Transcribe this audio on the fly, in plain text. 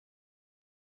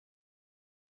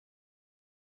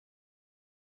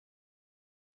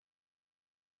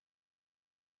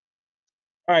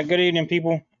All right, good evening,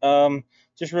 people.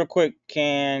 Just real quick,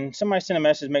 can somebody send a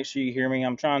message? Make sure you hear me.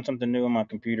 I'm trying something new on my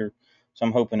computer, so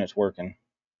I'm hoping it's working.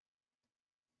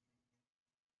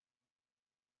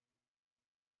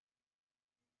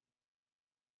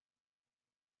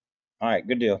 All right,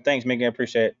 good deal. Thanks, Mickey. I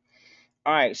appreciate it.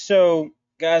 All right, so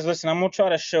guys, listen, I'm gonna try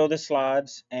to show the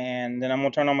slides, and then I'm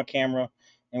gonna turn on my camera,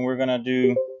 and we're gonna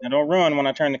do. Now, don't run when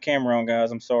I turn the camera on,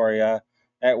 guys. I'm sorry. I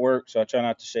at work, so I try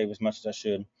not to shave as much as I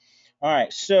should. All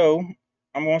right, so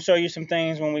I'm gonna show you some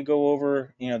things when we go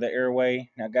over, the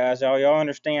airway. Now, guys, y'all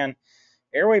understand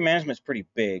airway management is pretty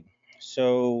big,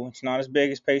 so it's not as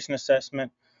big as patient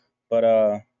assessment, but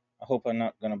I hope I'm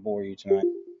not gonna bore you tonight.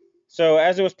 So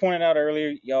as it was pointed out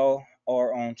earlier, y'all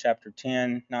are on chapter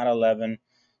 10, not 11.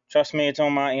 Trust me, it's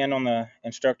on my end on the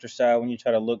instructor side when you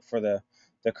try to look for the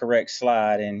correct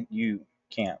slide and you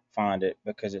can't find it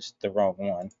because it's the wrong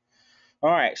one. All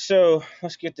right, so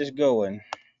let's get this going.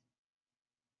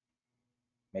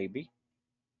 Maybe.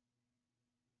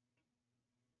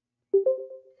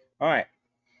 All right.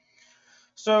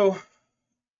 So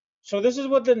So this is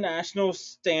what the national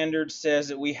standard says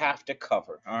that we have to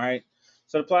cover. All right.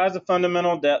 So it applies the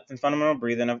fundamental depth and fundamental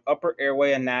breathing of upper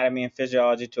airway anatomy and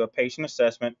physiology to a patient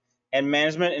assessment and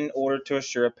management in order to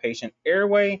assure a patient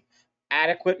airway,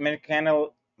 adequate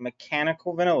mechanical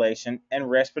ventilation,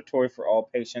 and respiratory for all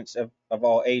patients of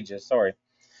all ages. Sorry.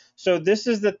 So this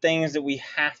is the things that we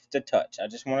have to touch. I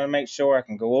just want to make sure I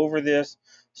can go over this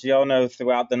so y'all know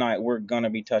throughout the night we're going to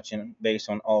be touching based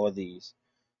on all of these.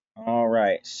 All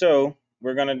right, so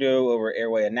we're going to do over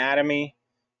airway anatomy,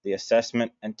 the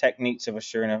assessment, and techniques of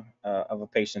assuring of a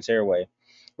patient's airway.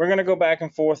 We're going to go back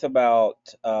and forth about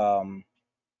a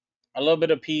little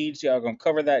bit of peds. Y'all going to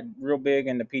cover that real big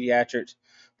in the pediatrics,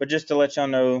 but just to let y'all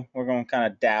know, we're going to kind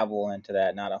of dabble into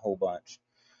that, not a whole bunch.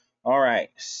 All right,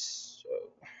 so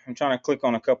I'm trying to click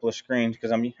on a couple of screens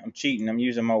because I'm cheating. I'm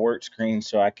using my work screen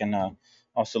so I can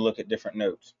also look at different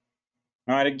notes.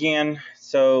 All right, again,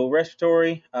 so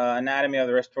respiratory, anatomy of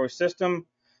the respiratory system,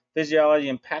 physiology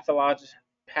and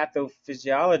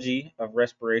pathophysiology of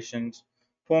respirations,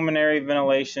 pulmonary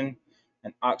ventilation,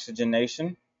 and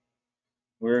oxygenation.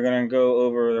 We're going to go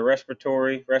over the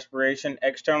respiratory, respiration,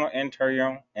 external,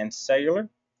 internal, and cellular,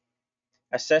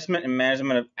 assessment and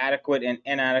management of adequate and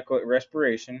inadequate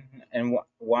respiration, and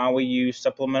why we use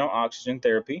supplemental oxygen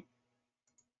therapy.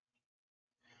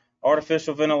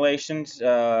 Artificial ventilations,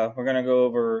 we're going to go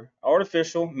over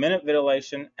artificial, minute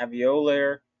ventilation,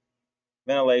 alveolar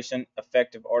ventilation,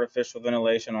 effective artificial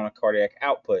ventilation on a cardiac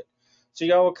output. So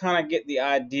y'all will kind of get the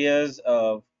ideas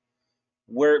of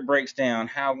where it breaks down,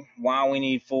 why we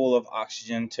need full of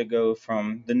oxygen to go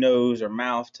from the nose or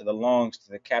mouth to the lungs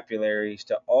to the capillaries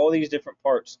to all these different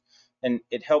parts, and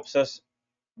it helps us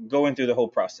going through the whole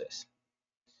process.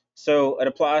 So it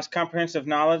applies comprehensive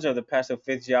knowledge of the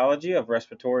pathophysiology of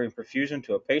respiratory and perfusion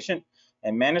to a patient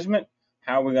and management.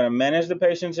 How are we going to manage the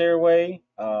patient's airway?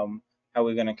 How are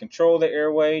we going to control the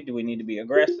airway? Do we need to be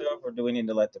aggressive or do we need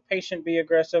to let the patient be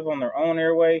aggressive on their own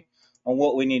airway? On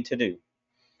what we need to do.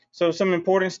 So some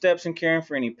important steps in caring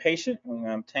for any patient. We're going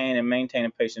to obtain and maintain a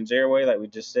patient's airway, like we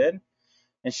just said.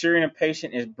 Ensuring a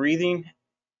patient is breathing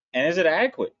and is it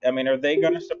adequate? I mean, are they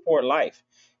going to support life?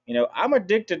 I'm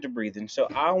addicted to breathing, so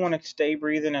I want to stay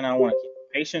breathing and I want to keep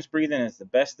patients breathing as the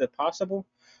best that possible.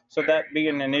 So that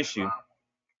being an issue.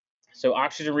 So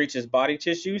oxygen reaches body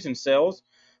tissues and cells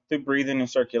through breathing and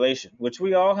circulation, which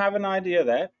we all have an idea of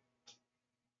that.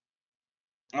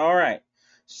 All right.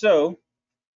 So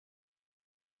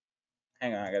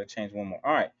hang on, I got to change one more.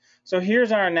 All right. So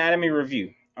here's our anatomy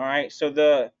review. All right. So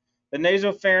the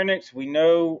nasopharynx, we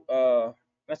know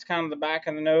that's kind of the back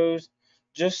of the nose.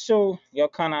 Just so y'all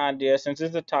kind of idea, since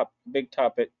it's a big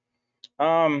topic.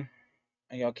 Um,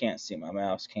 y'all can't see my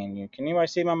mouse, can you? Can anybody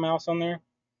see my mouse on there?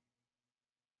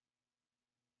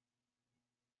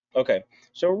 Okay.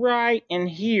 So right in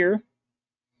here,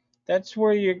 that's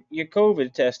where your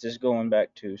COVID test is going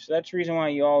back to. So that's the reason why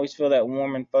you always feel that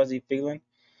warm and fuzzy feeling.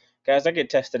 Guys, I get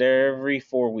tested every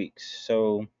 4 weeks.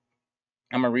 So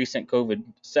I'm a recent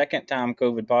second time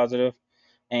COVID positive,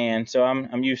 and so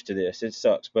I'm used to this. It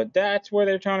sucks, but that's where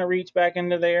they're trying to reach back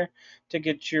into there to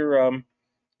get your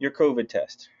COVID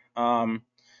test.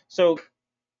 So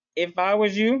if I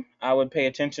was you, I would pay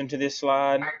attention to this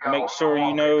slide. Make sure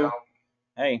you know.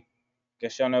 Hey,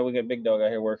 guess y'all know we got Big Dog out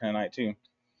here working tonight too.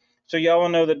 So y'all will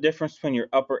know the difference between your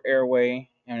upper airway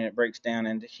and it breaks down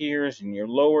into here's and your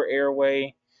lower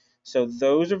airway. So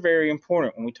those are very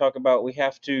important when we talk about we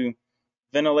have to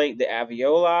ventilate the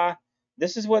alveoli.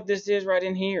 This is what this is right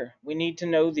in here. We need to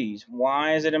know these.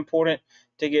 Why is it important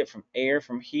to get from air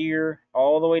from here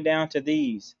all the way down to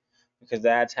these? because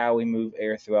that's how we move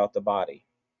air throughout the body.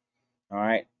 All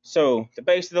right. So the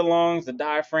base of the lungs, the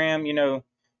diaphragm,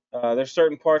 there's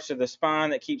certain parts of the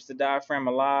spine that keeps the diaphragm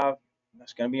alive.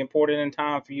 That's going to be important in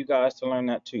time for you guys to learn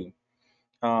that too.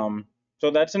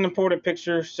 So that's an important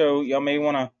picture. So y'all may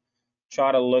want to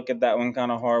try to look at that one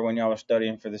kind of hard when y'all are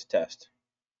studying for this test.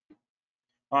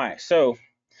 All right. So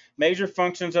major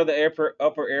functions of the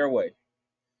upper airway.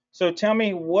 So tell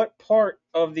me what part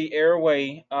of the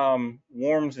airway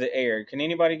warms the air. Can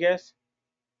anybody guess?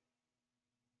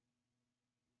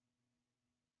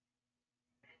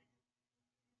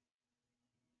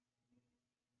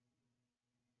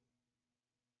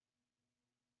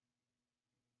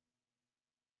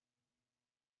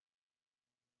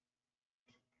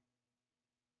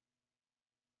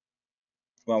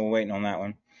 While we're waiting on that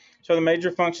one. So the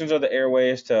major functions of the airway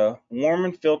is to warm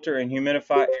and filter and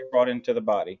humidify air brought into the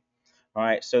body. All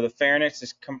right, so the pharynx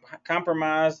is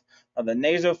comprised of the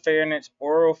nasopharynx,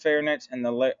 oropharynx, and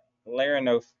the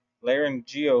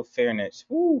laryngopharynx.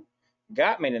 Woo,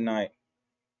 got me tonight.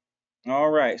 All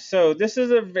right, so this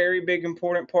is a very big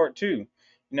important part too.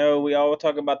 We all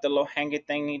talk about the little hangy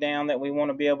thingy down that we want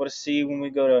to be able to see when we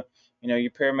go to,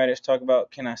 your paramedics talk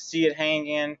about, can I see it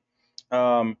hanging?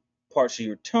 um, Parts of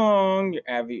your tongue,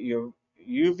 your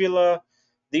uvula.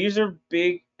 These are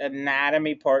big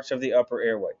anatomy parts of the upper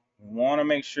airway. You want to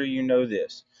make sure you know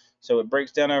this. So it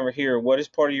breaks down over here. What is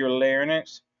part of your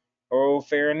larynx,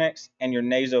 oropharynx, and your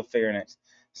nasopharynx?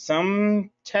 Some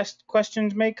test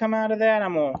questions may come out of that.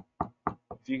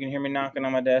 If you can hear me knocking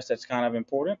on my desk, that's kind of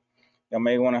important. You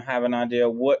may want to have an idea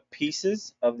what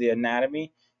pieces of the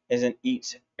anatomy is in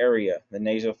each area, the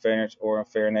nasopharynx,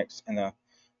 oropharynx, and the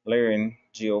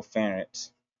laryngopharynx.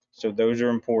 So those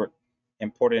are important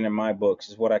in my books,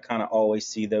 is what I kind of always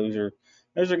see. Those are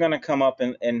going to come up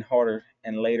in harder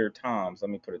and later times. Let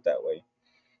me put it that way.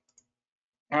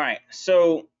 All right,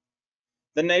 so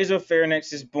the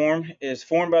nasopharynx is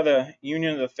formed by the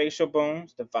union of the facial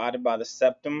bones divided by the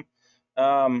septum.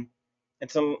 Um,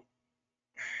 it's a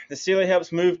The cilia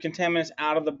helps move contaminants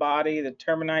out of the body. The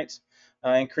termites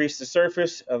increase the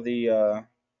surface of the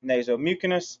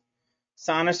nasomucinous.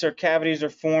 Sinus or cavities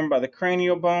are formed by the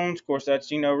cranial bones. Of course,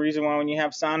 that's reason why when you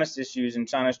have sinus issues and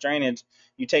sinus drainage,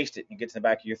 you taste it. It gets in the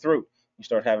back of your throat. You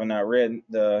start having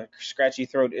the scratchy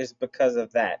throat is because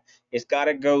of that. It's got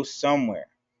to go somewhere.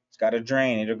 It's got to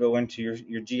drain. It'll go into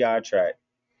your GI tract.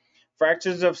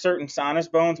 Fractures of certain sinus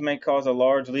bones may cause a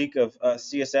large leak of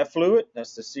CSF fluid.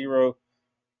 That's the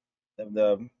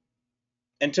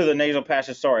into the nasal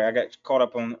passage. Sorry, I got caught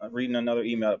up on reading another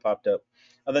email that popped up.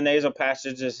 Of the nasal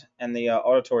passages and the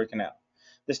auditory canal.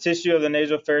 This tissue of the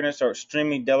nasopharynx are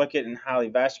extremely delicate and highly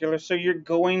vascular, so you're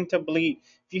going to bleed.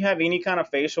 If you have any kind of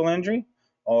facial injury,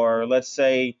 or let's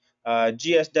say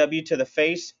GSW to the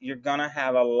face, you're gonna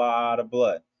have a lot of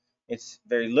blood. It's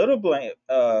very little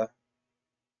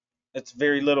it's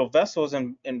very little vessels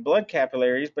and blood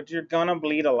capillaries, but you're gonna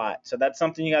bleed a lot. So that's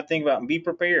something you gotta think about and be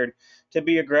prepared to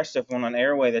be aggressive on an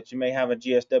airway that you may have a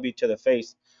GSW to the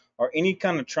face or any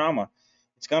kind of trauma.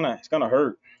 It's gonna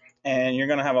hurt, and you're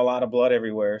gonna have a lot of blood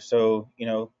everywhere. So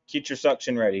get your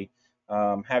suction ready.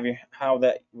 Have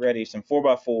that ready. Some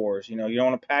 4x4s. You don't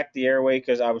want to pack the airway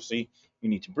because obviously you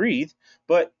need to breathe,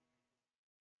 but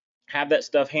have that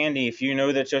stuff handy. If you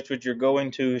know that that's what you're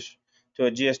going to a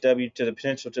GSW to the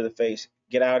potential to the face,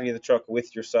 get out of the truck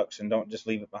with your suction. Don't just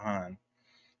leave it behind.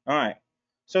 All right.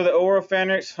 So the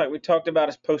oropharynx, like we talked about,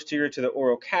 is posterior to the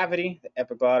oral cavity, the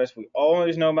epiglottis. We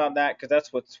always know about that because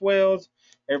that's what swells.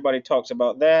 Everybody talks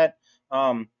about that.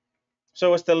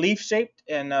 So it's the leaf shaped,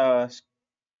 and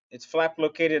it's flap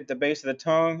located at the base of the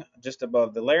tongue, just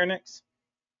above the larynx.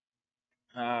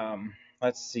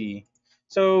 Let's see.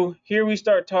 So here we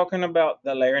start talking about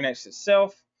the larynx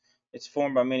itself. It's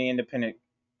formed by many independent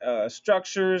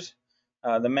structures.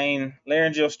 The main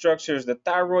laryngeal structure is the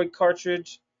thyroid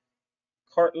cartilage.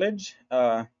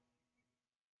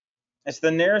 It's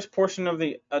the nearest portion of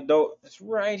the adult. It's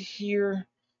right here.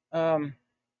 Um,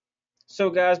 so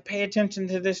guys, pay attention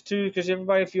to this too, because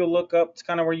everybody, if you'll look up, it's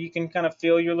kind of where you can kind of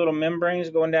feel your little membranes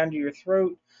going down to your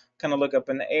throat. Kind of look up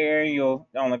in the air. You'll,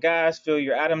 on the guys, feel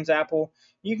your Adam's apple.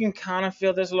 You can kind of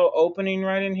feel this little opening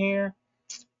right in here.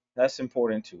 That's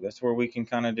important too. That's where we can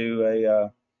kind of do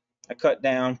a cut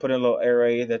down, put in a little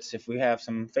array. That's if we have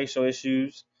some facial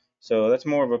issues. So that's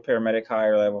more of a paramedic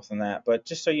higher level than that. But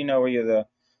just so you know where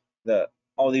the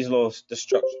all these little the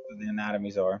structures of the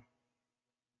anatomies are.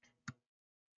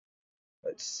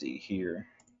 Let's see here.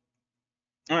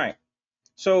 All right.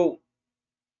 So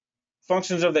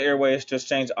functions of the airway is to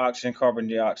exchange oxygen and carbon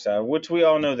dioxide, which we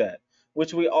all know that,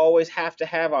 which we always have to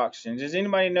have oxygen. Does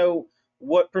anybody know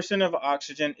what percent of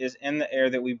oxygen is in the air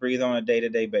that we breathe on a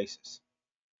day-to-day basis?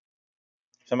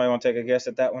 Somebody want to take a guess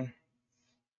at that one?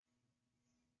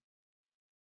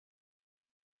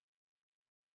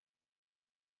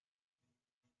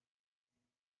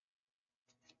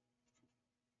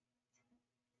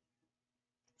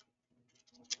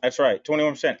 That's right,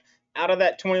 21%. Out of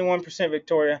that 21%,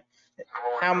 Victoria,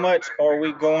 how much are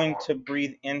we going to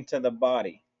breathe into the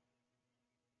body?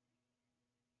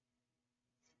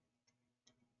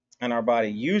 And our body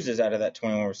uses out of that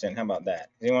 21%. How about that?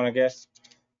 Do you want to guess?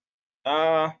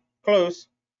 Close.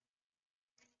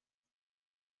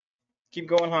 Keep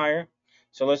going higher.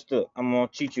 So let's do it. I'm going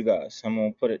to cheat you guys. I'm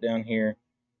going to put it down here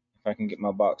if I can get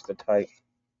my box to type.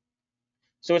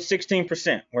 So it's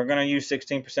 16%. We're going to use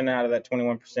 16% out of that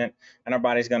 21%, and our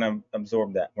body's going to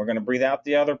absorb that. We're going to breathe out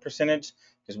the other percentage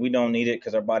because we don't need it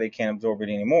because our body can't absorb it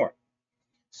anymore.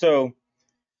 So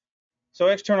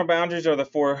external boundaries are the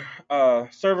four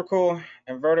cervical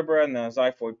and vertebra and the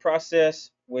xiphoid process,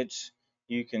 which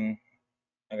you can,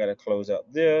 I got to close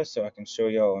out this so I can show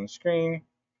y'all on the screen.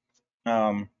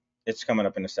 It's coming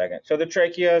up in a second. So the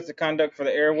trachea is the conduct for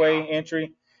the airway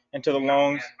entry into the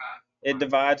lungs. It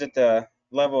divides at the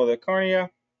level of the cornea,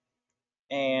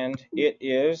 and it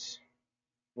is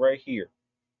right here.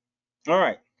 All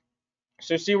right.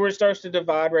 So see where it starts to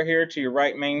divide right here to your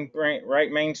right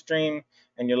mainstream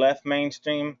and your left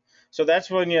mainstream. So that's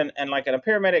when you, and like a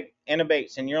paramedic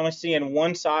intubates and you're only seeing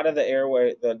one side of the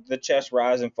airway, the chest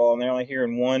rise and fall, and they're only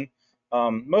hearing one.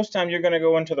 Most time you're going to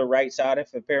go into the right side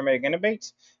if the paramedic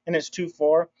intubates and it's too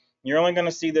far. You're only going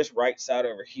to see this right side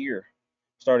over here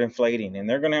start inflating, and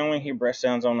they're going to only hear breath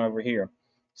sounds on over here.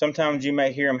 Sometimes you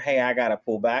may hear them, hey, I got to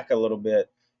pull back a little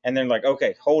bit. And then like,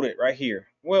 okay, hold it right here.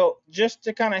 Well, just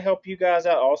to kind of help you guys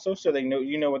out also so they know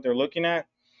you know what they're looking at,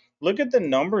 look at the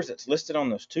numbers that's listed on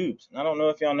those tubes. And I don't know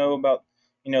if y'all know about,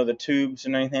 the tubes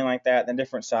and anything like that, the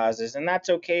different sizes. And that's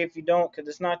okay if you don't, because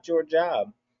it's not your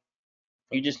job.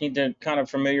 You just need to kind of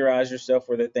familiarize yourself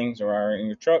where the things are in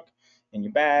your truck, in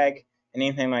your bag, and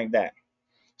anything like that.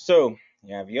 So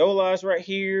you have alveoli right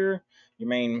here, your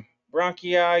main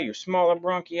bronchi, your smaller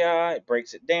bronchi. It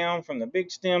breaks it down from the big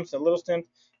stems to the little stems,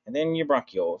 and then your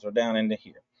bronchioles are down into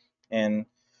here. And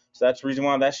so that's the reason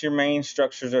why that's your main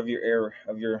structures of your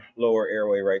lower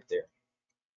airway right there.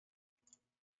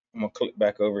 I'm gonna click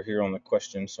back over here on the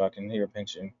question so I can hear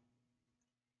attention.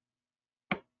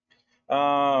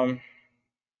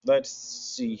 Let's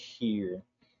see here.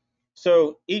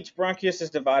 So each bronchus is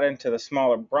divided into the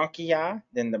smaller bronchi,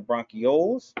 then the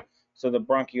bronchioles. So the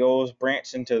bronchioles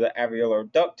branch into the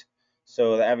alveolar duct.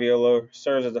 So the alveolar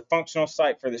serves as a functional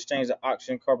site for the exchange of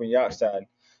oxygen and carbon dioxide.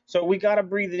 So we got to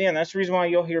breathe it in. That's the reason why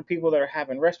you'll hear people that are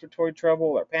having respiratory trouble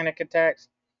or panic attacks.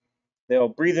 They'll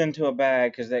breathe into a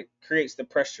bag because that creates the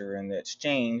pressure and the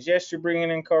exchange. Yes, you're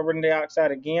bringing in carbon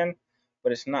dioxide again,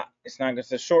 but it's not.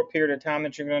 It's a short period of time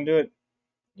that you're going to do it.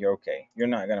 You're okay. You're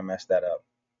not going to mess that up.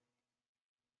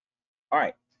 All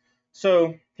right.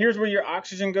 So here's where your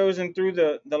oxygen goes in through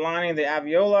the lining of the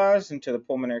alveoli into the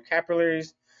pulmonary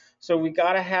capillaries. So we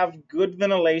got to have good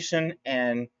ventilation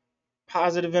and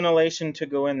positive ventilation to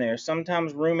go in there.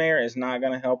 Sometimes room air is not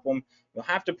going to help them. You'll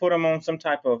have to put them on some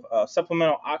type of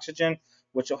supplemental oxygen,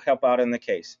 which will help out in the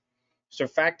case.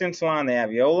 Surfactants line the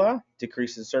alveoli,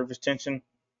 decreases surface tension.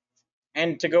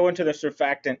 And to go into the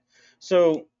surfactant,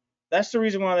 so that's the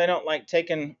reason why they don't like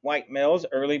taking white males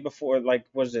early before, like,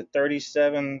 was it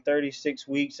 37, 36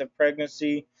 weeks of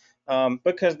pregnancy,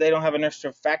 because they don't have enough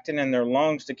surfactant in their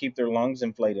lungs to keep their lungs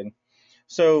inflated.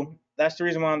 So that's the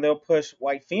reason why they'll push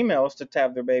white females to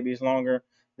have their babies longer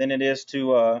than it is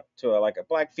to like a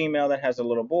black female that has a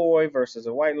little boy versus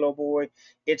a white little boy.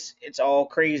 It's all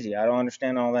crazy. I don't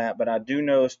understand all that, but I do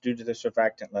know it's due to the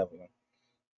surfactant level.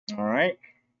 All right.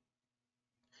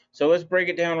 So let's break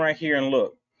it down right here and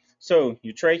look. So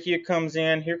your trachea comes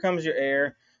in, here comes your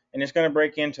air, and it's going to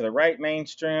break into the right main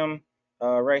stem,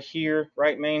 right here,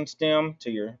 right main stem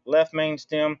to your left main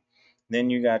stem. Then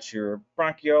you got your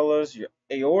bronchioles, your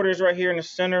aortas right here in the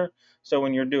center. So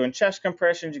when you're doing chest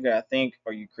compressions, you got to think,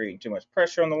 are you creating too much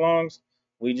pressure on the lungs?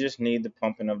 We just need the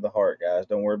pumping of the heart, guys.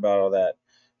 Don't worry about all that.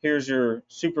 Here's your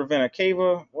supravena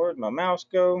cava. Where'd my mouse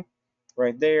go?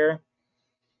 Right there.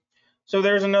 So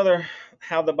there's another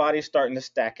how the body's starting to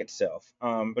stack itself.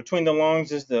 Between the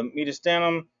lungs is the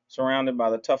mediastinum, surrounded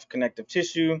by the tough connective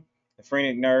tissue. The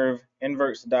phrenic nerve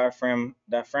inverts the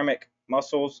diaphragmic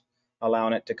muscles,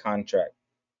 allowing it to contract.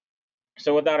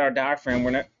 So without our diaphragm,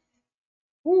 we're not.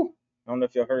 Whoo, I don't know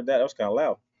if y'all heard that. That was kind of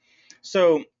loud.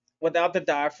 So without the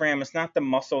diaphragm, it's not the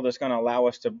muscle that's going to allow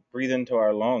us to breathe into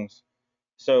our lungs.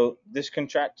 So this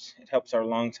contracts. It helps our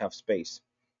lungs have space.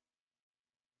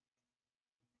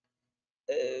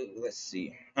 let's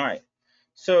see. All right.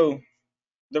 So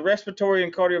the respiratory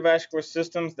and cardiovascular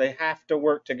systems, they have to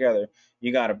work together.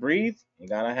 You got to breathe. You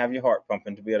got to have your heart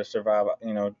pumping to be able to survive, to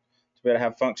be able to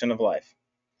have function of life.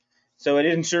 So it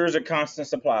ensures a constant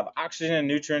supply of oxygen and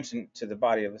nutrients into the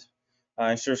body of us.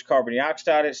 Ensures carbon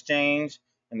dioxide exchange,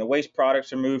 and the waste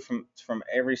products are moved from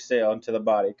every cell into the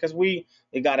body because we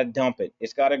got to dump it.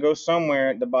 It's got to go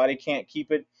somewhere. The body can't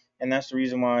keep it, and that's the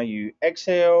reason why you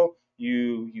exhale,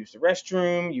 you use the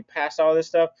restroom, you pass all this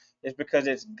stuff. Is because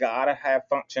it's got to have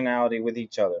functionality with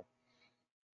each other.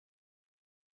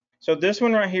 So this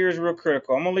one right here is real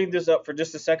critical. I'm gonna leave this up for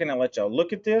just a second and let y'all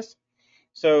look at this.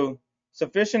 So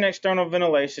sufficient external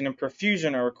ventilation and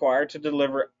perfusion are required to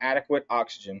deliver adequate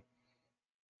oxygen.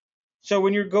 So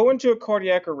when you're going to a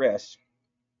cardiac arrest,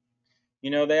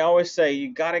 they always say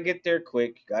you got to get there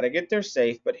quick, you got to get there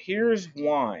safe, but here's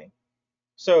why.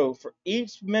 So for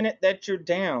each minute that you're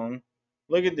down,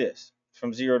 look at this.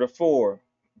 From 0 to 4,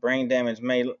 brain damage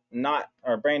not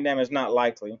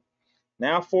likely.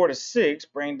 Now 4 to 6,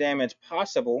 brain damage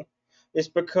possible. It's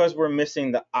because we're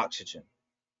missing the oxygen.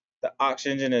 The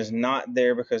oxygen is not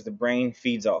there because the brain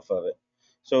feeds off of it.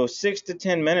 So 6 to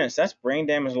 10 minutes, that's brain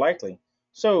damage likely.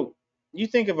 So you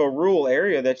think of a rural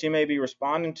area that you may be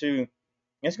responding to,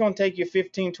 it's going to take you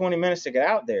 15, 20 minutes to get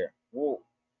out there. Well,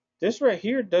 this right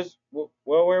here does, well,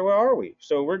 where are we?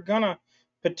 So we're going to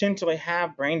potentially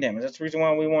have brain damage. That's the reason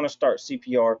why we want to start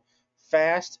CPR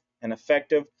fast and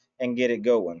effective and get it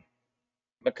going.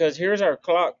 Because here's our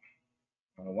clock.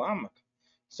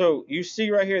 So you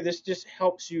see right here, this just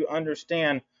helps you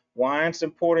understand why it's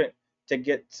important to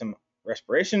get some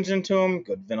respirations into them,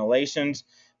 good ventilations.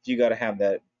 If you got to have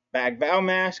that bag valve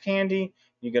mask handy,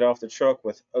 you get off the truck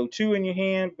with O2 in your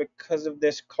hand because of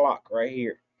this clock right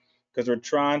here. Because we're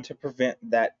trying to prevent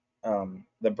that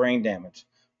the brain damage.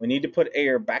 We need to put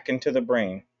air back into the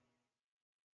brain.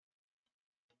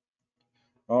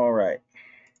 All right.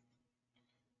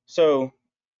 So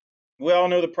we all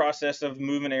know the process of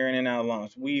moving air in and out of the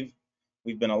lungs. We've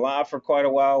been alive for quite a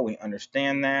while. We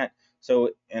understand that.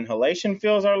 So inhalation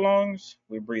fills our lungs.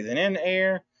 We're breathing in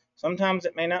air. Sometimes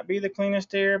it may not be the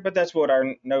cleanest air, but that's what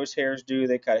our nose hairs do.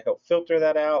 They kind of help filter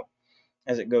that out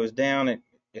as it goes down.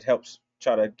 It helps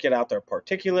try to get out their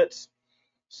particulates.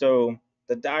 So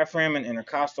the diaphragm and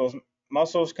intercostal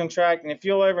muscles contract. And if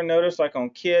you'll ever notice, like on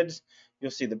kids, you'll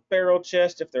see the barrel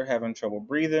chest if they're having trouble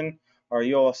breathing, or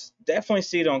you'll definitely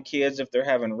see it on kids if they're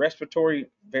having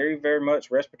very, very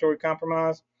much respiratory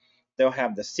compromise. They'll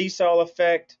have the seesaw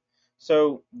effect.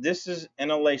 So this is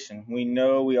inhalation. We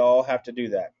know we all have to do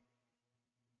that.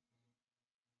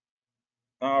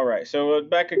 All right, so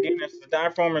back again, the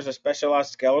diaphragm is a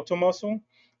specialized skeletal muscle,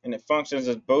 and it functions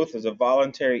as both as a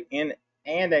voluntary and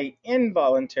a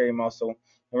involuntary muscle. And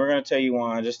we're going to tell you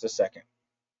why in just a second.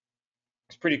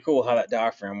 It's pretty cool how that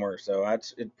diaphragm works, so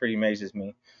it pretty amazes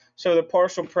me. So the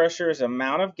partial pressure is the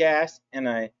amount of gas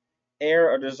and air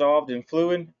are dissolved in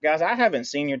fluid. Guys, I haven't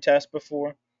seen your test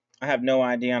before. I have no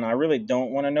idea, and I really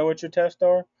don't want to know what your tests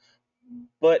are.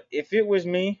 But if it was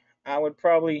me, I would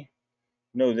probably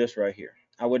know this right here.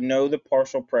 I would know the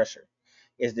partial pressure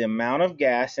is the amount of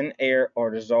gas and air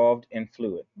are dissolved in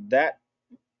fluid. That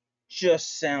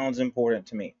just sounds important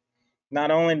to me. Not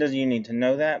only does you need to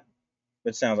know that,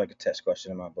 but it sounds like a test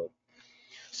question in my book.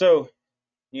 So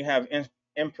you have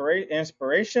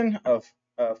inspiration of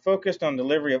focused on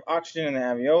delivery of oxygen in the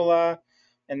alveoli,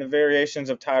 and the variations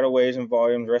of tidal waves and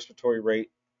volumes, respiratory rate,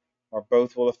 or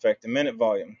both will affect the minute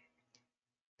volume.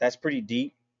 That's pretty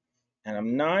deep. And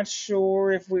I'm not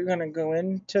sure if we're going to go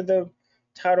into the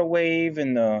tidal wave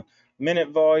and the minute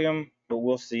volume, but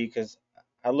we'll see because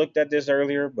I looked at this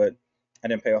earlier, but I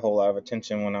didn't pay a whole lot of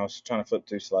attention when I was trying to flip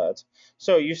through slides.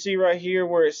 So you see right here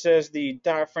where it says the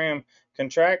diaphragm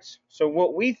contracts. So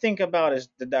what we think about is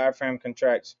the diaphragm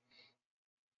contracts.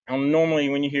 Normally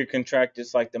when you hear contract,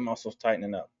 it's like the muscles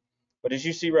tightening up. But as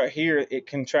you see right here, it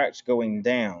contracts going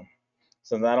down.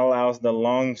 So that allows the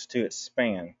lungs to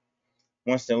expand.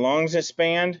 Once the lungs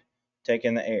expand, take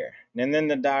in the air. And then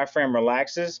the diaphragm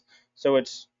relaxes, so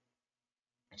it's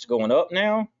going up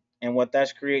now, and what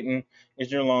that's creating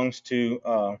is your lungs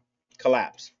to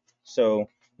collapse. So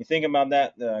you think about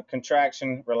that, the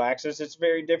contraction relaxes. It's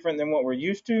very different than what we're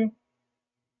used to,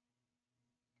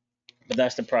 but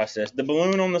that's the process. The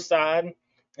balloon on the side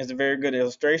is a very good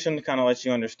illustration to kind of let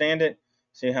you understand it.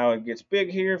 See how it gets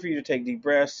big here for you to take deep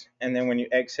breaths, and then when you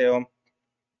exhale,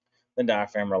 the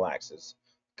diaphragm relaxes.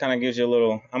 Kind of gives you a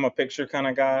little, I'm a picture kind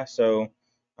of guy, so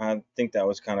I think that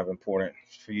was kind of important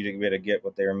for you to be able to get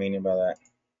what they were meaning by that.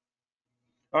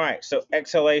 All right, so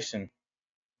exhalation.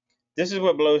 This is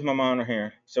what blows my mind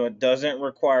here. So it doesn't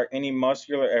require any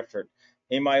muscular effort.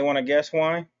 Anybody want to guess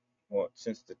why? Well,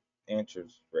 since the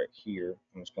answer's right here,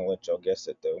 I'm just going to let y'all guess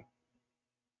it though.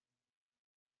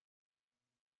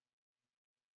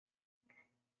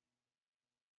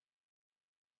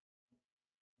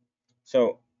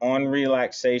 So on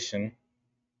relaxation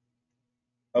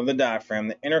of the diaphragm,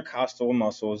 the intercostal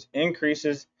muscles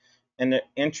increases and the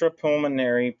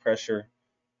intrapulmonary pressure.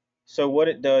 So what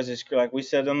it does is, like we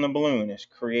said on the balloon, it's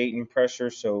creating pressure.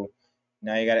 So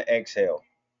now you got to exhale.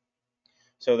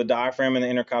 So the diaphragm and the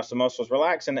intercostal muscles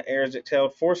relax and the air is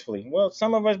exhaled forcefully. Well,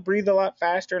 some of us breathe a lot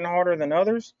faster and harder than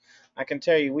others. I can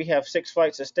tell you, we have 6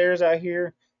 flights of stairs out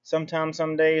here. Sometimes,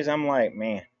 some days, I'm like,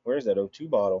 man, where's that O2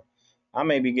 bottle? I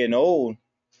may be getting old,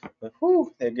 but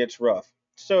whew, it gets rough.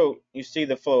 So you see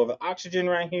the flow of oxygen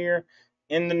right here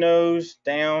in the nose,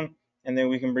 down, and then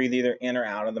we can breathe either in or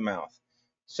out of the mouth.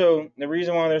 So the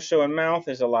reason why they're showing mouth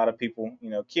is a lot of people,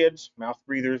 kids, mouth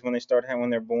breathers when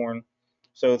they're born.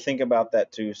 So think about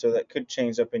that too. So that could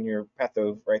change up in your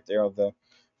patho right there of the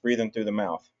breathing through the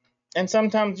mouth. And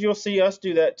sometimes you'll see us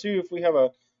do that too. If we have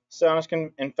a sinus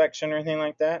infection or anything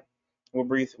like that,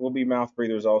 we'll be mouth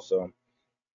breathers also.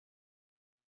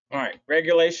 All right,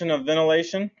 regulation of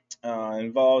ventilation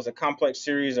involves a complex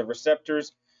series of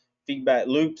receptors, feedback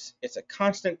loops. It's a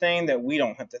constant thing that we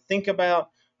don't have to think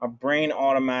about. Our brain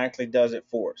automatically does it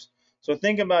for us. So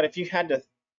think about if you had to,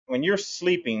 when you're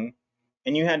sleeping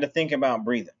and you had to think about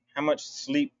breathing, how much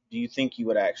sleep do you think you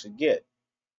would actually get?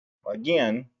 Well,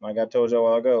 again, like I told you a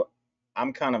while ago,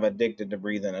 I'm kind of addicted to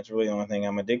breathing. That's really the only thing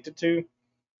I'm addicted to.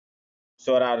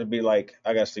 So it ought to be like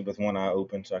I got to sleep with one eye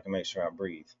open so I can make sure I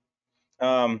breathe.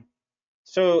 Um,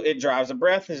 So it drives the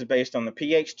breath is based on the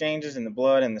pH changes in the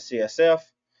blood and the CSF.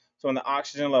 So when the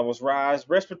oxygen levels rise,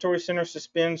 respiratory center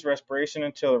suspends respiration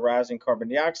until a rise in carbon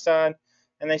dioxide,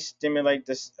 and they stimulate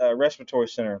this respiratory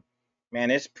center. Man,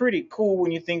 it's pretty cool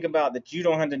when you think about that you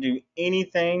don't have to do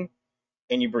anything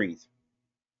and you breathe.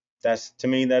 That's to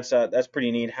me that's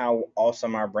pretty neat how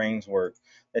awesome our brains work.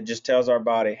 That just tells our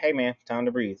body, hey man, time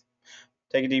to breathe.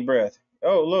 Take a deep breath.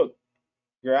 Oh look,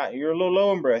 you're a little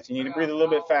low in breath. You need to breathe a little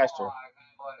bit faster.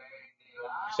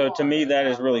 So to me, that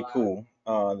is really cool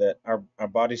that our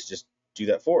bodies just do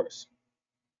that for us.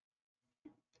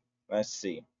 Let's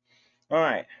see. All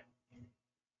right.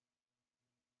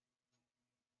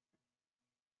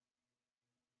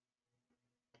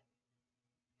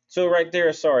 So right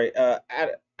there, sorry,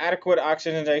 adequate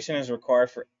oxygenation is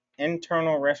required for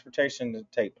internal respiration to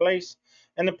take place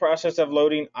and the process of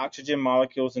loading oxygen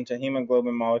molecules into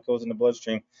hemoglobin molecules in the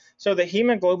bloodstream. So the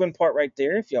hemoglobin part right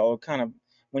there, if y'all kind of,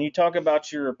 when you talk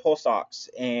about your pulse ox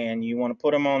and you want to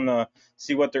put them on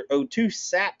see what their O2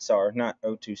 sats are, not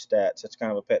O2 stats. That's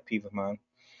kind of a pet peeve of mine.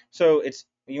 So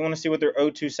you want to see what their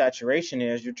O2 saturation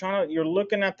is. You're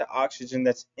looking at the oxygen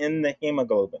that's in the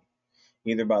hemoglobin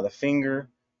either by the finger,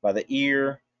 by the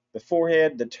ear, the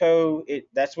forehead, the toe.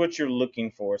 That's what you're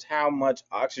looking for is how much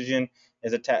oxygen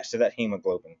is attached to that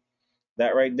hemoglobin.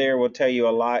 That right there will tell you a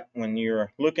lot when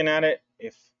you're looking at it.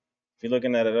 If you're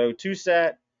looking at an O2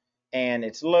 sat and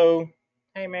it's low,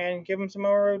 hey man, give them some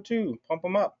more O2, pump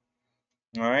them up.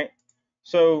 All right.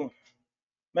 So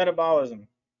metabolism.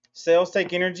 Cells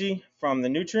take energy from the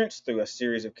nutrients through a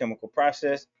series of chemical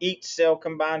processes. Each cell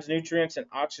combines nutrients and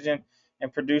oxygen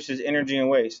and produces energy and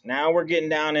waste. Now we're getting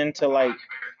down into like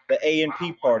the A and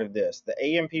P part of this. The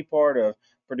A and P part of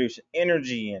producing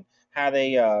energy and how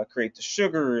they create the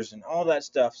sugars and all that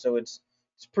stuff. So it's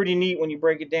pretty neat when you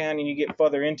break it down and you get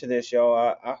further into this,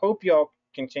 y'all. I hope y'all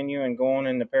continue and go on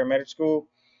into paramedic school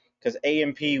because A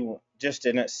and P just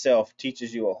in itself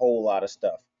teaches you a whole lot of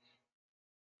stuff.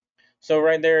 So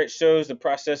right there, it shows the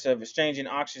process of exchanging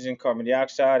oxygen and carbon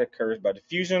dioxide occurs by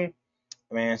diffusion.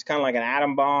 I mean, it's kind of like an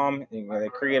atom bomb. They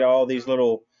create all these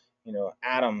little,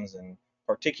 atoms and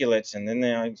particulates, and then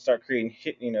they start creating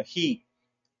heat.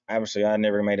 Obviously, I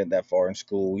never made it that far in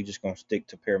school. We just gonna stick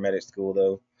to paramedic school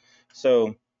though.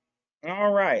 So,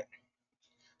 all right.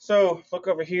 So look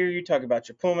over here. You talk about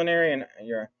your pulmonary and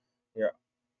your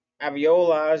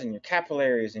alveoli and your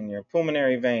capillaries and your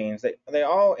pulmonary veins. They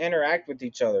all interact with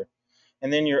each other.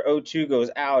 And then your O2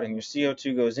 goes out and your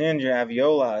CO2 goes in your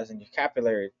alveoli and your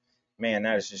capillaries. Man,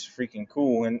 that is just freaking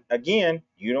cool. And again,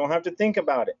 you don't have to think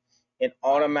about it. It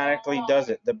automatically does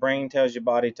it. The brain tells your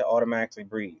body to automatically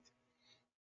breathe.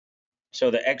 So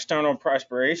the external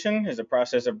perspiration is a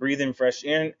process of breathing fresh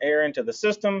air into the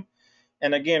system.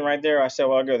 And again, right there, I said a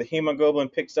while ago, the hemoglobin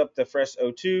picks up the fresh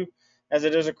O2 as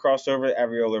it does a crossover the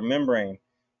alveolar membrane.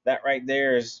 That right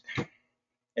there it's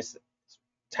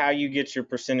how you get your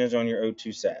percentage on your O2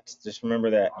 sats. Just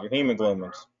remember that, your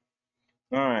hemoglobins.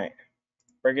 All right,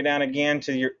 break it down again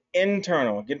to your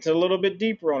internal. Get a little bit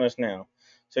deeper on this now.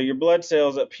 So your blood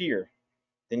cells up here.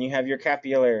 Then you have your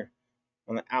capillary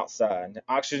on the outside. The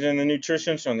oxygen and the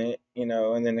nutrition from the,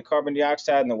 and then the carbon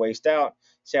dioxide and the waste out.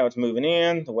 See how it's moving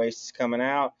in, the waste is coming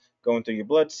out, going through your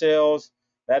blood cells.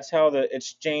 That's how the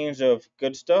exchange of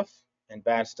good stuff and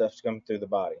bad stuff is coming through the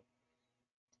body.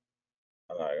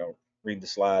 I'm not going to read the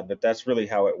slide, but that's really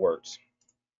how it works.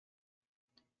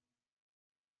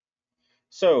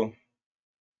 So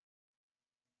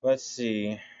let's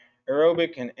see.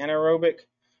 Aerobic and anaerobic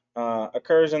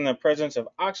occurs in the presence of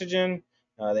oxygen,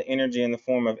 the energy in the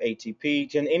form of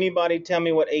ATP. Can anybody tell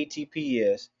me what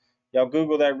ATP is? Y'all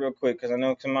Google that real quick because I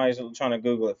know somebody's trying to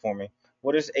Google it for me.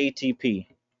 What is ATP?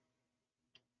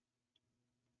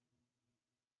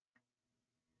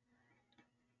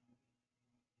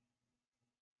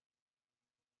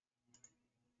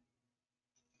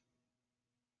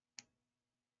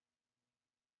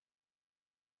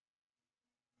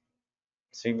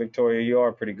 See, Victoria, you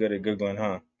are pretty good at Googling,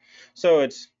 huh? So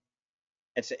it's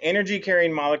an energy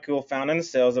carrying molecule found in the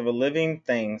cells of a living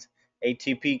things.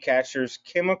 ATP captures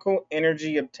chemical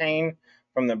energy obtained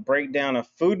from the breakdown of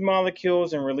food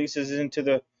molecules and releases it into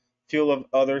the fuel of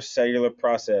other cellular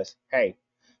process. Hey,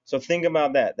 so think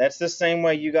about that. That's the same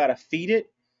way you got to feed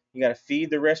it. You got to feed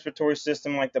the respiratory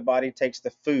system like the body takes the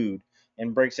food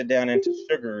and breaks it down into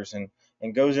sugars and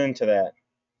goes into that.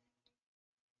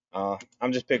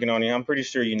 I'm just picking on you. I'm pretty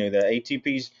sure you knew that.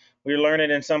 ATPs, we learn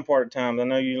it in some part of times. I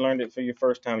know you learned it for your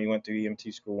first time you went through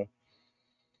EMT school.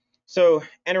 So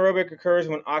anaerobic occurs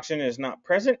when oxygen is not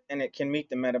present and it can meet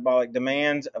the metabolic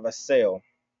demands of a cell.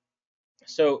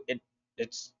 So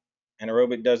it's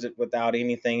anaerobic does it without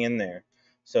anything in there.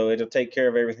 So it'll take care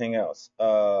of everything else.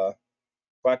 Glycosis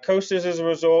is a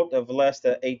result of less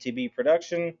the ATP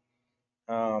production.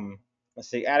 Let's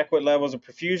see, adequate levels of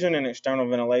perfusion and external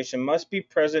ventilation must be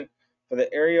present for the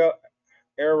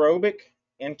aerobic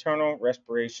internal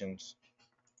respirations.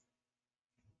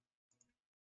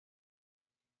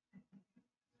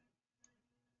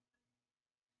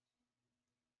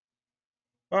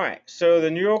 All right, so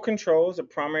the neural controls, the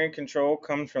primary control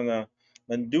comes from the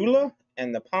medulla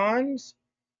and the pons,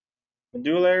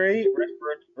 medullary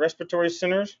respiratory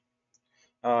centers.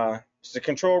 It's the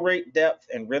control rate, depth,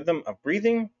 and rhythm of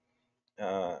breathing.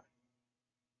 Uh,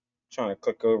 Trying to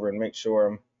click over and make sure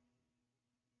I'm.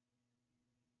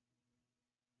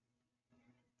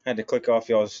 Had to click off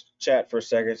y'all's chat for a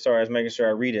second. Sorry, I was making sure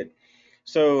I read it.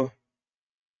 So,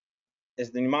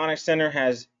 as the mnemonic center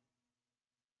has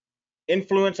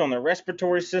influence on the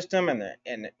respiratory system and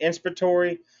the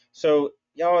inspiratory. So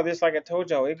y'all, this like I told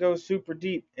y'all, it goes super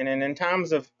deep. And then in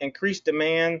times of increased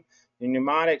demand, the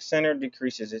pneumatic center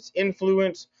decreases its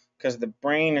influence because the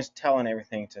brain is telling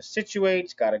everything to situate.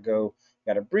 It's got to go,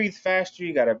 got to breathe faster.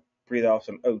 You got to breathe off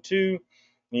some O2.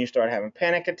 And you start having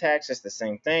panic attacks. It's the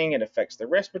same thing. It affects the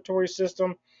respiratory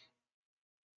system.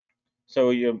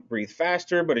 So you breathe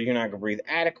faster, but you're not going to breathe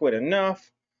adequate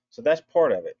enough. So that's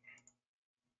part of it.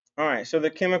 All right, so the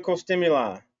chemical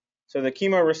stimuli. So the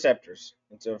chemoreceptors.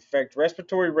 It's to affect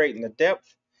respiratory rate and the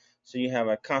depth. So you have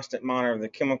a constant monitor of the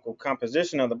chemical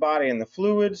composition of the body and the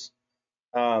fluids.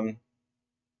 Um,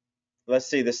 let's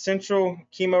see, the central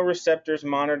chemoreceptors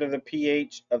monitor the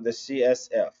pH of the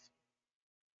CSF.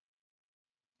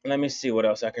 Let me see what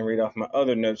else I can read off my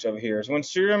other notes over here. Is when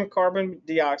serum carbon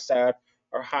dioxide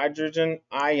or hydrogen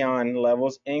ion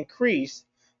levels increase,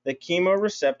 the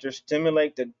chemoreceptors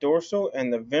stimulate the dorsal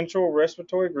and the ventral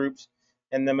respiratory groups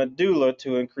and the medulla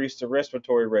to increase the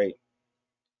respiratory rate.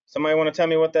 Somebody want to tell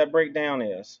me what that breakdown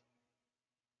is?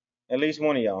 At least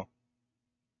one of y'all.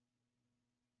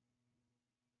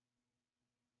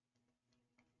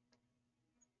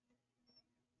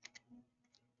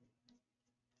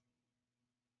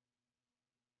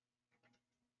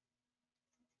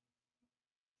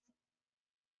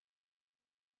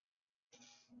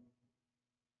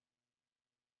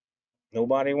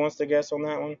 Nobody wants to guess on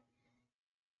that one?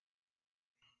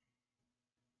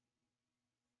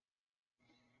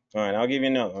 All right, I'll give you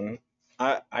another one.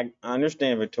 I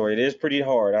understand, Victoria. It is pretty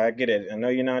hard. I get it. I know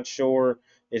you're not sure.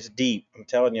 It's deep. I'm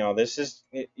telling y'all, this is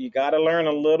you got to learn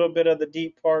a little bit of the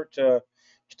deep part to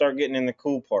start getting in the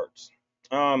cool parts.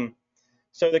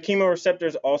 So the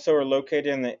chemoreceptors also are located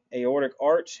in the aortic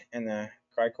arch, and the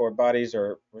cricoid bodies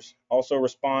are also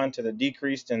respond to the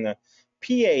decrease in the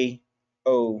PaO2.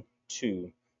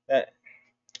 That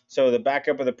so the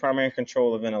backup of the primary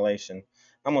control of ventilation.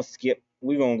 I'm gonna skip.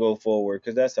 We're gonna go forward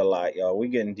because that's a lot, y'all. We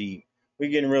getting deep. We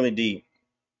getting really deep.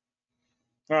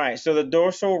 All right. So the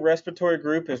dorsal respiratory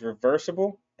group is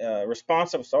responsible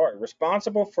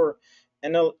for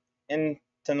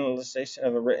internalization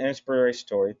of a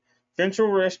respiratory.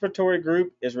 Ventral respiratory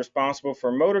group is responsible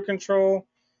for motor control.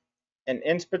 and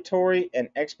inspiratory and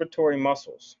expiratory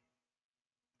muscles.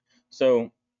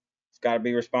 So it's got to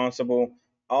be responsible.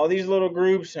 All these little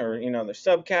groups are, they're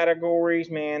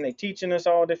subcategories, man. They teaching us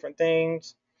all different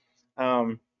things.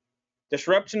 Um,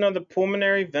 Disruption of the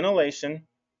pulmonary ventilation,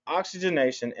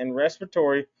 oxygenation, and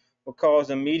respiratory will cause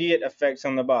immediate effects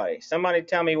on the body. Somebody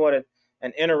tell me what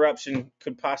an interruption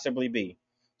could possibly be.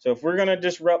 So if we're going to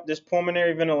disrupt this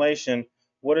pulmonary ventilation,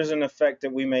 what is an effect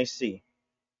that we may see?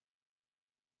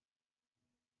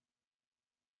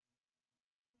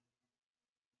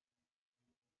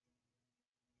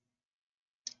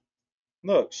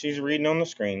 Look, she's reading on the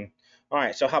screen. All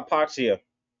right, so hypoxia,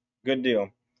 good deal.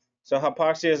 So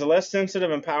hypoxia is less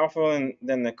sensitive and powerful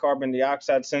than the carbon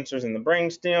dioxide sensors in the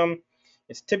brainstem.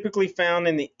 It's typically found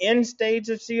in the end stage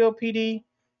of COPD.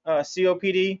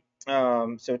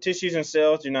 So tissues and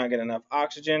cells do not get enough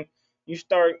oxygen. You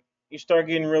start you start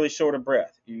getting really short of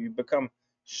breath. You become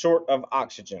short of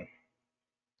oxygen.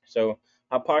 So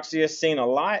hypoxia is seen a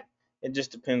lot. It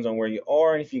just depends on where you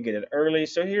are and if you get it early.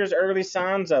 So here's early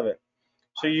signs of it.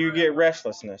 So you get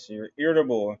restlessness, you're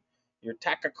irritable, your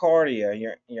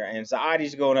tachycardia, your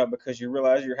anxiety's going up because you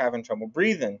realize you're having trouble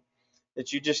breathing,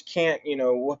 that you just can't, I don't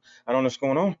know what's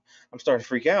going on. I'm starting to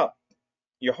freak out.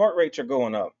 Your heart rates are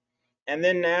going up. And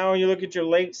then now you look at your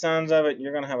late signs of it,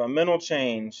 you're going to have a mental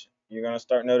change. You're going to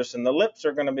start noticing the lips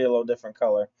are going to be a little different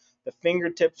color. The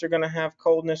fingertips are going to have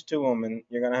coldness to them, and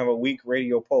you're going to have a weak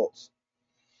radial pulse.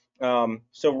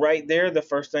 So right there, the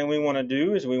first thing we want to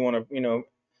do is we want to,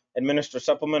 administer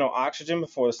supplemental oxygen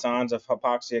before the signs of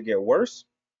hypoxia get worse.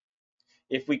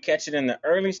 If we catch it in the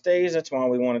early stage, that's why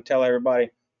we want to tell everybody,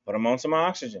 put them on some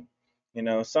oxygen.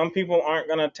 Some people aren't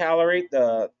going to tolerate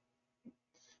the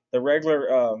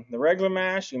regular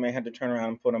mask. You may have to turn around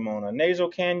and put them on a nasal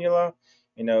cannula.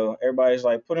 Everybody's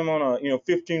like, put them on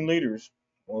 15 liters.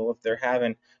 Well, if they're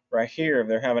having right here, if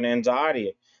they're having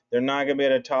anxiety, they're not gonna be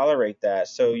able to tolerate that.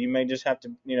 So you may just have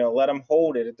to, let them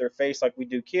hold it at their face like we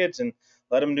do kids, and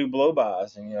let them do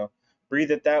blow-bys, and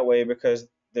breathe it that way, because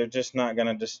they're just not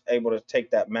gonna just able to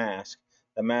take that mask.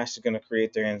 The mask is gonna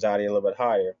create their anxiety a little bit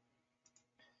higher.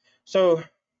 So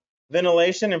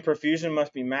ventilation and perfusion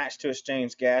must be matched to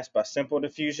exchange gas by simple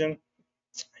diffusion.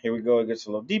 Here we go, it gets a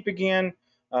little deep again.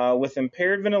 With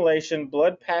impaired ventilation,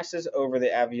 blood passes over the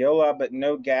alveoli, but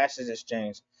no gas is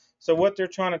exchanged. So what they're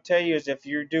trying to tell you is, if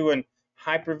you're doing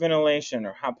hyperventilation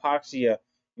or hypoxia,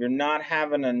 you're not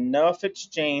having enough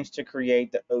exchange to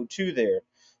create the O2 there.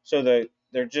 So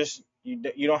they're just, you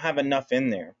don't have enough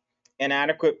in there.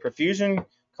 Inadequate perfusion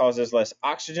causes less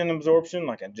oxygen absorption,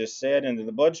 like I just said, into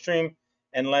the bloodstream,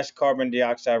 and less carbon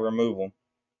dioxide removal.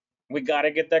 We got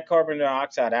to get that carbon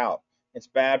dioxide out. It's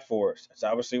bad for us. It's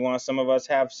obviously why some of us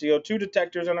have CO2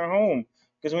 detectors in our home,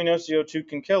 because we know CO2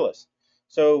 can kill us.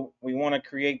 So we want to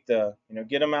create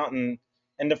get them out in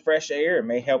the fresh air. It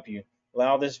may help you.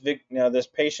 Allow this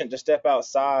patient to step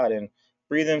outside and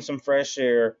breathe in some fresh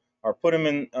air, or put them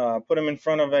in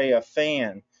front of a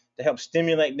fan to help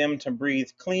stimulate them to breathe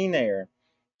clean air.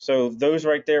 So those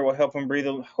right there will help them breathe,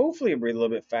 hopefully breathe a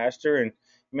little bit faster, and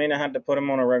you may not have to put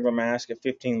them on a regular mask at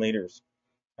 15 liters.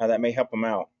 That may help them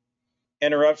out.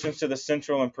 Interruptions to the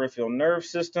central and peripheral nerve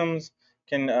systems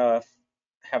can have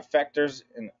factors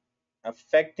in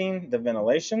affecting the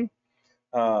ventilation.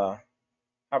 Uh,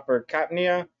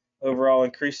 Hypercapnia overall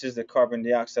increases the carbon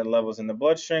dioxide levels in the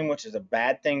bloodstream, which is a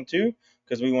bad thing too,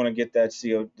 because we want to get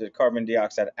the carbon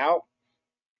dioxide out.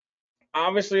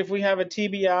 Obviously, if we have a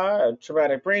TBI, a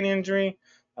traumatic brain injury,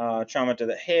 trauma to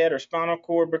the head or spinal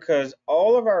cord, because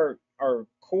all of our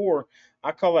core,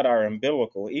 I call it our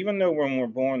umbilical. Even though when we're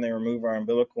born they remove our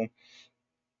umbilical,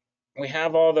 we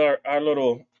have all our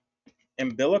little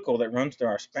umbilical that runs through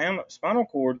our spinal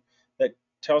cord, that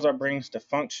tells our brains to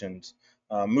functions,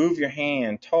 move your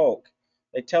hand, talk.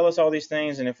 They tell us all these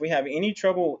things, and if we have any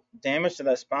trouble, damage to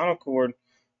that spinal cord,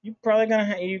 you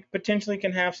potentially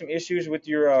can have some issues with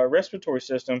your respiratory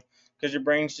system, because your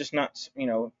brain's just not,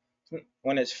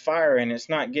 when it's firing, it's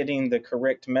not getting the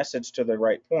correct message to the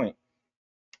right point.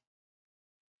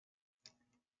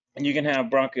 And you can have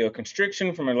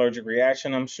bronchoconstriction from allergic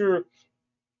reaction. I'm sure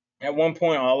at one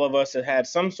point all of us have had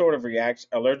some sort of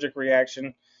allergic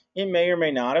reaction. It may or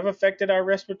may not have affected our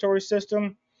respiratory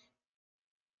system,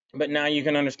 but now you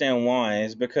can understand why.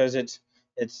 Is because it's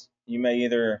you may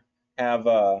either have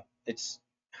it's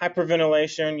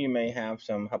hyperventilation, you may have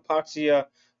some hypoxia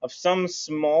of some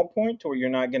small point where you're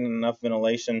not getting enough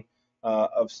ventilation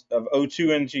of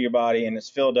O2 into your body, and it's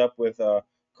filled up with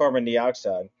carbon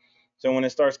dioxide. So when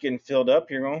it starts getting filled up,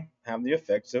 you're going to have the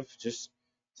effects of just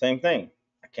same thing.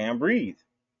 I can't breathe.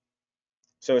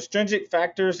 So astringent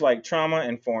factors like trauma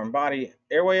and foreign body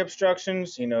airway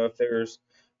obstructions, if there's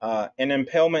an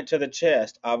impalement to the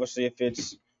chest, obviously if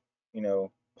it's,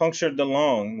 punctured the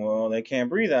lung, well, they can't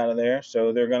breathe out of there,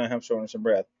 so they're going to have shortness of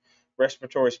breath.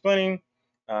 Respiratory splinting,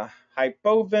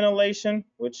 hypoventilation,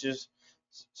 which is,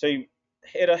 so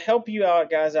it'll help you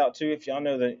out, guys, out too, if y'all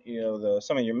know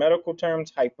some of your medical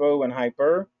terms, hypo and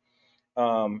hyper.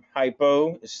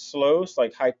 Hypo is slow, it's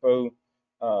like hypo,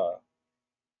 uh,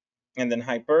 and then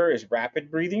hyper is rapid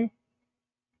breathing.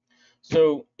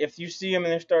 So if you see them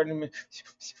and they're starting to,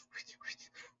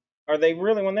 are they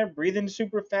really, when they're breathing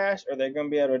super fast, are they going to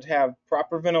be able to have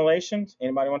proper ventilation?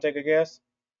 Anybody want to take a guess?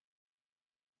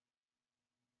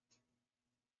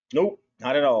 Nope,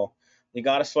 not at all. You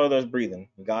got to slow those breathing.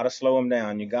 You got to slow them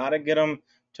down. You got to get them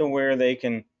to where they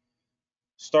can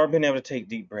start being able to take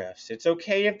deep breaths. It's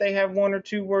okay if they have one or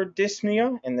two word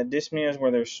dyspnea, and the dyspnea is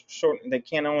where they're short, they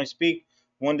can't only speak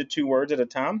 1 to 2 words at a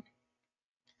time.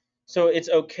 So it's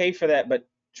okay for that, but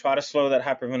try to slow that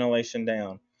hyperventilation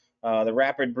down. The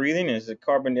rapid breathing is the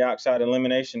carbon dioxide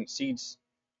elimination seeds,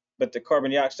 but the carbon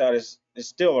dioxide is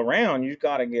still around. You've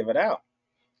got to give it out.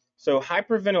 So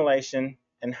hyperventilation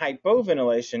and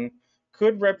hypoventilation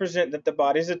could represent that the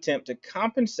body's attempt to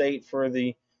compensate for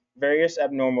the various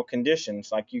abnormal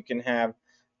conditions. Like you can have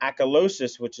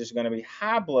alkalosis, which is going to be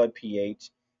high blood pH,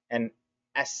 and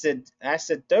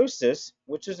acidosis,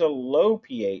 which is a low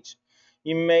pH.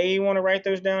 You may want to write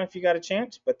those down if you got a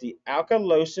chance, but the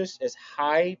alkalosis is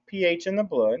high pH in the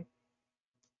blood,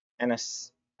 and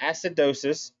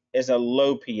acidosis is a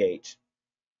low pH.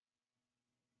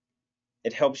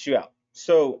 It helps you out.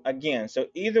 So again,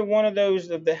 either one of those,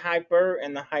 of the hyper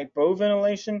and the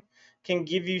hypoventilation, can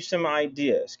give you some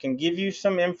ideas, can give you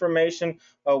some information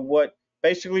of what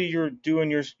basically you're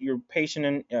doing your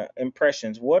patient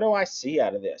impressions. What do I see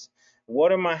out of this?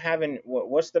 What am I having?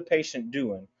 What's the patient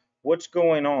doing? What's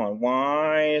going on?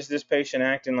 Why is this patient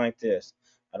acting like this?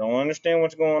 I don't understand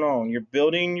what's going on. You're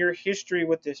building your history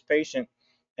with this patient,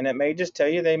 and it may just tell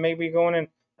you they may be going in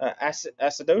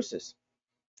acidosis.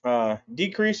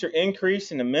 Decrease or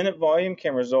increase in the minute volume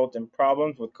can result in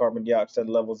problems with carbon dioxide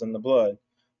levels in the blood.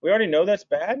 We already know that's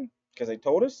bad because they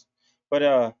told us, but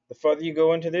the further you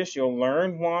go into this, you'll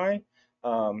learn why.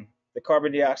 The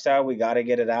carbon dioxide, we got to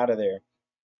get it out of there.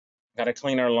 Got to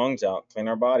clean our lungs out, clean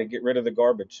our body, get rid of the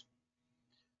garbage.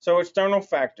 So external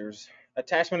factors.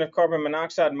 Attachment of carbon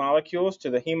monoxide molecules to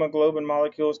the hemoglobin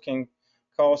molecules can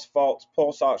cause false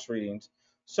pulse ox readings.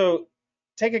 So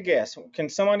take a guess. Can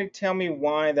somebody tell me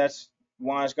why it's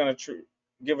going to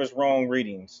give us wrong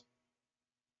readings?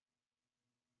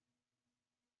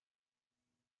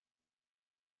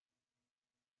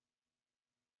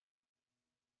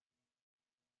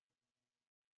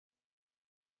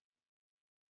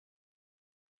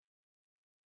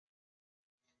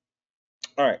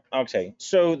 All right, okay.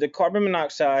 So the carbon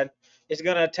monoxide is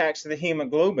going to attach to the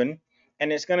hemoglobin,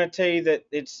 and it's going to tell you that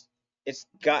it's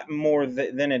got more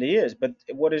than it is. But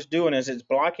what it's doing is it's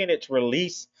blocking its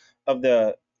release of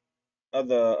the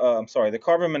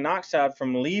carbon monoxide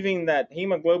from leaving that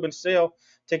hemoglobin cell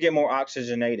to get more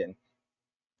oxygenated.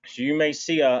 So you may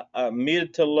see a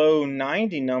mid to low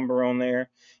 90 number on there,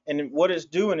 and what it's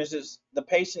doing is the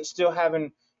patient's still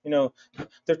having,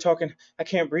 they're talking, I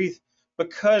can't breathe,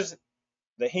 because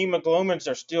the hemoglobins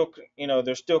are still,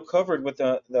 they're still covered with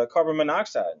the carbon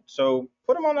monoxide. So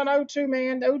put them on that O2,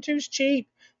 man. The O2's cheap.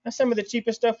 That's some of the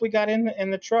cheapest stuff we got in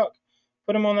the truck.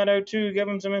 Put them on that O2, give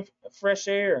them some fresh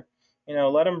air.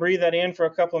 Let them breathe that in for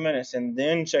a couple of minutes, and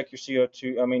then check your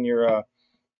CO2. I mean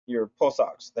your pulse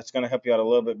ox. That's going to help you out a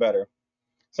little bit better.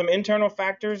 Some internal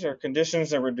factors are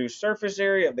conditions that reduce surface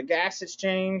area of the gas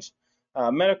exchange,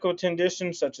 medical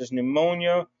conditions such as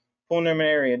pneumonia,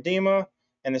 pulmonary edema,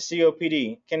 and the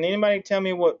COPD. Can anybody tell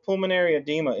me what pulmonary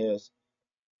edema is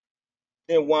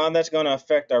and why that's going to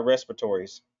affect our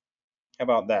respiratories? How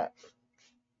about that?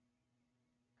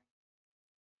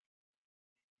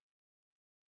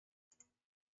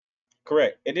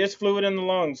 Correct. It is fluid in the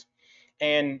lungs.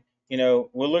 And,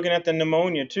 we're looking at the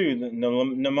pneumonia too. The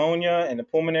pneumonia and the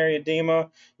pulmonary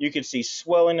edema. You can see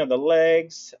swelling of the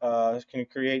legs. Can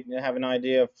have an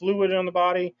idea of fluid on the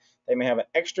body. They may have an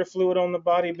extra fluid on the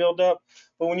body build up.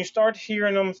 But when you start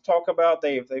hearing them talk about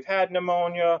they've had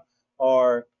pneumonia,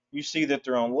 or you see that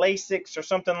they're on Lasix or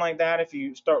something like that, if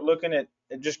you start looking at,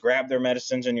 just grab their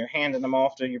medicines and you're handing them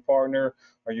off to your partner,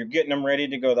 or you're getting them ready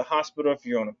to go to the hospital if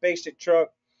you're on a basic truck,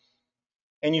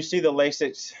 and you see the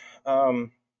Lasix,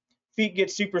 feet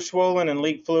get super swollen and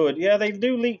leak fluid. Yeah, they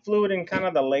do leak fluid in kind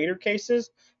of the later cases.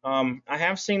 I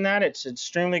have seen that. It's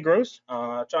extremely gross.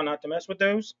 I try not to mess with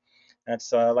those.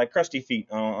 That's like crusty feet.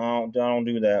 I don't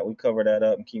do that. We cover that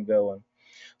up and keep going.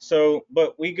 So,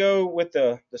 but we go with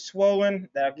the swollen.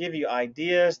 That'll give you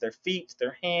ideas. Their feet,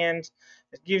 their hands.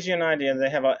 It gives you an idea. They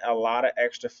have a lot of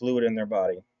extra fluid in their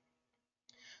body.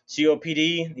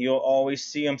 COPD, you'll always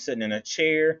see them sitting in a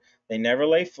chair. They never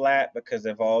lay flat because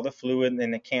of all the fluid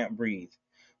and they can't breathe.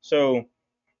 So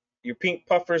your pink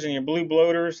puffers and your blue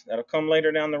bloaters, that'll come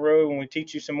later down the road when we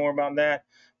teach you some more about that.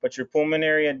 But your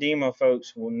pulmonary edema,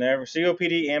 folks, will never,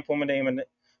 COPD and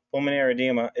pulmonary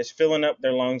edema is filling up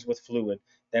their lungs with fluid.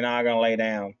 They're not going to lay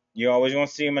down. You're always going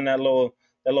to see them in that little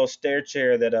stair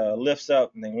chair that lifts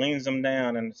up and then leans them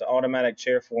down, and it's an automatic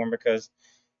chair for them because,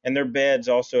 and their beds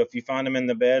also, if you find them in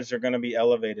the beds, they're going to be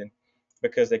elevated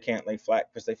because they can't lay flat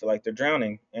because they feel like they're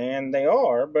drowning. And they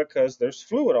are because there's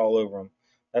fluid all over them.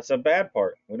 That's a bad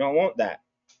part. We don't want that.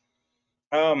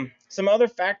 Some other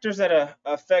factors that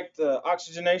affect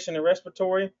oxygenation and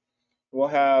respiratory, we'll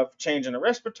have change in the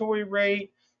respiratory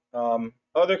rate.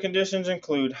 Other conditions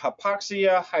include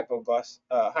hypoxia,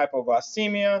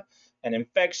 hypoglycemia, and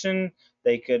infection.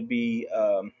 They could be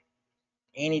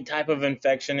any type of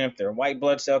infection. If their white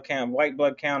blood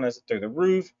count is through the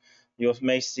roof, you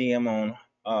may see them on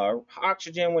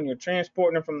oxygen when you're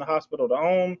transporting them from the hospital to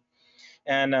home.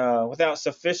 And without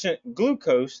sufficient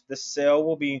glucose, the cell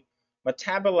will be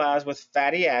metabolized with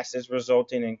fatty acids,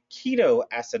 resulting in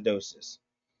ketoacidosis.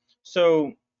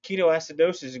 So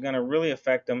ketoacidosis is going to really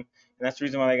affect them, and that's the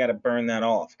reason why they got to burn that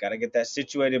off. Got to get that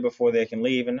situated before they can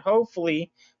leave, and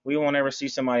hopefully we won't ever see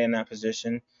somebody in that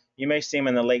position. You may see them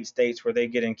in the late states where they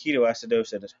get in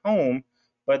ketoacidosis at home,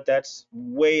 but that's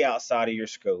way outside of your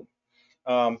scope.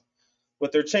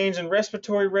 With their change in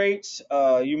respiratory rates,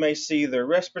 you may see their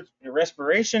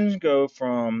respirations go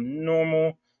from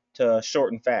normal to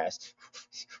short and fast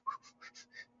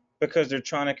because they're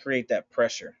trying to create that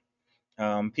pressure.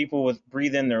 People with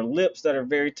breathe in their lips that are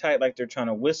very tight, like they're trying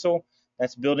to whistle.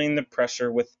 That's building the pressure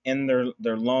within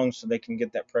their lungs so they can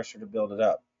get that pressure to build it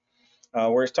up.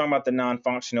 Where it's talking about the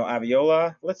non-functional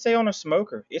alveoli, let's say on a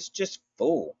smoker, it's just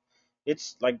full.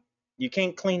 It's like you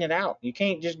can't clean it out. You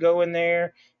can't just go in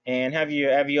there and have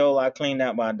your alveoli cleaned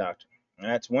out by a doctor.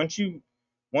 That's once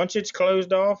it's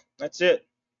closed off, that's it.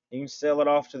 You can sell it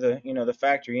off to the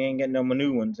factory. You ain't getting no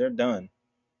new ones. They're done.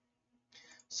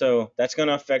 So that's going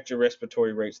to affect your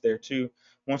respiratory rates there too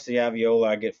once the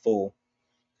alveoli get full.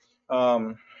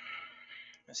 Let's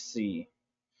see.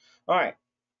 All right.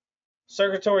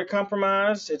 Circulatory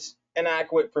compromise, it's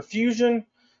inadequate perfusion.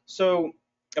 So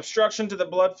obstruction to the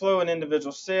blood flow in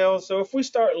individual cells. So if we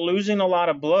start losing a lot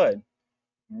of blood,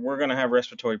 we're going to have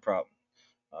respiratory problems.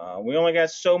 We only got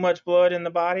so much blood in the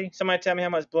body. Somebody tell me how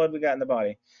much blood we got in the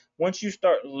body. Once you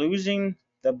start losing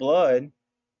the blood,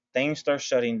 things start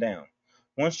shutting down.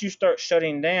 Once you start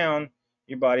shutting down,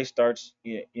 your body starts,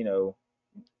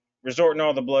 resorting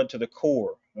all the blood to the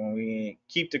core. When we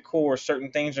keep the core,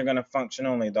 certain things are going to function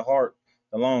only: the heart,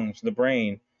 the lungs, the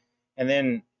brain. And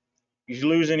then you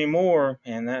lose any more,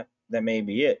 and that may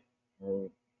be it. Or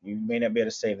you may not be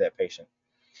able to save that patient.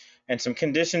 And some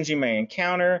conditions you may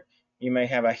encounter: you may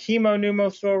have a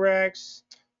hemopneumothorax,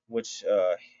 which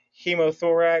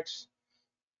hemothorax.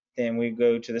 Then we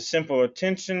go to the simple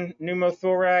tension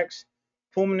pneumothorax,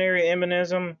 pulmonary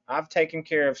embolism. I've taken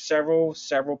care of several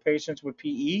patients with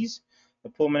PEs, the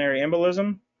pulmonary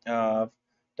embolism. I've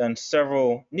done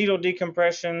several needle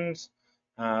decompressions.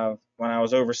 When I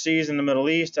was overseas in the Middle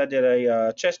East, I did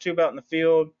a chest tube out in the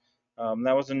field.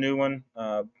 That was a new one.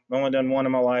 I've only done one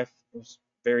in my life. It was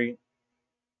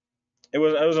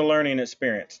a learning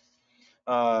experience.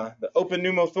 The open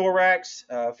pneumothorax.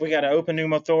 If we got an open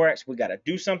pneumothorax, we got to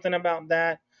do something about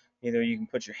that. Either you can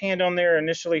put your hand on there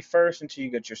initially first until you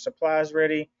get your supplies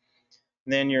ready.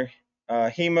 Then your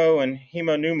hemo and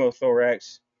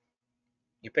hemopneumothorax,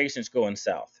 your patient's going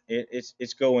south.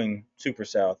 It's going super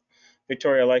south.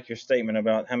 Victoria, I like your statement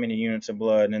about how many units of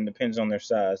blood, and it depends on their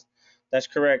size. That's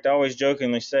correct. I always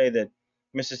jokingly say that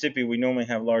Mississippi, we normally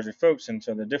have larger folks, and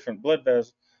so the different blood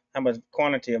vessels, how much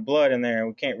quantity of blood in there,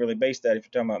 we can't really base that if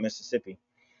you're talking about Mississippi.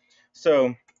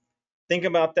 So think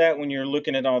about that when you're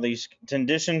looking at all these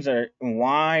conditions.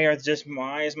 Why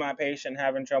is my patient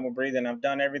having trouble breathing? I've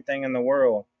done everything in the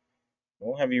world.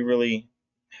 Well, have you really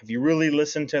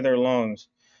listened to their lungs?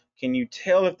 Can you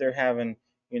tell if they're having,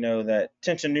 that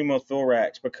tension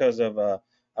pneumothorax because of a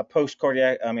post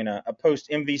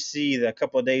MVC a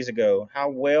couple of days ago? How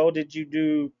well did you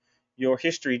do your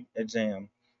history exam?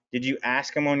 Did you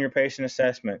ask them on your patient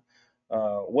assessment?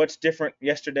 What's different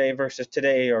yesterday versus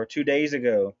today or 2 days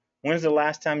ago? When's the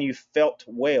last time you felt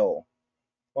well?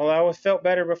 Well, I felt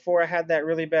better before I had that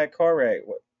really bad car wreck.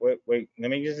 Wait,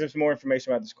 let me give you some more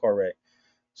information about this car wreck.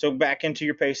 So back into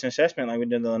your patient assessment like we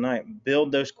did the other night,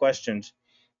 build those questions.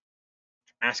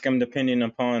 Ask them depending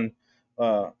upon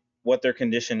what their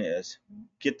condition is.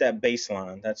 Get that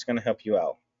baseline. That's going to help you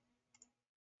out.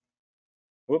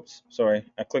 Whoops, sorry.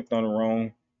 I clicked on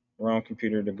the wrong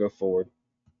computer to go forward.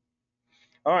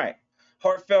 All right.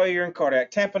 Heart failure and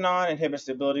cardiac tamponade inhibits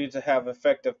the ability to have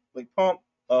effectively pump.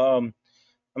 I'm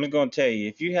just going to tell you,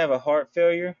 if you have a heart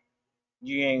failure,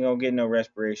 you ain't going to get no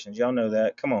respirations. Y'all know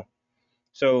that. Come on.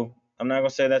 So I'm not going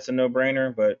to say that's a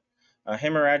no-brainer, but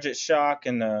hemorrhagic shock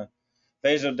and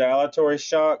vasodilatory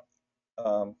shock.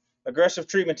 Aggressive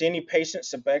treatment to any patient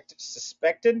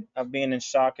suspected of being in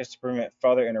shock is to prevent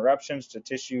further interruptions to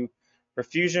tissue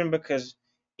perfusion, because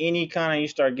any kind of you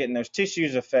start getting those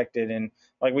tissues affected, and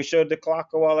like we showed the clock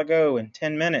a while ago, in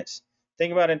 10 minutes,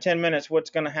 think about in 10 minutes what's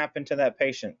going to happen to that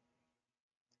patient.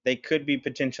 They could be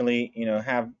potentially,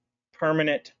 have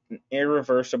permanent,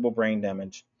 irreversible brain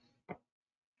damage.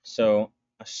 So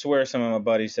I swear some of my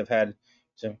buddies have had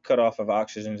some cut off of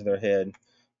oxygen to their head,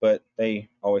 but they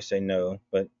always say no,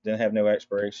 but they have no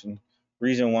expiration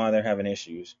reason why they're having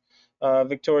issues.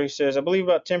 Victoria says, I believe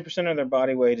about 10% of their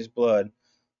body weight is blood.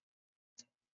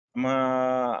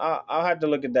 I'll have to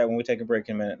look at that when we take a break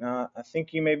in a minute. Now, I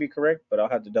think you may be correct, but I'll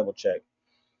have to double check.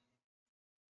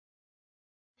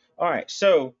 All right,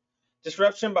 so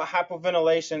disruption by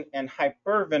hypoventilation and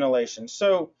hyperventilation.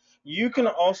 So you can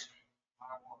also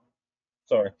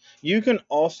you can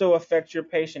also affect your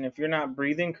patient if you're not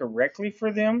breathing correctly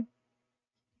for them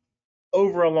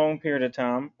over a long period of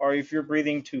time, or if you're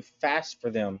breathing too fast for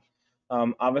them.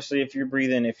 Obviously, if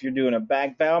you're doing a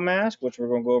back valve mask, which we're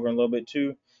going to go over in a little bit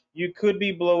too, you could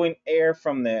be blowing air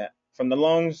from the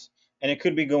lungs, and it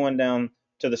could be going down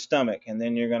to the stomach, and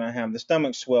then you're going to have the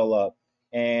stomach swell up,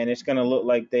 and it's going to look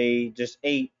like they just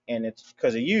ate, and it's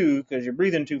because of you, because you're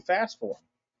breathing too fast for them.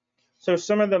 So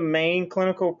some of the main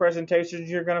clinical presentations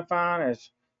you're going to find is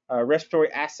respiratory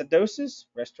acidosis,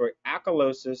 respiratory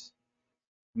alkalosis,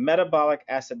 metabolic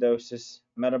acidosis,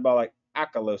 metabolic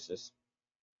alkalosis.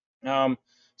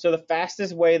 So the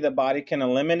fastest way the body can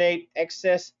eliminate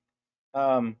excess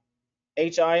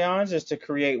H ions is to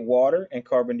create water and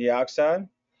carbon dioxide.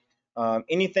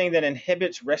 Anything that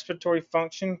inhibits respiratory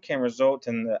function can result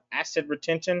in the acid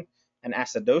retention and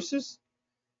acidosis.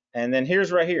 And then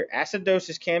here's right here,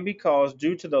 acidosis can be caused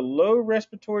due to the low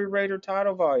respiratory rate or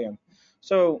tidal volume.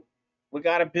 So we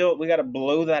got to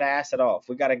blow that acid off.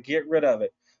 We got to get rid of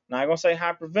it. Now I'm going to say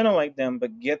hyperventilate them,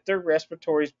 but get their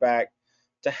respiratories back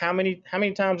to how many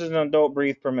times does an adult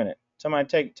breathe per minute?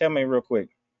 Somebody tell me real quick.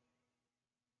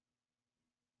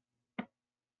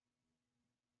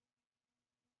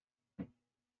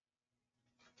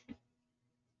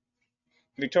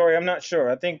 Victoria, I'm not sure.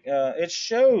 I think it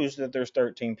shows that there's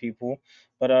 13 people,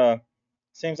 but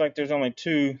seems like there's only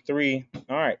 2, 3.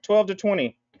 All right, 12 to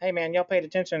 20. Hey man, y'all paid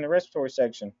attention in the respiratory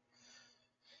section.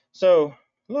 So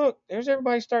look, there's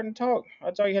everybody starting to talk.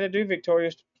 That's all you had to do, Victoria,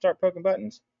 is start poking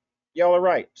buttons. Y'all are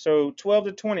right. So 12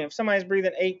 to 20. If somebody's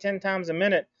breathing 8, 10 times a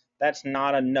minute, that's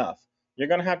not enough. You're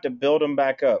gonna have to build them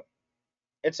back up.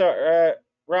 It's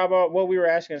Rob. What we were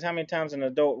asking is how many times an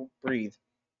adult breathe.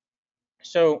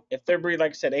 So if they're breathing,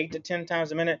 like I said, 8 to 10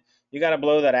 times a minute, you got to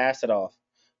blow that acid off.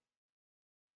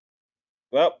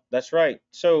 Well, that's right.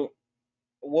 So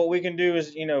what we can do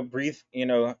is, breathe,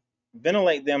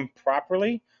 ventilate them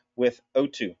properly with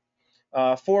O2.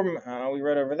 We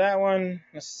read over that one.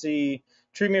 Let's see.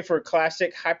 Treatment for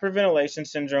classic hyperventilation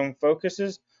syndrome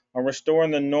focuses on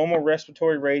restoring the normal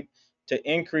respiratory rate to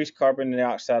increase carbon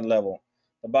dioxide level.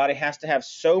 The body has to have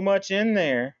so much in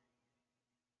there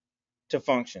to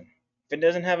function. If it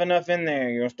doesn't have enough in there,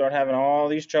 you're gonna start having all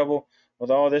these trouble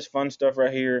with all this fun stuff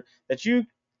right here that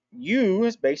you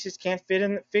as basics can't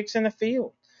fix in the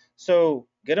field. So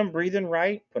get them breathing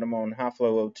right, put them on high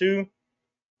flow O2,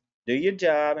 do your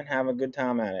job, and have a good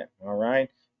time at it. All right,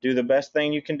 do the best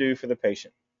thing you can do for the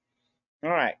patient.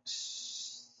 All right,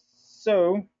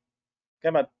 so got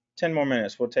about 10 more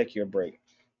minutes. We'll take you a break.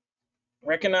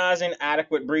 Recognizing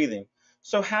adequate breathing.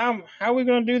 So how are we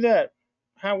going to do that?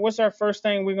 What's our first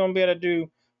thing we're going to be able to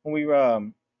do when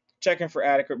we checking for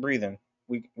adequate breathing?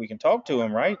 We can talk to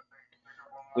them, right?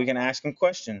 We can ask them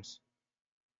questions.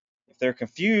 If they're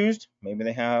confused, maybe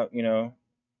they have,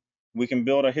 we can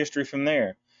build a history from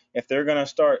there. If they're going to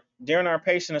start during our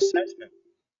patient assessment,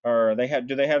 or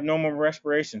do they have normal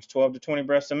respirations, 12 to 20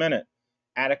 breaths a minute,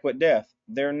 adequate depth?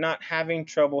 They're not having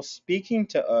trouble speaking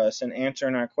to us and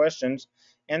answering our questions,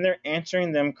 and they're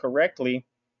answering them correctly,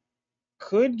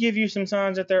 could give you some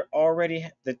signs that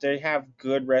they have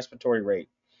good respiratory rate.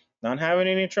 Not having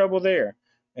any trouble there.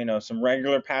 Some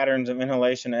regular patterns of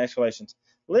inhalation and exhalations.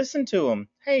 Listen to them.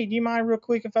 Hey, do you mind real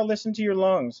quick if I listen to your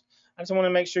lungs? I just want to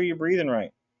make sure you're breathing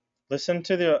right. Listen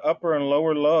to the upper and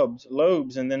lower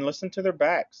lobes, and then listen to their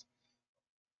backs.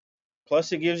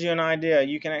 Plus, it gives you an idea.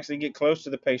 You can actually get close to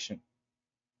the patient.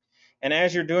 And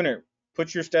as you're doing it,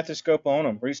 put your stethoscope on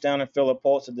them. Reach down and feel a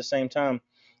pulse at the same time.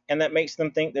 And that makes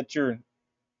them think that you're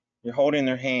holding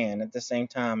their hand at the same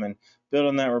time and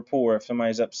building that rapport. If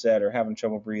somebody's upset or having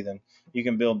trouble breathing, you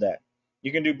can build that.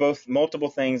 You can do both, multiple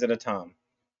things at a time.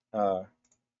 Uh,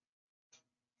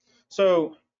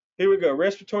 so here we go.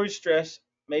 Respiratory stress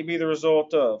may be the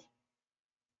result of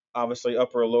obviously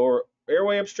upper or lower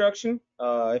airway obstruction.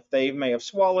 If they may have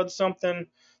swallowed something,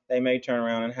 they may turn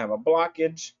around and have a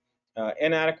blockage.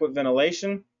 Inadequate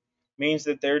ventilation means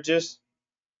that they're just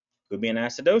could be an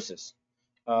acidosis.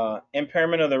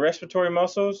 Impairment of the respiratory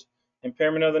muscles,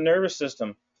 impairment of the nervous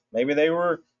system. Maybe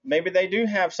they do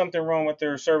have something wrong with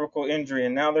their cervical injury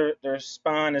and now their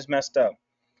spine is messed up.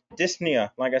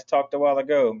 Dyspnea, like I talked a while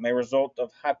ago, may result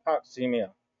of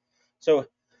hypoxemia. So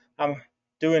I'm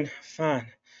doing fine.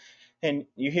 And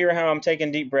you hear how I'm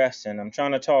taking deep breaths and I'm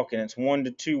trying to talk and it's 1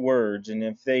 to 2 words. And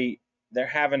if they're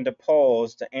having to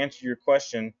pause to answer your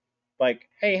question, like,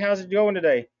 hey, how's it going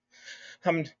today?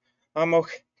 I'm I'm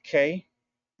okay.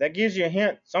 That gives you a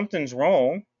hint something's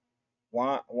wrong.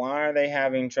 Why are they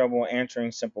having trouble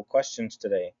answering simple questions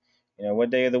today? You know, what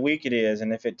day of the week it is,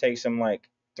 and if it takes them like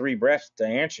 3 breaths to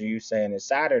answer you saying it's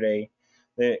Saturday,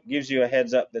 that gives you a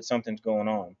heads up that something's going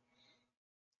on.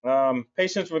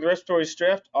 Patients with respiratory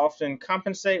stress often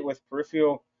compensate with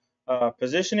peripheral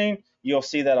positioning. You'll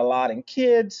see that a lot in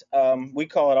kids. We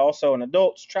call it also in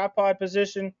adults tripod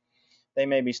position. They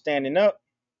may be standing up,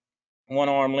 one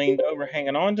arm leaned over,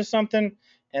 hanging on to something,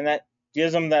 and that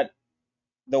gives them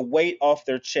the weight off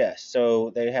their chest.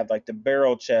 So they have like the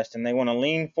barrel chest, and they want to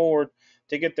lean forward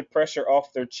to get the pressure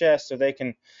off their chest so they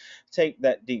can take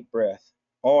that deep breath.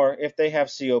 Or if they have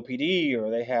COPD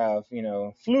or they have,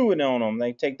 fluid on them,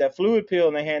 they take that fluid pill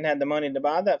and they hadn't had the money to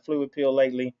buy that fluid pill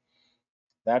lately.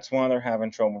 That's why they're having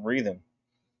trouble breathing.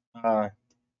 Uh,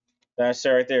 that's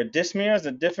right there. Dyspnea is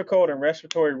a difficult and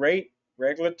respiratory rate,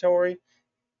 regulatory,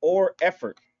 or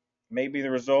effort. May be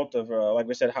the result of, like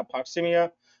we said,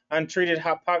 hypoxemia. Untreated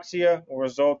hypoxia will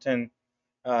result in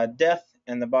death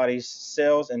in the body's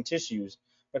cells and tissues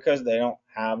because they don't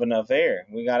have enough air.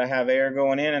 We got to have air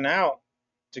going in and out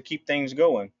to keep things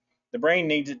going. The brain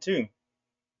needs it too.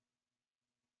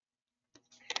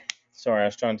 Sorry, I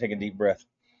was trying to take a deep breath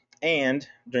and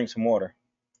drink some water.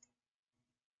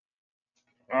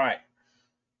 All right.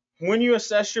 When you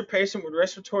assess your patient with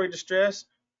respiratory distress,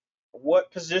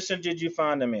 what position did you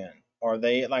find them in? Are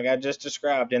they, like I just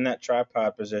described, in that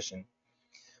tripod position?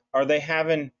 Are they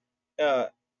having uh,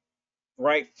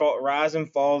 rise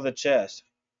and fall of the chest?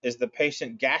 Is the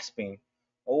patient gasping?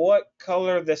 What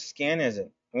color of the skin is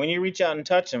it? When you reach out and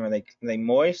touch them, are they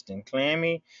moist and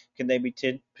clammy? Could they be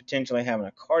potentially having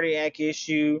a cardiac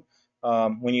issue?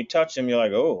 When you touch them, you're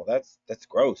like, oh, that's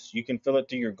gross. You can feel it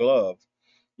through your glove.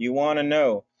 You want to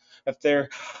know if they're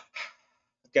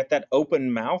got that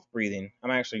open mouth breathing.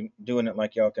 I'm actually doing it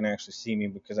like y'all can actually see me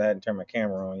because I hadn't turned my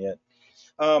camera on yet.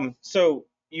 So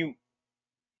you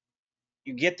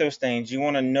get those things. You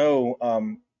want to know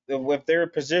if they're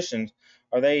positioned,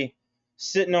 are they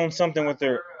sitting on something with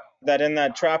their that in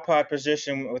that tripod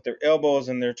position with their elbows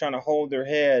and they're trying to hold their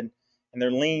head and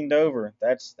they're leaned over.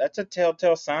 That's a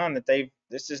telltale sign that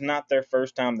this is not their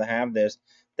first time to have this.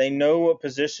 They know what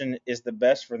position is the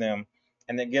best for them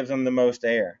and that gives them the most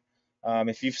air.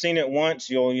 If you've seen it once,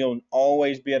 you'll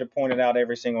always be able to point it out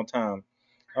every single time.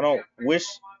 I don't wish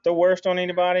the worst on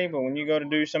anybody, but when you go to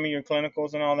do some of your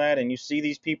clinicals and all that, and you see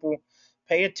these people,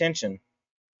 pay attention.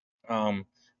 Um,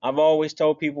 I've always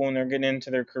told people when they're getting into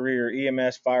their career,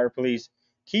 EMS, fire, police,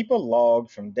 keep a log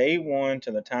from day one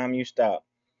to the time you stop.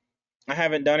 I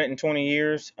haven't done it in 20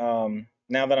 years.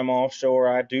 Now that I'm offshore,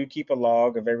 I do keep a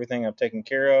log of everything I've taken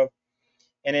care of,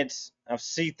 and I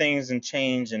see things and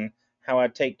change and how I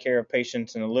take care of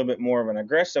patients in a little bit more of an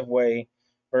aggressive way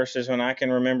versus when I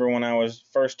can remember when I was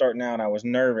first starting out, I was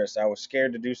nervous, I was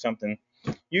scared to do something.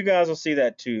 You guys will see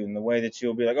that too in the way that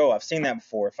you'll be like, oh, I've seen that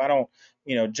before. If I don't,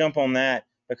 jump on that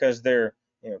because they're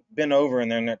bent over and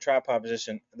they're in that tripod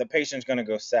position, the patient's going to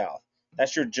go south.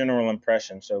 That's your general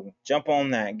impression. So jump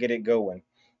on that, get it going,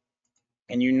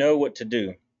 and you know what to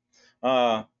do.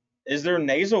 Uh, is there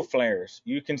nasal flares?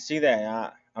 You can see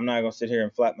that. I'm not gonna sit here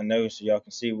and flap my nose so y'all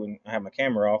can see when I have my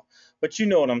camera off, but you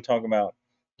know what I'm talking about.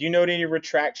 Do you note any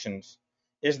retractions?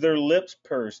 Is their lips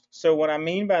pursed? So what I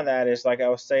mean by that is, like I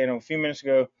was saying a few minutes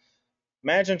ago,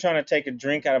 imagine trying to take a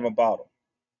drink out of a bottle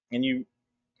and you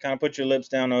kind of put your lips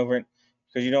down over it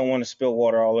because you don't want to spill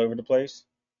water all over the place.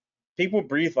 People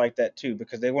breathe like that too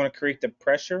because they want to create the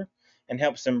pressure and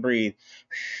helps them breathe.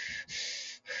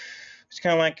 It's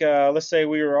kind of like, let's say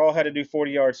we were all had to do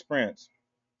 40-yard sprints.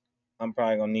 I'm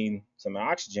probably gonna need some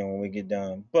oxygen when we get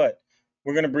done, but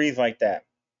we're gonna breathe like that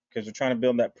because we're trying to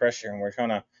build that pressure and we're trying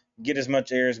to get as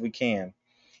much air as we can.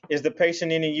 Is the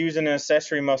patient any using the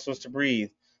accessory muscles to breathe?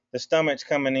 The stomach's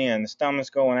coming in, the stomach's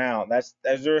going out.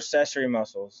 Those are accessory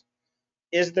muscles.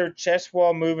 Is their chest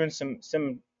wall moving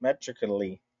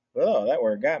symmetrically? Oh, that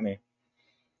word got me.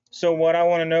 So what I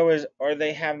want to know is, are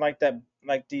they have like that,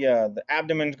 like the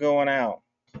abdomen's going out?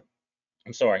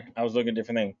 I'm sorry, I was looking at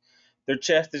different things. Their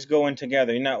chest is going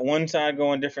together. You're not one side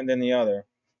going different than the other.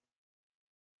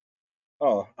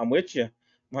 Oh, I'm with you.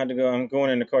 I'm going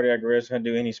into cardiac arrest. I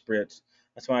do any spritz.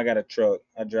 That's why I got a truck.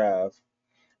 I drive.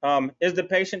 Is the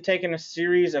patient taking a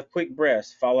series of quick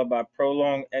breaths followed by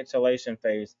prolonged exhalation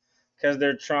phase? Because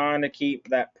they're trying to keep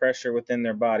that pressure within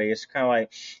their body. It's kind of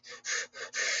like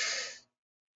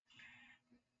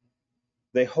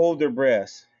they hold their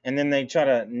breaths and then they try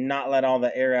to not let all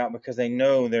the air out because they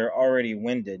know they're already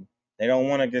winded. They don't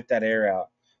want to get that air out.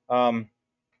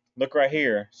 Look right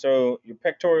here. So your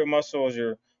pectoral muscles,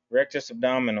 your rectus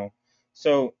abdominal.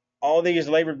 So all these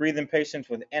labored breathing patients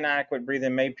with inadequate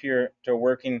breathing may appear to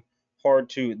working hard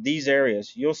to these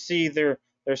areas. You'll see their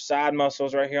side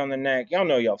muscles right here on the neck. Y'all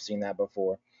know y'all have seen that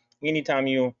before. Anytime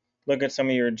you look at some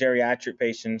of your geriatric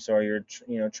patients or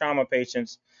your trauma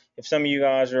patients, if some of you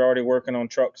guys are already working on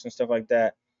trucks and stuff like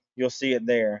that, you'll see it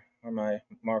there, or my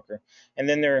marker. And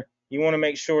then you want to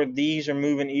make sure these are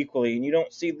moving equally, and you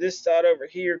don't see this side over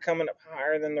here coming up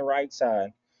higher than the right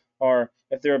side. Or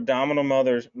if they're abdominal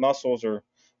muscles, or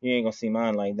you ain't gonna see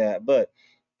mine like that. But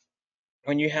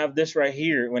when you have this right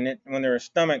here, when their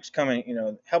stomach's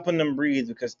coming, helping them breathe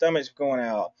because stomach's going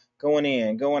out, going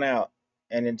in, going out,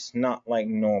 and it's not like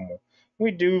normal.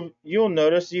 You'll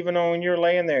notice even when you're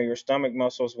laying there, your stomach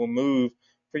muscles will move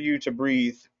for you to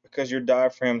breathe because your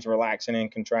diaphragm's relaxing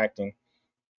and contracting.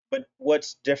 But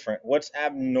what's different? What's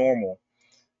abnormal?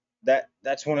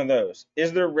 That's one of those.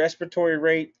 Is their respiratory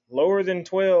rate lower than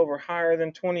 12 or higher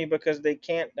than 20 because they're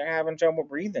having trouble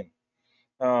breathing?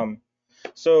 Um,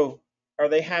 so are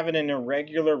they having an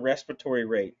irregular respiratory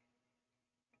rate?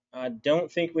 I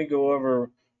don't think we go over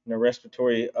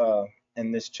respiratory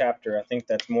in this chapter. I think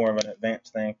that's more of an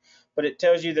advanced thing. But it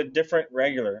tells you the different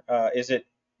regular. Is it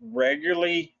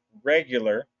regularly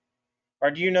regular? Or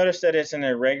do you notice that it's an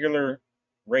irregular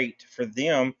rate for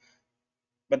them,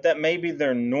 but that may be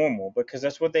their normal because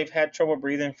that's what they've had trouble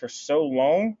breathing for so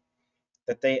long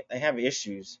that they have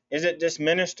issues. Is it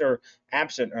diminished or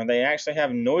absent, or they actually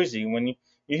have noisy? When you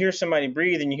hear somebody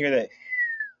breathe and you hear that,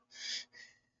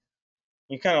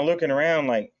 you're kind of looking around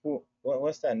like,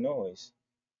 what's that noise?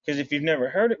 Because if you've never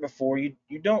heard it before, you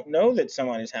don't know that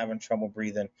somebody's having trouble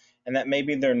breathing, and that may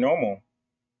be their normal.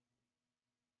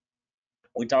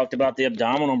 We talked about the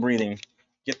abdominal breathing.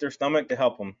 Get their stomach to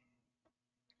help them.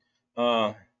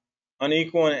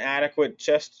 Unequal and inadequate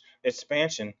chest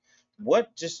expansion.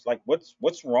 What's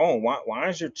wrong? Why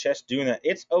is your chest doing that?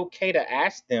 It's okay to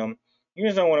ask them. You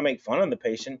just don't want to make fun of the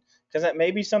patient because that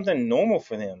may be something normal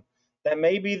for them. That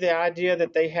may be the idea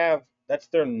that they have. That's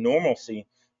their normalcy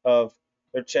of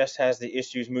their chest has the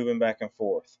issues moving back and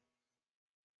forth.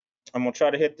 I'm gonna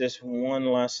try to hit this one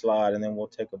last slide and then we'll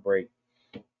take a break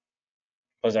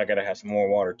because I gotta have some more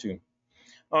water too.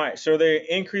 All right, so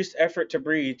the increased effort to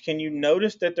breathe. Can you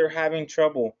notice that they're having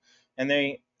trouble and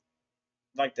they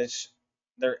like this?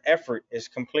 Their effort is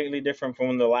completely different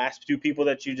from the last two people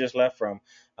that you just left from.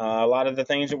 A lot of the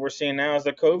things that we're seeing now is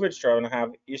the COVID's trying to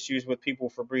have issues with people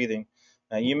for breathing.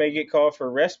 You may get called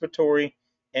for respiratory,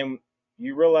 and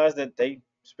you realize that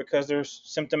it's because they're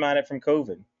symptomatic from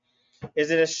COVID.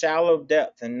 Is it a shallow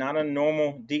depth and not a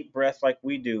normal deep breath like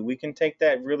we do? We can take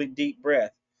that really deep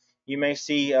breath. You may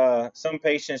see some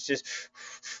patients just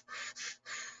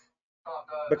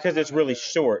because it's really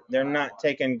short. They're not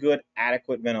taking good,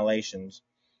 adequate ventilations.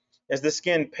 Is the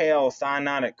skin pale,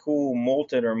 cyanotic, cool,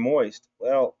 molted, or moist?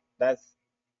 Well, I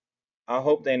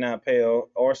hope they're not pale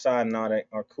or cyanotic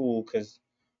or cool because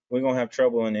we're going to have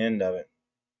trouble in the end of it.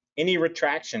 Any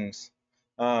retractions?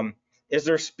 Is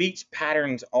their speech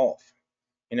patterns off?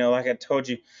 Like I told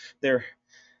you, they're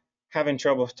having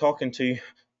trouble talking to you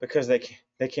because they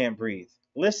can't breathe.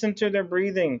 Listen to their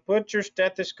breathing. Put your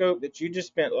stethoscope that you just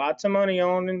spent lots of money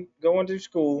on and going to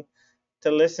school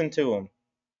to listen to them.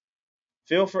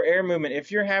 Feel for air movement.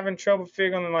 If you're having trouble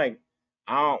figuring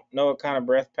I don't know what kind of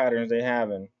breath patterns they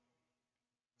having,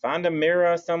 find a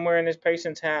mirror somewhere in this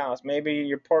patient's house, maybe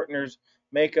your partner's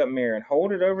makeup mirror, and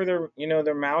hold it over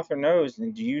their mouth or nose.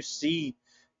 And do you see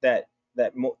that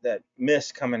that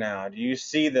mist coming out? Do you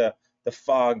see the the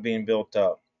fog being built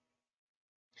up.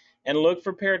 And look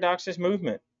for paradoxus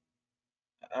movement.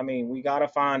 I mean, we got to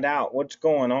find out what's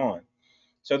going on.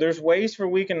 So there's ways for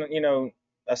we can,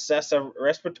 assess a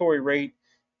respiratory rate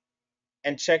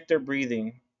and check their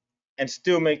breathing and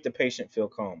still make the patient feel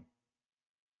calm.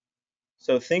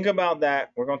 So think about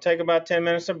that. We're going to take about 10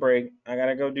 minutes of break. I got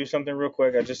to go do something real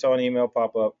quick. I just saw an email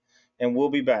pop up, and we'll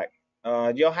be back.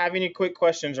 Do y'all have any quick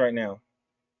questions right now?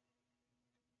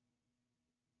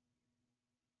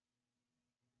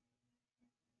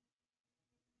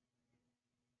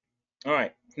 All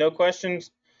right. No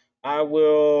questions. I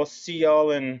will see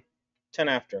y'all in 10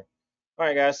 after. All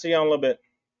right, guys. See y'all in a little bit.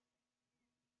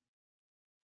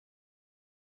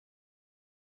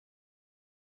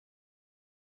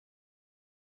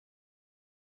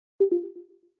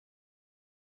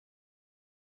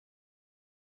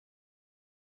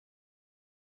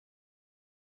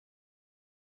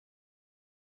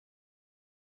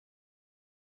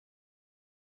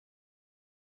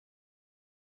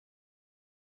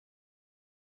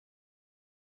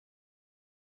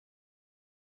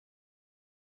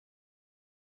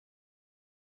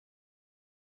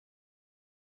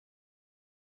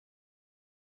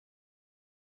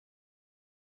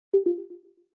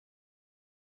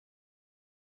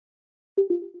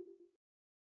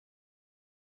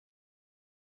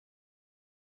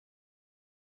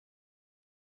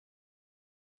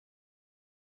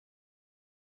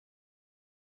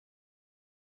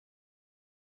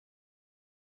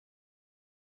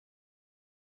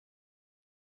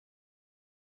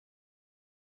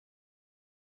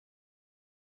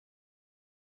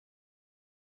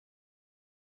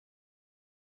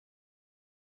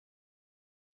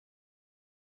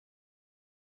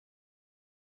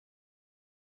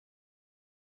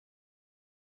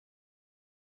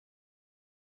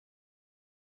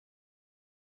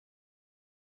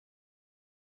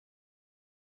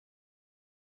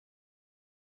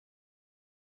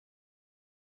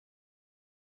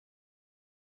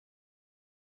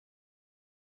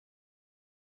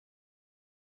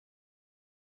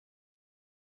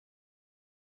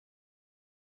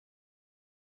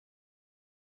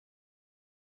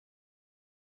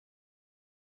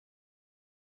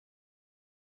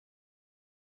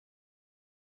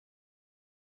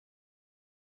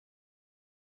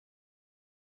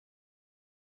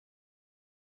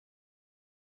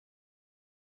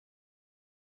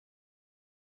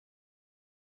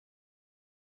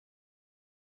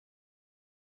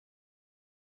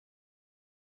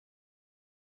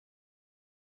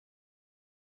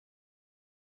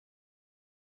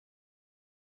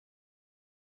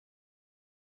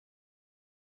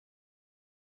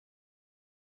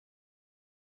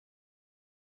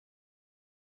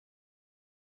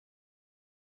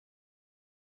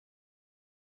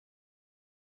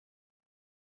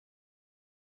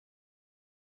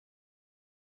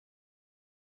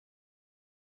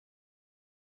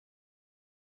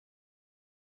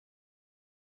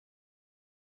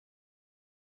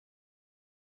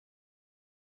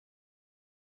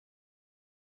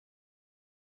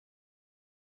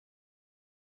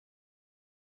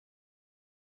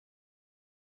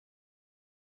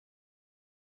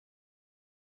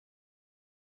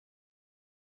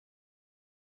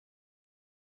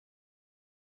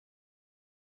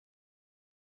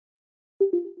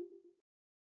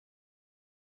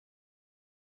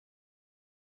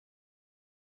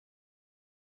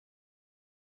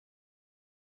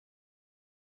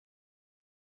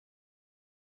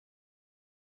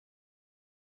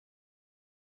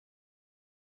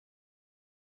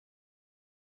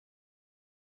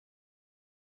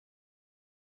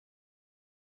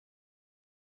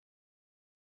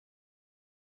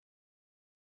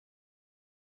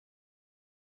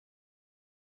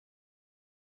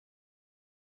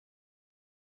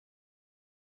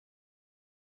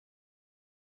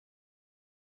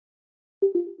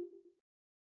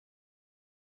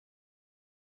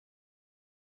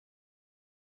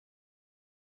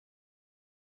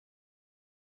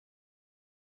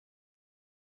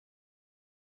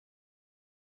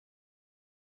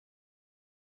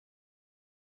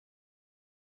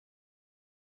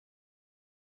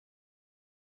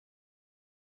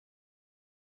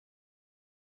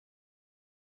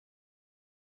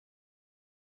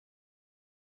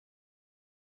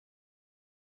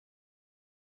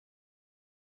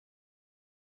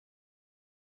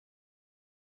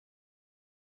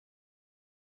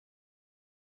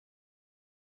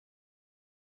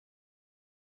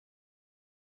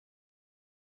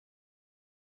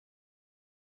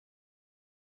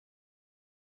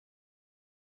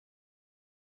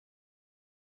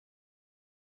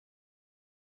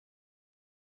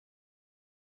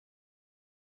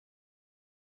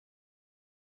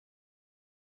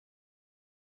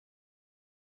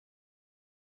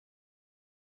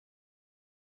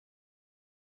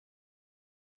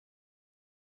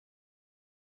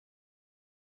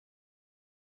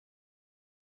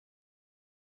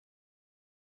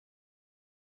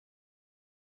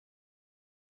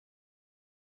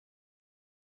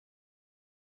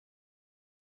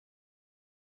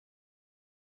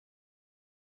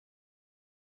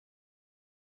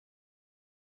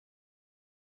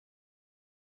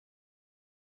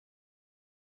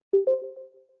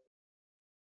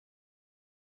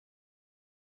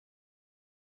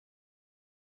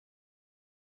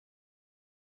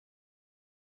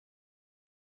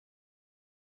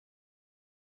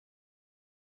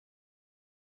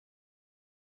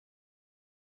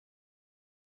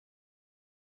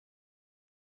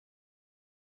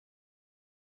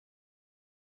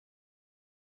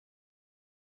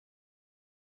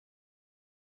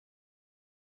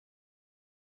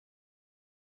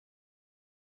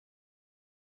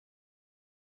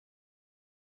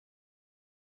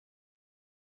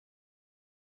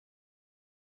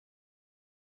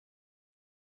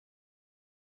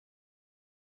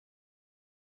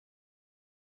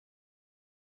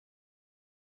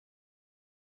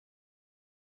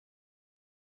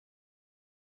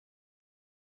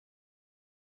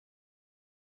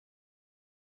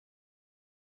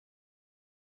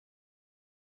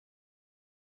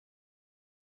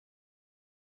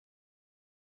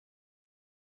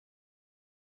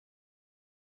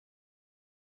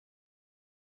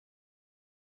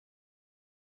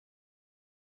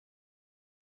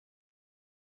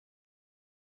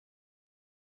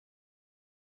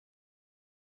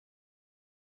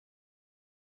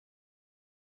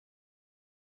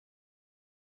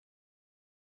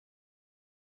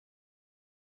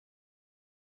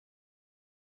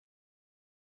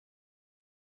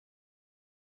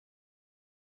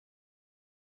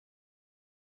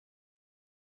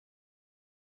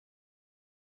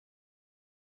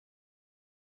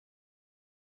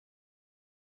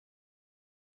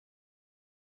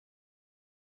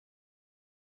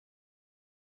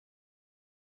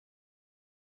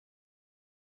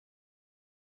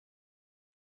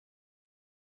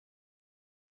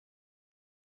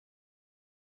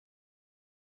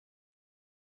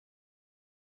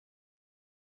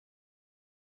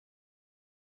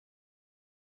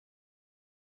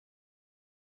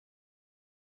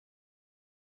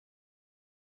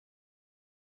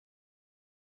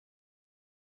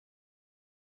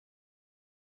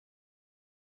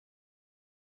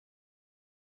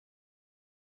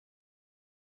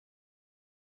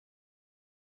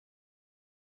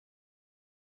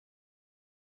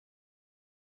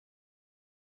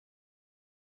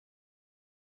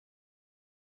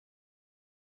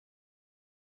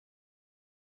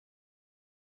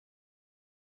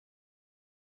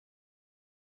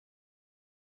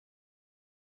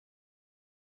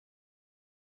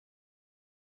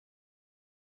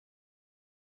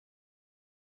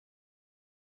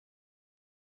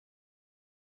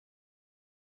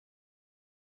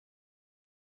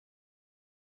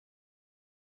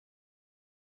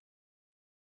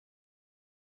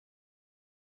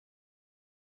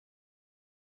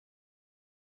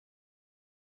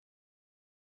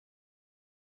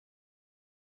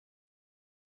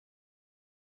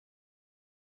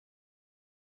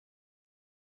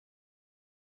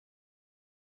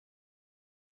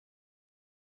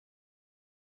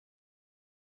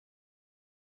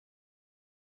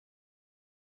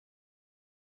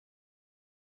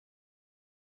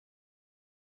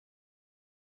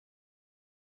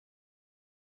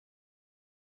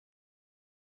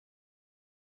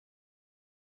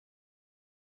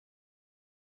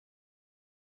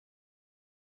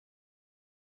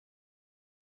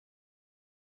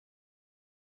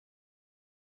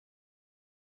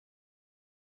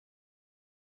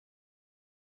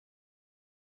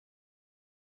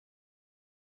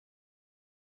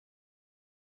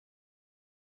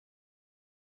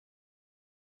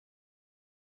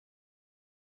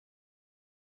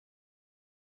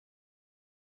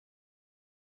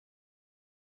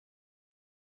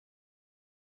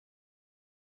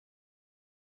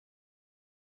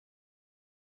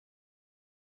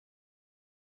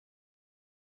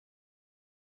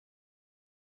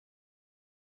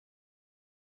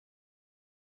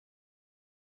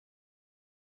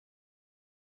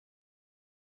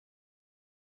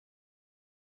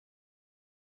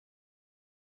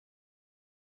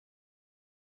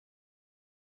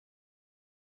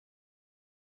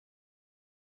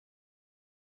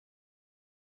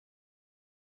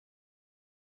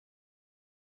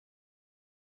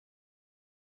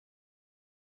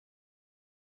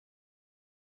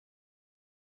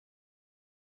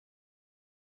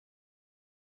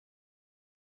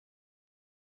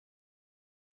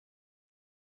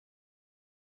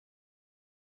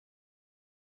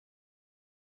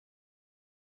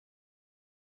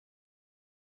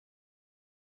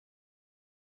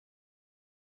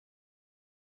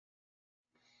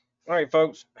 All right,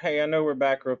 folks. Hey, I know we're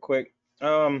back real quick.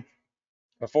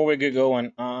 Before we get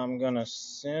going, I'm gonna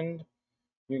send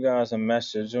you guys a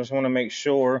message. I just want to make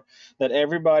sure that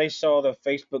everybody saw the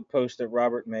Facebook post that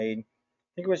Robert made. I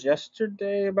think it was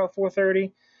yesterday about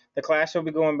 4:30. The class will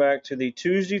be going back to the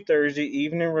Tuesday, Thursday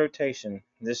evening rotation.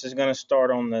 This is going to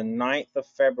start on the 9th of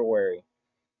February.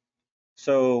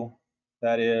 So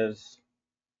that is,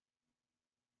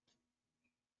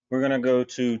 we're going to go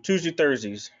to Tuesday,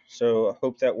 Thursdays. So I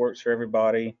hope that works for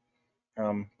everybody.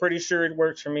 I'm pretty sure it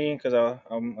works for me because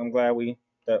I'm glad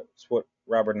that's what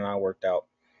Robert and I worked out.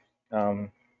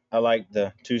 Um, I like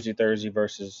the Tuesday, Thursday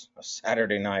versus a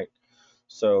Saturday night.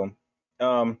 So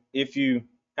if you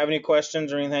have any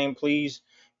questions or anything, please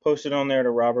post it on there to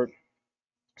Robert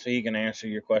so he can answer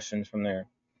your questions from there.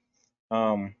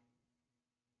 All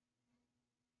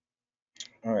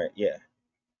right, yeah,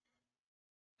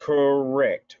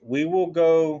 correct. We will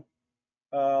go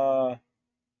uh,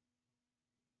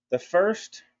 the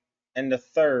first and the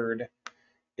third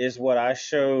is what I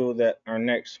show that our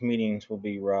next meetings will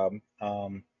be, Rob.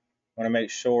 Want to make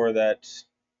sure that's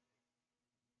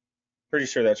pretty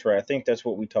sure that's right. I think that's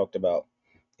what we talked about.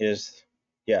 Is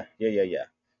yeah.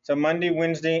 So Monday,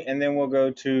 Wednesday, and then we'll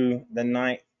go to the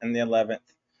 9th and the 11th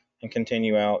and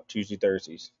continue out Tuesday,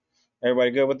 Thursdays.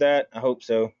 Everybody good with that? I hope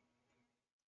so.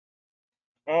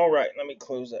 All right, let me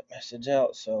close that message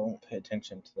out so pay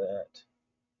attention to that.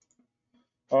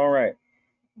 All right,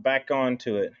 back on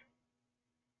to it.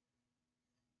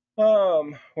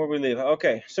 Where we leave?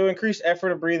 Okay, so increased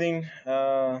effort of breathing.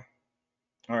 All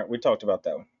right, we talked about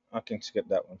that one. I can skip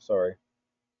that one. Sorry.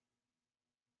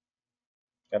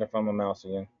 Got to find my mouse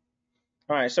again.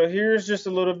 All right, so here's just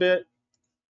a little bit.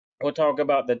 We'll talk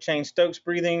about the Cheyne-Stokes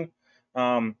breathing.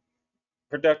 Um,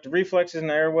 Productive reflexes in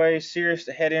the airway. Serious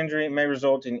head injury may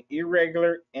result in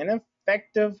irregular,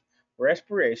 ineffective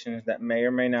respirations that may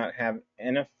or may not have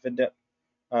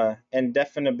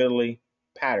indefinability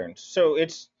patterns. So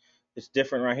it's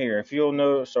different right here. If you'll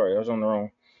know, sorry, I was on the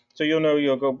wrong. So you'll know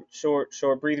you'll go short,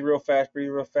 breathe real fast,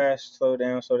 slow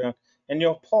down, and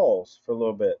you'll pause for a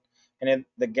little bit. And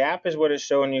the gap is what it's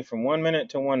showing you from 1 minute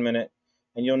to 1 minute,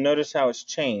 and you'll notice how it's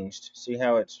changed. See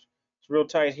how it's real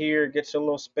tight here, it gets a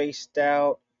little spaced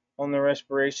out on the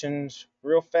respirations,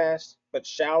 real fast but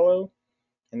shallow,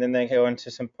 and then they go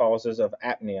into some pauses of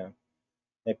apnea.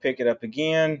 They pick it up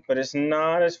again, but it's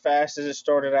not as fast as it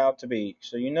started out to be.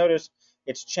 So you notice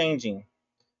it's changing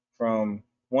from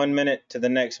 1 minute to the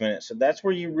next minute. So that's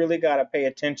where you really got to pay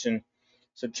attention.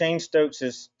 So Cheyne-Stokes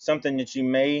is something that you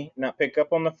may not pick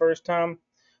up on the first time.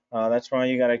 That's why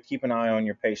you got to keep an eye on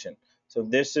your patient. So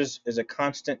this is a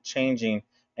constant changing,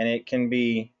 and it can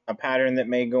be a pattern that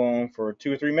may go on for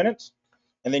 2 or 3 minutes,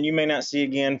 and then you may not see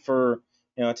again for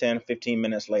 10, 15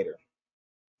 minutes later.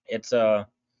 It's I've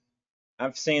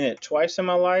seen it twice in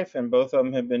my life, and both of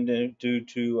them have been due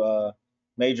to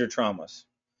major traumas.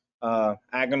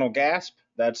 Agonal gasp,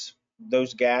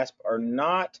 those gasps are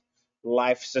not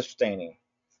life sustaining.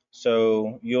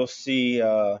 So you'll see,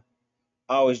 I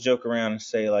always joke around and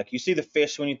say, like, you see the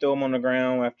fish when you throw them on the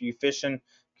ground after you fishing,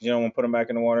 because you don't want to put them back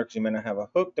in the water because you may not have a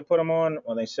hook to put them on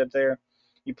when they sit there.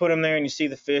 You put them there and you see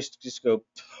the fish just go,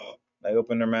 they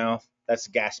open their mouth. That's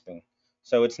gasping.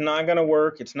 So it's not going to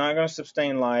work. It's not going to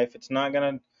sustain life. It's not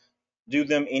going to do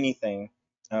them anything.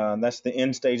 That's the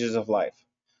end stages of life.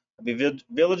 Be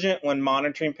vigilant when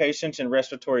monitoring patients in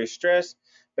respiratory stress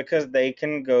because they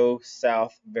can go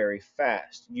south very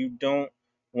fast. You don't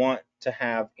want to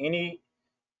have any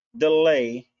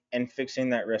delay in fixing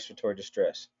that respiratory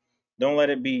distress. Don't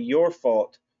let it be your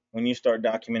fault when you start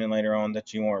documenting later on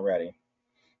that you weren't ready.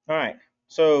 All right,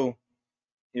 so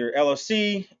your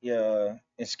LOC, your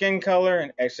skin color,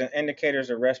 and excellent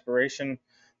indicators of respiration.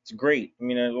 It's great. I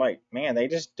mean, like, man, they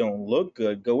just don't look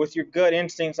good. Go with your gut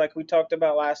instincts, like we talked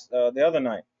about the other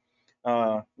night.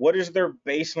 What is their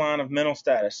baseline of mental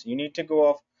status? You need to go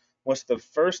off what's the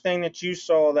first thing that you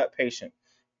saw that patient.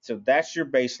 So that's your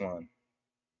baseline.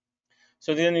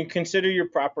 So then you consider your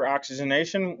proper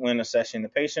oxygenation when assessing the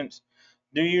patients.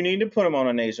 Do you need to put them on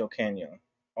a nasal cannula,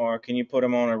 or can you put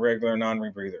them on a regular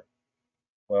non-rebreather?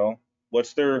 Well,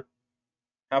 what's their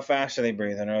how fast are they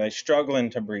breathing? Are they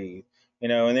struggling to breathe?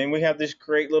 And then we have this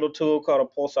great little tool called a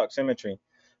pulse oximetry.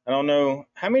 I don't know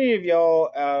how many of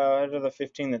y'all out of the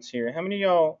 15 that's here, how many of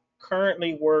y'all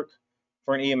currently work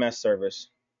for an EMS service?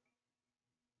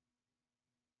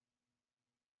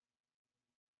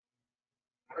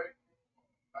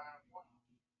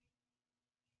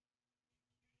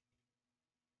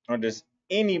 Or does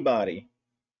anybody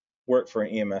work for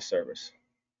an EMS service?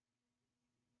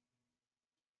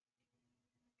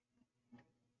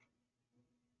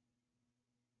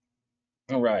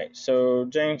 All right. So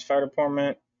James Fire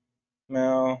Department,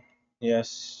 Mel,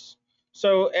 yes.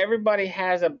 So everybody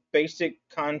has a basic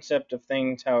concept of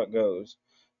things, how it goes.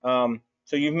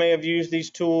 So you may have used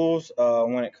these tools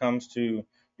when it comes to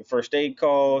your first aid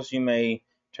calls. You may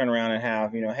turn around and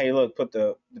have, hey, look, put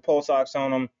the pulse ox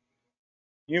on them.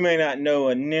 You may not know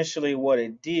initially what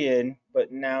it did,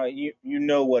 but now you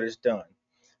know what it's done.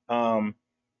 Um,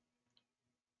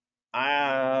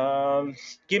 I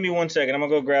Give me 1 second. I'm gonna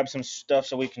go grab some stuff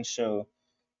so we can show.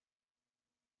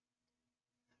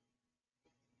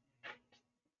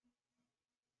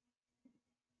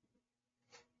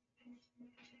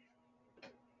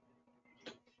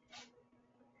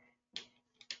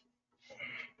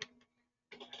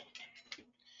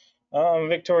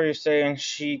 Victoria's saying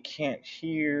she can't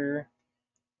hear.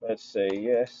 Let's say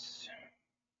yes.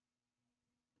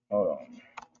 Hold on.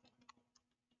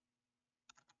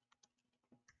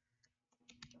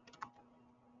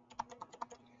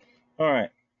 All right.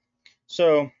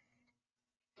 So,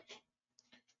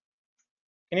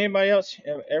 can anybody else?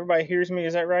 Everybody hears me?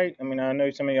 Is that right? I mean, I know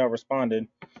some of y'all responded.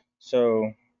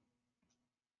 So,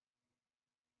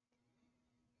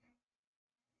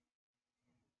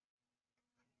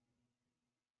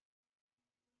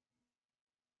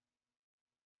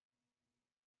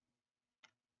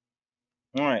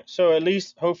 all right. So at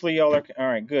least, hopefully, y'all are all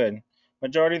right. Good.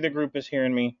 Majority of the group is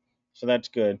hearing me, so that's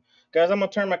good. Guys, I'm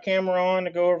gonna turn my camera on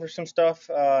to go over some stuff.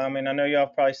 I mean, I know y'all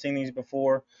have probably seen these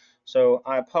before, so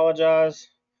I apologize.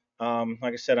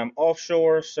 Like I said, I'm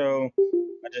offshore, so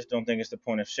I just don't think it's the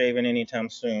point of shaving anytime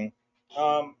soon.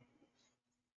 Um,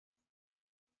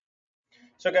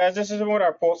 So guys, this is what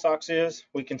our pulse ox is.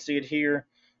 We can see it here.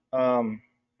 I'm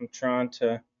trying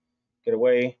to get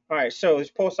away. All right, so this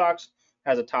pulse ox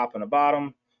has a top and a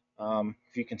bottom.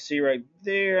 If you can see right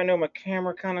there, I know my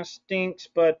camera kind of stinks,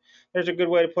 but there's a good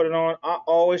way to put it on. I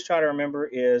always try to remember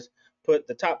is put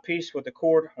the top piece with the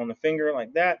cord on the finger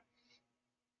like that.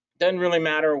 Doesn't really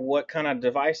matter what kind of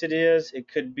device it is. It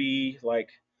could be like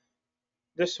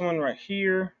this one right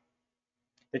here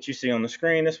that you see on the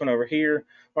screen, this one over here,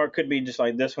 or it could be just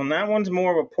like this one. That one's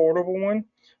more of a portable one.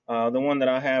 The one that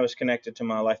I have is connected to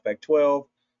my LifeBag 12,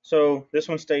 so this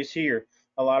one stays here.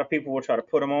 A lot of people will try to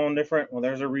put them on different. Well,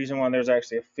 there's a reason why there's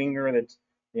actually a finger that's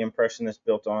the impression that's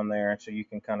built on there, so you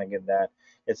can kind of get that.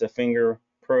 It's a finger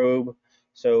probe,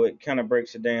 so it kind of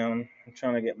breaks it down. I'm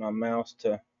trying to get my mouse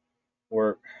to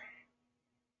work.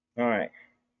 All right.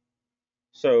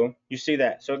 So you see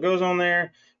that. So it goes on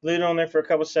there, leave it on there for a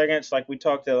couple seconds, like we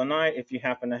talked the other night. If you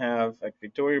happen to have, like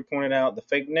Victoria pointed out, the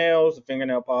fake nails, the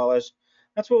fingernail polish,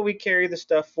 that's what we carry the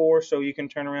stuff for, so you can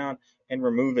turn around and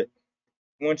remove it.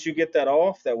 Once you get that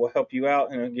off, that will help you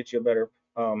out and it'll get you a better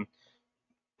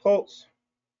pulse.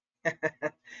 I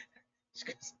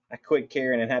quit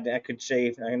caring and I could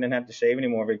shave. I didn't have to shave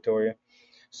anymore, Victoria.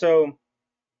 So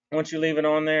once you leave it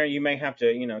on there, you may have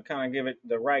to, kind of give it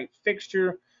the right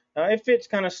fixture. It fits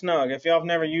kind of snug. If y'all have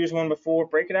never used one before,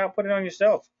 break it out, put it on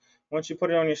yourself. Once you put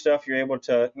it on yourself, you're able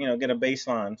to, get a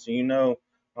baseline. So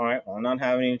all right, well, I'm not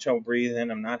having any trouble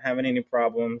breathing. I'm not having any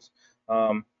problems.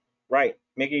 Right,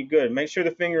 make it good. Make sure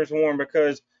the finger is warm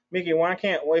because, Mickey, well,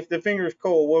 if the finger is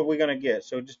cold, what are we going to get?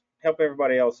 So just help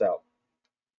everybody else out.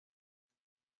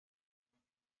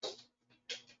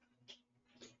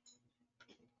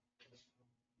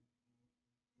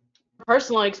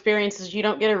 Personal experiences, you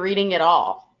don't get a reading at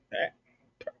all.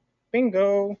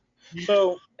 Bingo.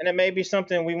 So, and it may be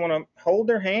something we want to hold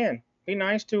their hand, be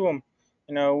nice to them.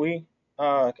 We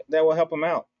that will help them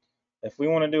out. If we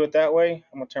want to do it that way,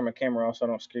 I'm gonna turn my camera off so I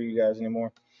don't scare you guys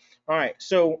anymore. All right,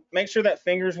 so make sure that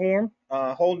finger's warm.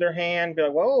 Hold their hand. Be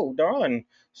like, "Whoa, darling,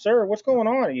 sir, what's going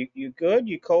on? You good?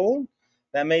 You cold?"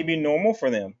 That may be normal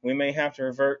for them. We may have to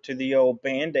revert to the old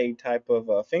Band-Aid type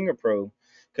of finger probe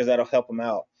because that'll help them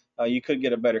out. You could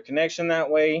get a better connection that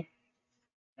way.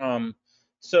 Um,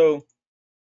 so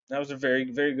that was a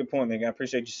very, very good point, Megan. I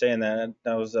appreciate you saying that.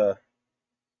 That was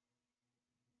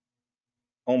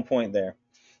on point there.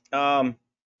 Um,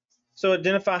 so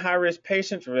identify high-risk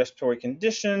patients with respiratory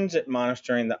conditions at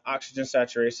monitoring the oxygen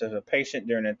saturation of a patient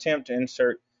during an attempt to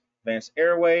insert advanced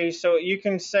airways. So you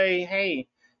can say, hey,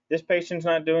 this patient's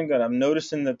not doing good. I'm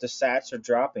noticing that the sats are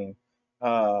dropping.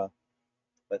 Uh,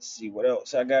 let's see what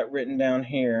else I got written down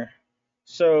here.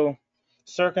 So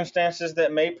circumstances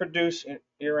that may produce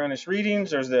erroneous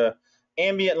readings. There's the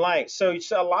ambient light. So you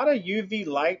saw a lot of UV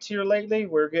lights here lately.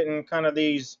 We're getting kind of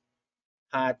these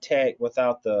high tech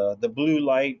without the blue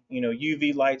light,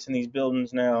 UV lights in these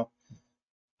buildings now.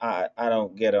 I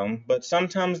don't get them, but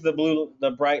sometimes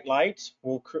the bright lights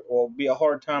will be a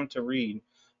hard time to read.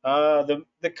 The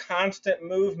constant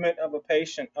movement of a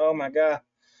patient. Oh my God.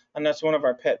 And that's one of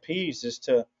our pet peeves is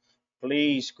to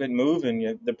please quit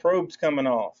moving. The probe's coming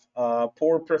off.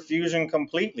 Poor perfusion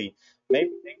completely.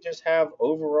 Maybe they just have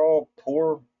overall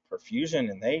poor perfusion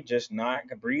and they just not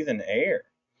breathing air.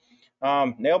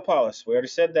 Nail polish, we already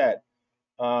said that.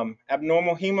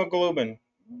 Abnormal hemoglobin,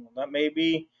 that may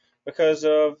be because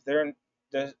of the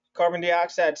carbon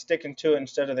dioxide sticking to it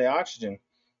instead of the oxygen.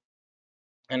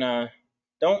 And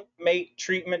don't make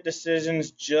treatment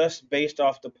decisions just based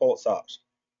off the pulse ox.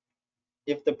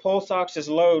 If the pulse ox is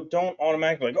low, don't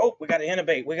automatically like, oh, we got to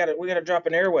intubate, we got to drop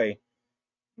an airway.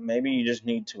 Maybe you just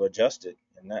need to adjust it,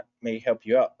 and that may help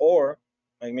you out. Or,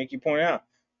 like make you point out,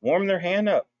 warm their hand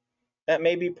up. That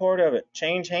may be part of it.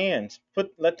 Change hands.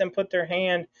 Let them put their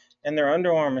hand in their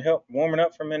underarm and help warm it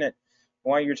up for a minute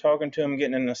while you're talking to them,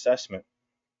 getting an assessment.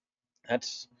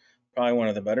 That's probably one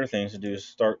of the better things to do is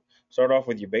start off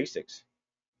with your basics.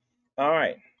 All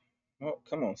right. Oh,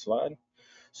 come on, slide.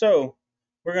 So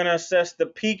we're going to assess the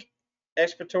peak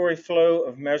expiratory flow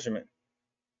of measurement.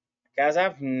 Guys,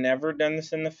 I've never done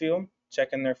this in the field,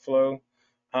 checking their flow.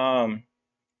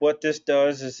 What this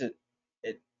does is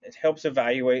it helps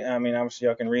evaluate. I mean, obviously,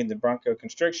 y'all can read the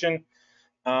bronchoconstriction.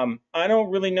 I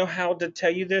don't really know how to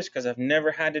tell you this because I've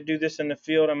never had to do this in the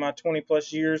field in my 20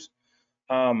 plus years.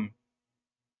 I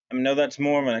know that's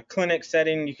more of in a clinic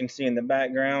setting. You can see in the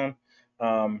background.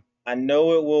 I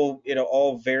know it'll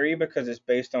all vary because it's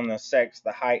based on the sex,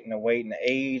 the height, and the weight, and the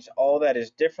age. All that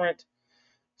is different.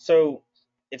 So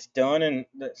it's done, and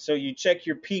so you check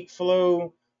your peak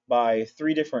flow by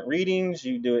 3 different readings.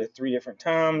 You do it at 3 different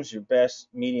times, your best,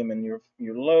 medium, and your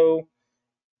low.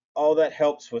 All that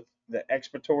helps with the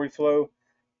expiratory flow.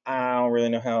 I don't really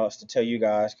know how else to tell you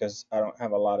guys because I don't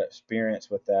have a lot of experience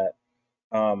with that.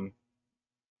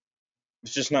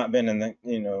 It's just not been in the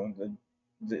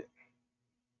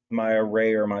my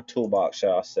array or my toolbox,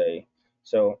 shall I say.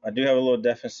 So I do have a little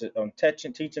deficit on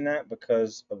teaching that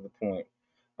because of the point.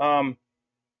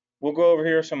 We'll go over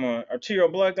here some arterial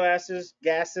blood gases.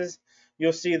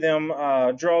 You'll see them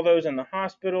draw those in the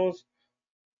hospitals.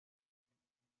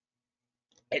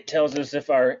 It tells us if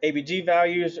our ABG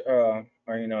values are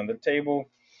in the table.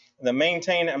 The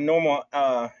maintain abnormal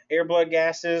air blood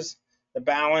gases, the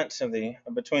balance of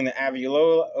between the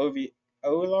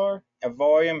alveolar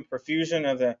volume,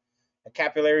 perfusion of the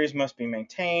capillaries must be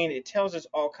maintained. It tells us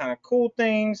all kind of cool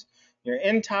things. Your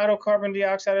end-tidal carbon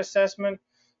dioxide assessment.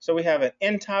 So we have an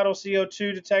end-tidal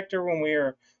CO2 detector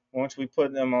once we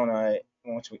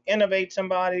intubate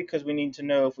somebody because we need to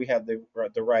know if we have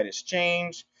the right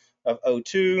exchange of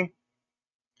O2.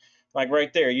 Like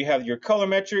right there, you have your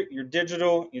colorimetric, your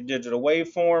digital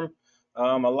waveform.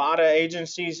 A lot of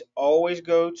agencies always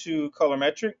go to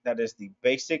colorimetric. That is the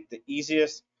basic, the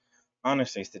easiest.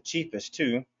 Honestly, it's the cheapest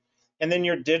too. And then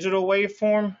your digital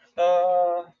waveform.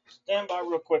 Stand by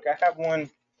real quick. I have one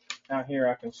out here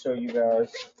I can show you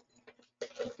guys.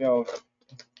 If y'all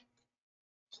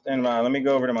stand by, let me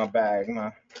go over to my bag,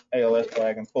 my ALS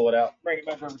bag, and pull it out. Bring it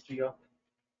back over to y'all.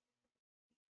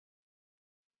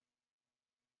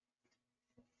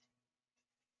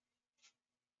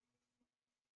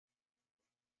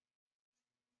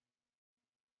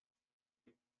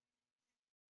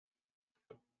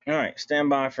 All right, stand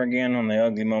by for again on the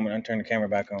ugly moment. I turn the camera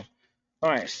back on. All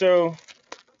right, so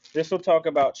this will talk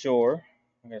about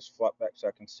I guess flop back so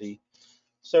I can see.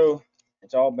 So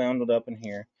it's all bundled up in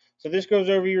here. So this goes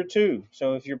over your tube.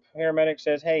 So if your paramedic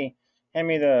says, hey, hand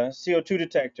me the CO2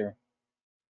 detector.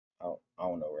 Oh, I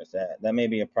don't know where it's at. That may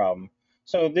be a problem.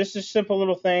 So this is a simple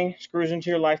little thing. Screws into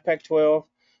your LifePak 12.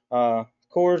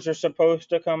 Cords are supposed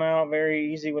to come out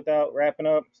very easy without wrapping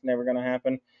up. It's never going to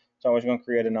happen. It's always going to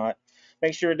create a knot.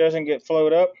 Make sure it doesn't get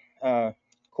flowed up,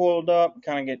 coiled up,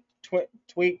 kind of get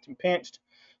tweaked and pinched.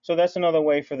 So that's another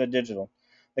way for the digital.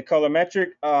 The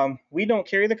colorimetric, we don't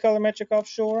carry the colorimetric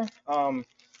offshore.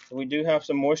 We do have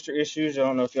some moisture issues. I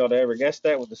don't know if y'all ever guessed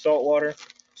that with the salt water.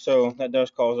 So that does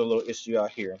cause a little issue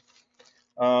out here.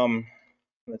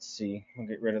 Let's see. We'll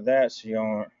get rid of that so y'all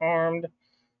aren't harmed.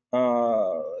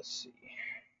 Let's see.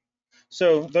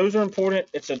 So those are important.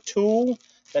 It's a tool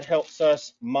that helps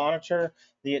us monitor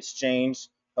the exchange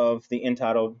of the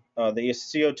entitled the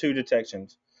CO2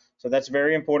 detections. So that's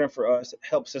very important for us. It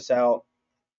helps us out.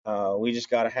 We just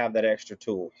got to have that extra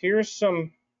tool. Here's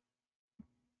some.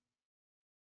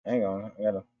 Hang on,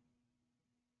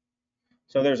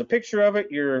 So there's a picture of it.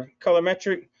 Your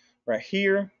colorimetric right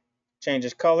here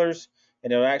changes colors,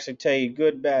 and it'll actually tell you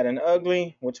good, bad, and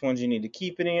ugly. Which ones you need to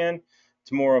keep it in.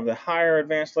 It's more of the higher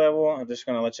advanced level. I'm just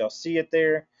going to let y'all see it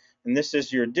there. And this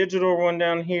is your digital one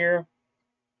down here.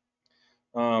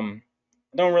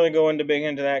 don't really go into big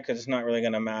into that because it's not really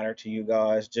going to matter to you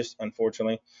guys. Just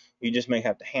unfortunately, you just may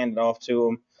have to hand it off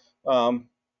to them.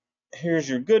 Here's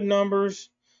your good numbers,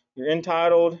 your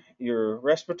entitled, your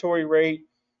respiratory rate.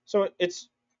 So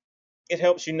it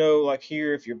helps you know, like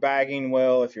here, if you're bagging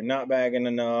well, if you're not bagging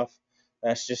enough.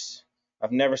 That's just,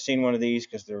 I've never seen one of these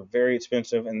because they're very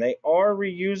expensive and they are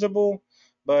reusable,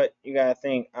 but you gotta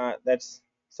think that's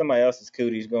somebody else's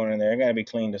cooties going in there. It gotta be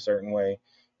cleaned a certain way,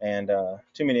 and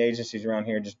too many agencies around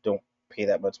here just don't pay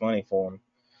that much money for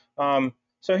them.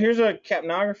 So here's a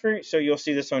capnography. So you'll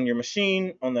see this on your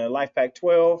machine on the LifePak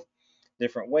 12,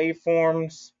 different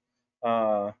waveforms.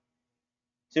 So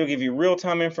it'll give you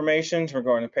real-time information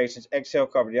regarding the patient's exhale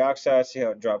carbon dioxide, see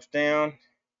how it drops down,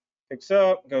 picks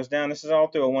up, goes down. This is all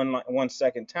through a 1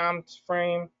 second time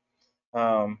frame.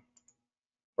 Um,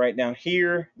 right down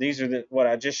here, these are what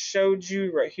I just showed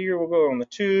you. Right here, we'll go on the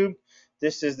tube.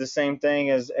 This is the same thing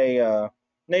as a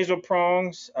nasal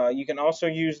prongs. You can also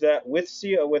use that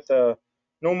with a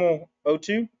normal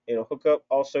O2. It'll hook up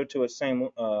also to a same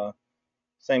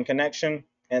connection.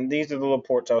 And these are the little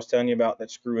ports I was telling you about that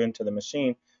screw into the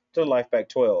machine to the LifePak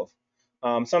 12.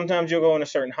 Sometimes you'll go into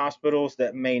certain hospitals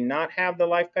that may not have the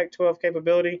LifePak 12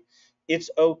 capability. It's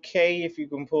okay if you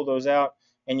can pull those out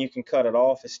and you can cut it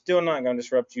off. It's still not going to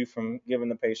disrupt you from giving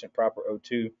the patient proper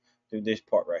O2 through this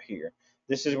part right here.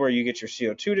 This is where you get your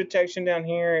CO2 detection down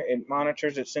here. It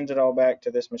monitors it, sends it all back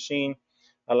to this machine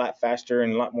a lot faster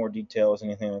and a lot more details,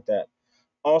 anything like that.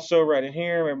 Also, right in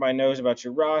here, everybody knows about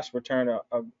your ROS, return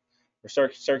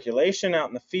circulation out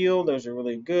in the field. Those are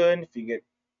really good. If you get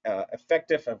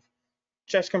effective of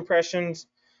chest compressions,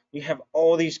 you have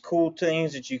all these cool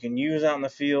things that you can use out in the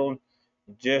field.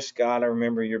 You just got to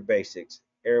remember your basics: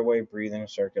 airway, breathing, and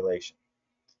circulation.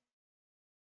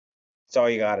 That's all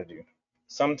you got to do.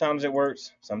 Sometimes it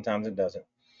works, sometimes it doesn't.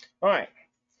 All right.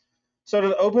 So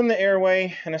to open the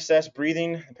airway and assess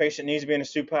breathing, the patient needs to be in a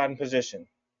supine position.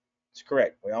 It's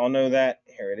correct. We all know that.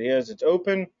 Here it is. It's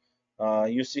open.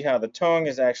 You see how the tongue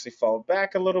is actually fall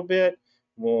back a little bit.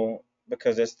 Well,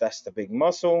 because that's the big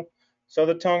muscle. So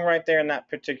the tongue right there in that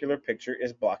particular picture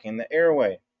is blocking the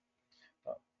airway.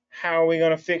 How are we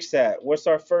going to fix that? What's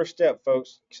our first step,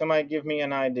 folks? Somebody give me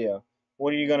an idea.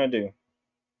 What are you going to do?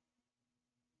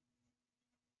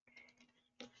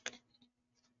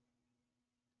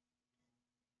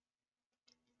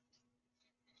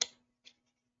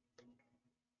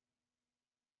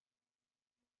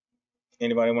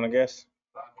 Anybody want to guess?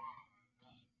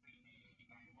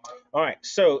 All right.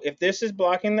 So if this is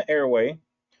blocking the airway,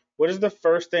 what is the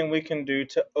first thing we can do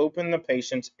to open the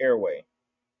patient's airway?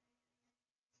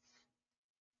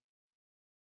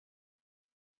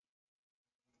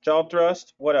 Jaw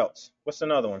thrust. What else? What's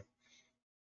another one?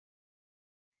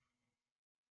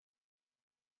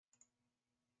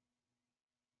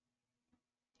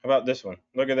 How about this one?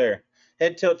 Look at there.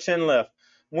 Head tilt, chin lift.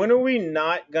 When are we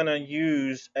not going to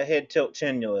use a head tilt,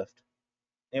 chin lift?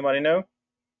 Anybody know?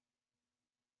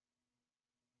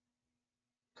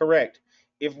 Correct.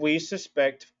 If we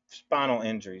suspect spinal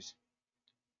injuries,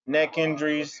 neck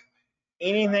injuries,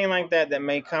 anything like that that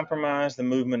may compromise the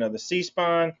movement of the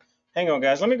C-spine. Hang on,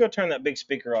 guys. Let me go turn that big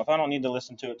speaker off. I don't need to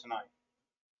listen to it tonight.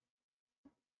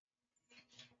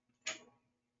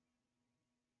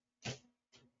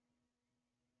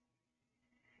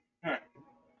 All right.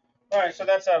 All right, so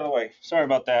that's out of the way. Sorry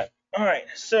about that. All right,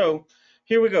 so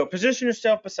here we go. Position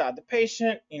yourself beside the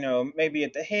patient. Maybe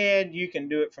at the head. You can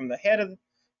do it from the head of.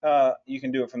 You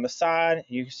can do it from the side.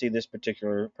 You can see this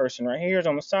particular person right here is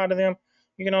on the side of them.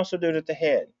 You can also do it at the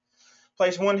head.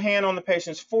 Place one hand on the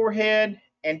patient's forehead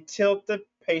and tilt the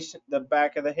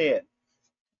back of the head.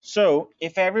 So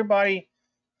if everybody,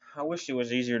 I wish it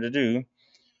was easier to do.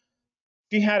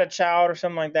 If you had a child or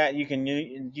something like that, you can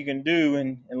do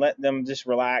and let them just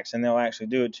relax and they'll actually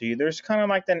do it to you. There's kind of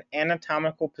like an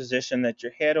anatomical position that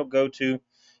your head will go to,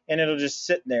 and it'll just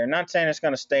sit there. Not saying it's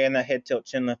going to stay in that head tilt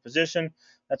chin lift position.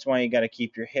 That's why you got to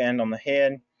keep your hand on the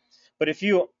head. But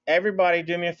everybody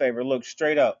do me a favor, look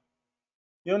straight up.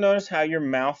 You'll notice how your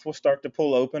mouth will start to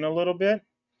pull open a little bit.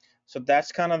 So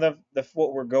that's kind of the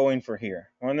what we're going for here.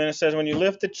 And then it says when you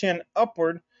lift the chin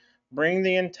upward, bring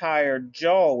the entire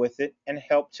jaw with it and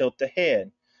help tilt the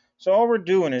head. So all we're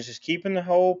doing is just keeping the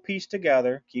whole piece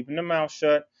together, keeping the mouth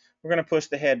shut. We're going to push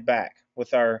the head back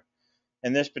with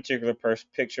in this particular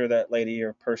picture, that lady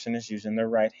or person is using their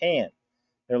right hand.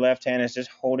 Their left hand is just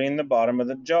holding the bottom of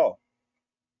the jaw.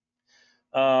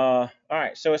 All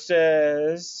right, so it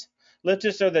says, lift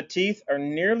it so the teeth are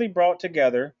nearly brought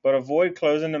together, but avoid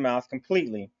closing the mouth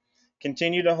completely.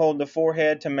 Continue to hold the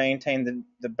forehead to maintain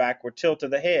the backward tilt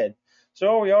of the head. So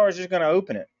all we are is just going to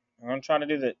open it. I'm going to try to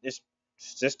do this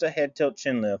It's just a head tilt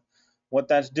chin lift. What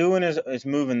that's doing is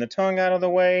moving the tongue out of the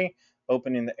way,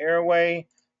 opening the airway,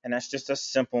 and that's just a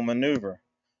simple maneuver.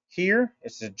 Here,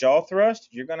 it's a jaw thrust.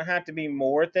 You're going to have to be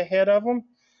more at the head of them.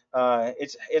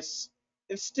 It's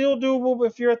still doable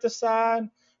if you're at the side,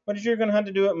 but you're going to have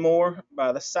to do it more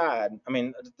by the side. I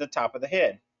mean, the top of the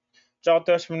head. Jaw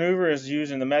thrust maneuver is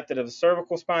using the method of the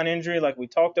cervical spine injury, like we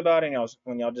talked about, and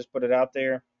when y'all just put it out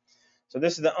there. So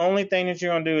this is the only thing that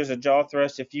you're going to do is a jaw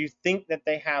thrust. If you think that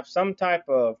they have some type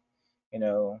of,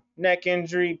 neck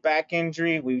injury, back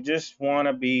injury, we just want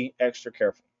to be extra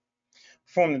careful.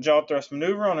 Perform the jaw thrust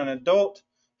maneuver on an adult.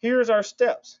 Here's our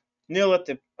steps. Kneel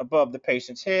above the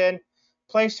patient's head.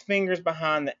 Place fingers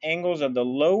behind the angles of the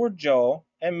lower jaw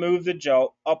and move the jaw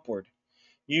upward.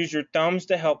 Use your thumbs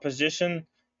to help position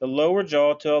the lower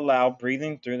jaw to allow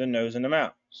breathing through the nose and the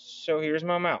mouth. So here's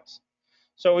my mouse.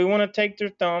 So we want to take their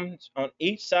thumbs on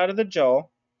each side of the jaw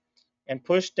and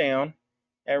push down,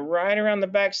 and right around the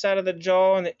back side of the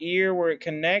jaw and the ear where it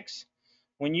connects.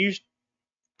 When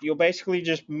you'll basically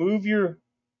just move your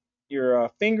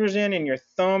fingers in and your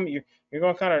thumb. You're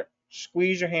going to kind of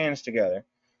squeeze your hands together.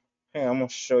 Hey, I'm going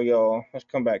to show y'all. Let's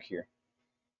come back here.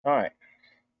 All right.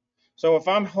 So if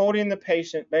I'm holding the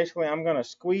patient, basically I'm going to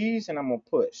squeeze and I'm going to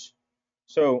push.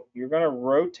 So you're going to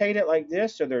rotate it like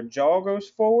this so their jaw goes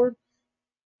forward,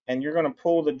 and you're going to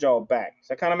pull the jaw back. Does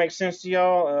that kind of make sense to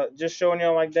y'all? Just showing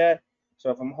y'all like that. So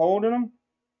if I'm holding them,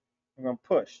 I'm going to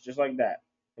push just like that.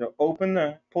 It'll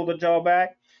pull the jaw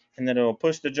back, and then it'll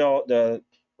push the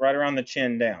right around the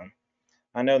chin down.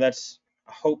 I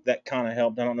hope that kind of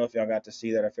helped. I don't know if y'all got to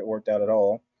see that, if it worked out at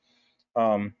all.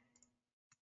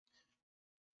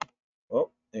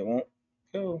 It won't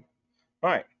go. All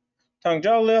right. Tongue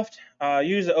jaw lift.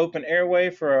 Use the open airway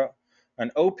for an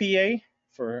OPA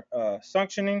for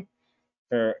suctioning,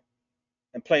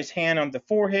 and place hand on the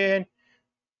forehead.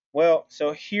 Well,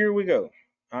 so here we go.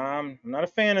 I'm not a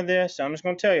fan of this, so I'm just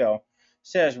going to tell y'all. It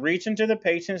says reach into the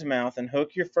patient's mouth and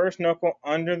hook your first knuckle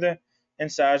under the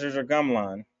incisors or gum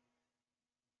line.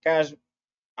 Guys,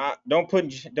 don't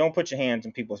put your hands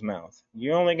in people's mouth.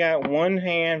 You only got one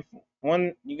hand,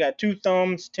 you got two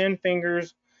thumbs, 10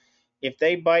 fingers. If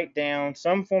they bite down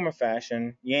some form of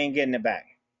fashion, you ain't getting it back.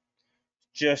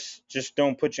 Just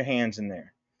don't put your hands in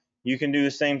there. You can do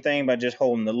the same thing by just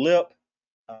holding the lip,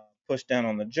 push down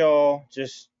on the jaw.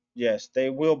 Yes, they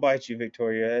will bite you,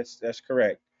 Victoria. That's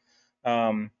correct.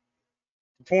 Perform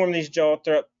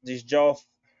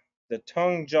the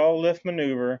tongue jaw lift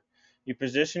maneuver. You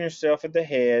position yourself at the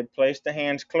head. Place the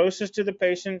hands closest to the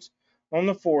patient on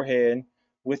the forehead.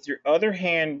 With your other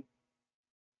hand,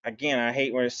 again, I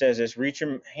hate when it says this, reach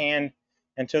your hand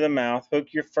into the mouth.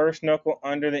 Hook your first knuckle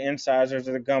under the incisors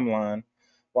of the gum line.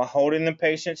 While holding the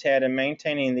patient's head and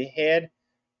maintaining the head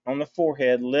on the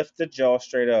forehead, lift the jaw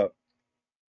straight up.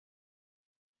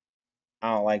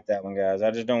 I don't like that one, guys.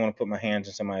 I just don't want to put my hands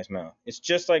in somebody's mouth. It's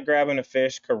just like grabbing a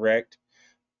fish, correct?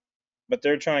 But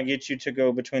they're trying to get you to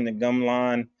go between the gum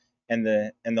line and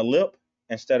the lip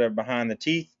instead of behind the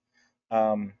teeth.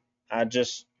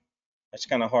 It's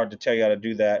kind of hard to tell you how to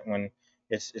do that when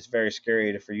it's very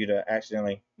scary for you to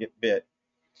accidentally get bit.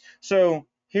 So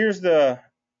here's the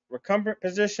recumbent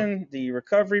position, the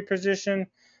recovery position.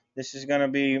 This is going to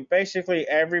be basically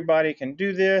everybody can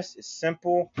do this. It's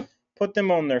simple. Put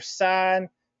them on their side.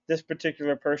 This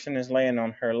particular person is laying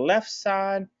on her left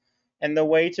side. And the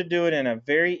way to do it in a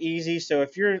very easy, so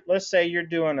if let's say you're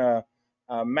doing a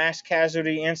mass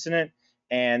casualty incident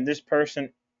and this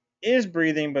person is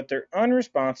breathing but they're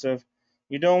unresponsive,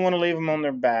 you don't want to leave them on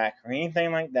their back or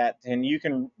anything like that. Then you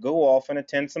can go off and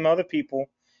attend some other people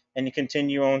and you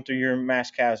continue on through your mass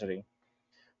casualty.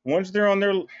 Once they're on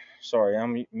their, sorry,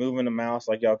 I'm moving the mouse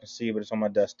like y'all can see, but it's on my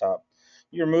desktop.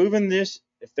 You're moving this,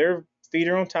 if their feet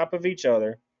are on top of each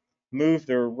other, move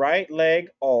their right leg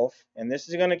off, and this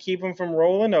is going to keep them from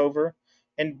rolling over,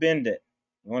 and bend it.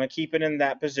 You want to keep it in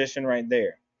that position right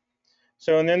there.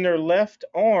 So, and then their left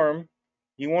arm,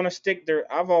 you want to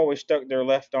I've always stuck their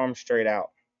left arm straight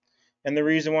out. And the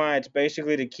reason why, it's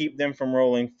basically to keep them from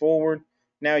rolling forward.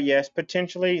 Now, yes,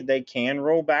 potentially they can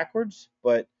roll backwards,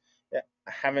 but I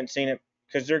haven't seen it,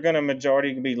 because they're going to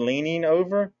majority be leaning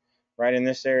over right in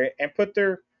this area, and put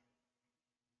their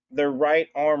right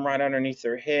arm right underneath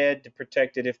their head to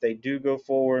protect it if they do go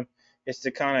forward. It's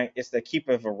the keep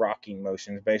of a rocking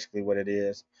motion is basically what it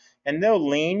is. And they'll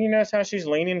lean, you notice how she's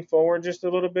leaning forward just a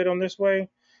little bit on this way?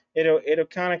 It'll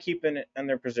kind of keep it in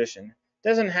their position.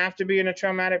 Doesn't have to be in a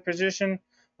traumatic position,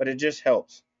 but it just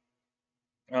helps.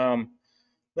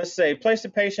 Let's say place the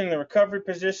patient in the recovery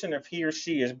position if he or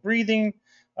she is breathing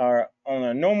on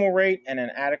a normal rate and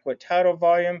an adequate tidal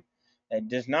volume. It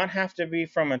does not have to be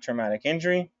from a traumatic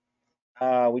injury.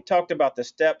 We talked about the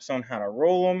steps on how to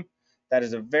roll them. That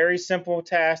is a very simple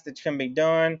task that can be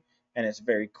done, and it's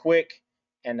very quick,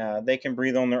 and they can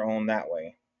breathe on their own that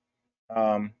way.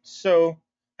 So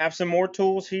have some more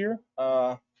tools here.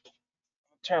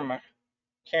 Turn my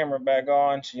camera back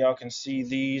on so y'all can see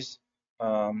these.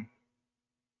 Um,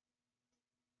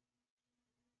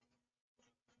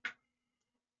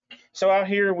 so out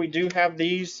here we do have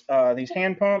these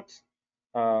hand pumps.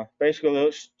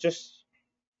 Basically,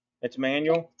 it's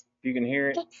manual. If you can hear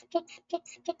it.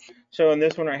 So, and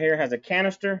this one right here has a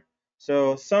canister.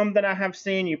 So some that I have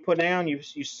seen, you put down, you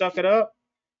suck it up,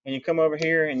 and you come over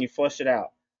here and you flush it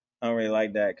out. I don't really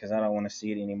like that because I don't want to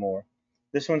see it anymore.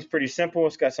 This one's pretty simple.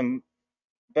 It's got some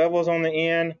bevels on the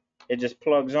end. It just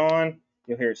plugs on.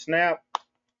 You'll hear it snap.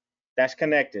 That's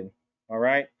connected. All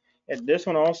right. This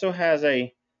one also has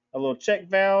a little check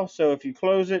valve. So if you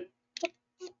close it,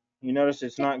 you notice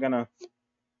it's not gonna.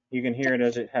 You can hear it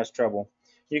as it has trouble.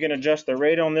 You can adjust the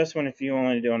rate on this one if you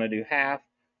only want to do half,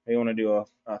 or you want to do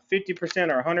a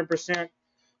 50% or 100%. And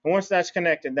once that's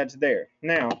connected, that's there.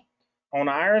 Now, on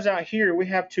ARES out here, we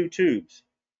have two tubes.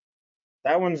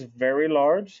 That one's very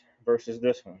large versus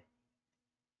this one.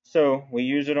 So we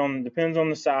use it depends on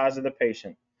the size of the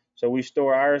patient. So we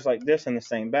store ARES like this in the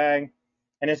same bag.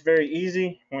 And it's very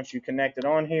easy. Once you connect it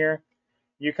on here,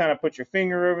 you kind of put your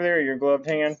finger over there, your gloved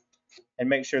hand, and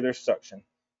make sure there's suction.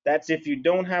 That's if you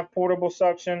don't have portable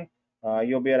suction,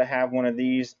 you'll be able to have one of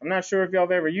these. I'm not sure if y'all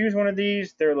have ever used one of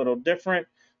these. They're a little different.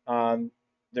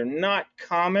 They're not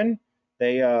common.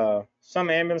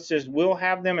 Some ambulances will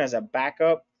have them as a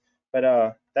backup,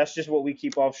 but that's just what we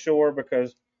keep offshore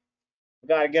because we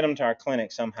got to get them to our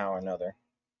clinic somehow or another.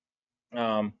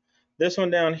 This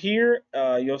one down here,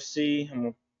 you'll see.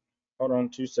 Hold on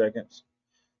 2 seconds.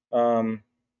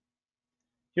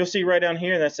 You'll see right down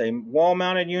here, that's a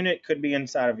wall-mounted unit. Could be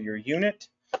inside of your unit.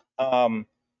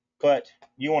 But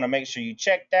you want to make sure you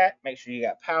check that. Make sure you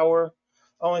got power.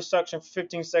 Only suction for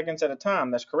 15 seconds at a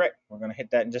time. That's correct. We're going to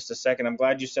hit that in just a second. I'm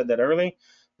glad you said that early.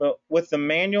 But with the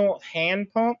manual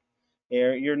hand pump,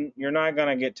 you're not going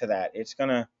to get to that. It's going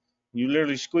to, you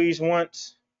literally squeeze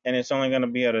once, and it's only going to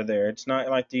be out of there. It's not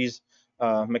like these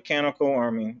powered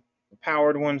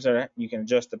ones that you can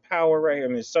adjust the power right here.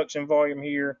 The suction volume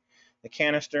here, the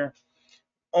canister.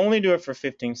 Only do it for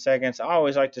 15 seconds. I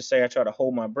always like to say I try to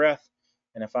hold my breath,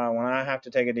 and when I have to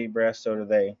take a deep breath, so do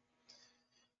they.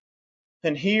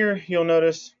 And here you'll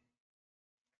notice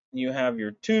you have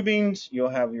your tubings, you'll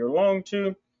have your long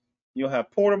tube, you'll have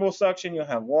portable suction, you'll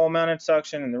have wall-mounted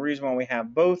suction, and the reason why we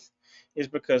have both is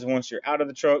because once you're out of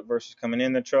the truck versus coming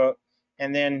in the truck,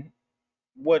 and then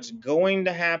what's going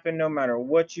to happen no matter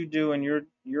what you do in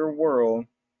your world,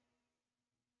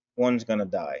 one's going to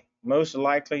die. Most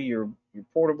likely your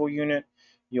portable unit,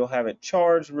 you'll have it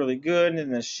charged really good,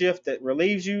 and the shift that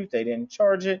relieves you, they didn't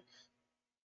charge it,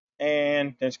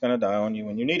 and it's going to die on you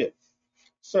when you need it.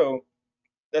 So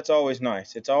that's always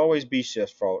nice. It's always B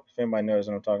shift's fault. If anybody knows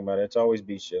what I'm talking about, it's always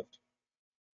B shift.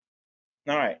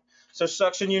 All right. So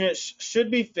suction units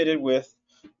should be fitted with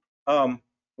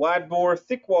wide bore,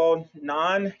 thick walled,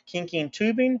 non-kinking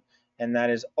tubing, and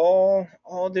that is all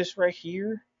this right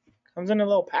here comes in a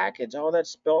little package. All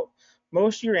that's spelled.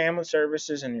 Most of your ambulance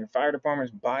services and your fire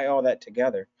departments buy all that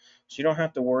together, so you don't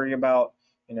have to worry about,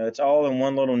 it's all in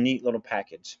one little neat little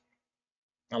package.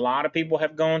 A lot of people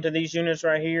have gone to these units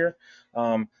right here.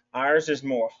 Ours is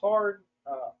more hard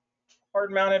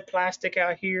mounted plastic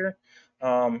out here.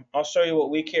 I'll show you what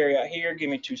we carry out here. Give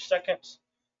me 2 seconds.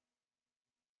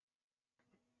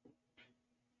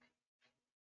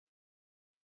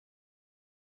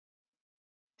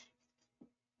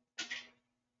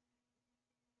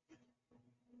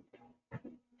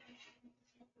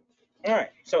 All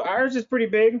right, so ours is pretty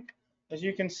big, as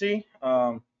you can see.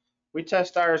 We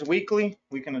test ours weekly.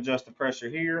 We can adjust the pressure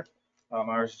here.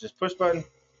 Ours is just push button.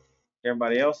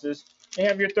 Everybody else's. You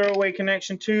have your throwaway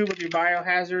connection tube with your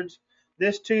biohazards.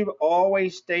 This tube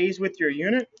always stays with your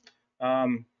unit.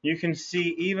 You can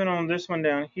see even on this one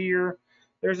down here,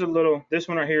 there's this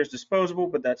one right here is disposable,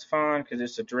 but that's fine because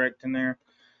it's a direct in there.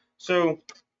 So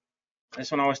this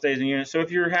one always stays in the unit. So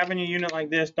if you're having a unit like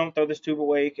this, don't throw this tube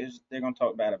away because they're going to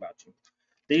talk bad about you.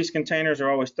 These containers are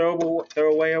always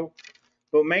throwaway,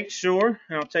 but make sure,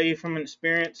 and I'll tell you from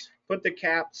experience, put the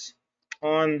caps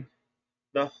on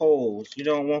the holes. You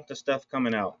don't want the stuff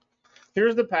coming out.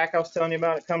 Here's the pack I was telling you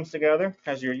about. It comes together,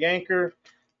 has your yanker.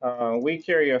 We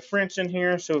carry a French in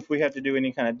here, so if we have to do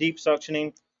any kind of deep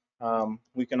suctioning,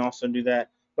 we can also do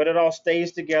that. But it all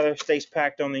stays together, stays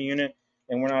packed on the unit,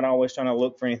 and we're not always trying to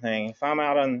look for anything. If I'm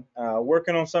out on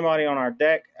working on somebody on our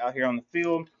deck out here on the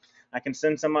field, I can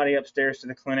send somebody upstairs to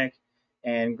the clinic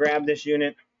and grab this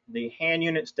unit. The hand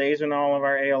unit stays in all of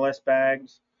our ALS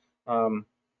bags.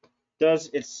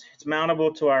 It's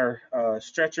mountable to our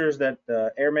stretchers that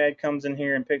AirMed comes in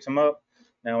here and picks them up.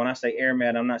 Now, when I say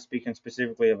AirMed, I'm not speaking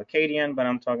specifically of Acadian, but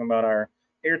I'm talking about our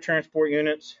air transport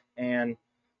units. And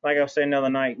like I was saying the other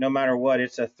night, no matter what,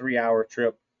 it's a 3-hour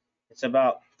trip. It's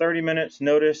about 30 minutes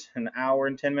notice, an hour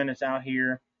and 10 minutes out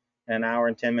here, and an hour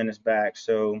and 10 minutes back.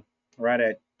 So right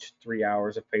at 3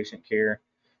 hours of patient care.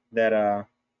 That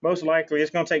most likely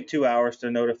it's going to take 2 hours to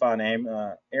notify an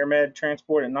AirMed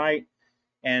transport at night.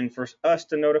 And for us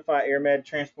to notify AirMed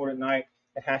transport at night,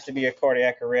 it has to be a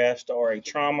cardiac arrest or a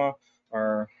trauma,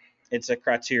 or it's a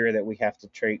criteria that we have to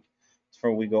treat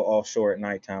before we go offshore at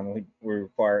nighttime. We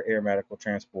require air medical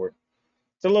transport.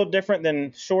 It's a little different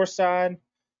than shoreside.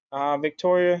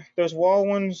 Victoria, those wall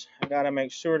ones, I got to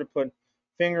make sure to put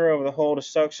finger over the hole to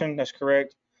suction. That's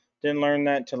correct. Didn't learn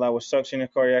that until I was suctioning a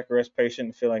cardiac arrest patient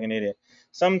and feel like an idiot.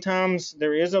 Sometimes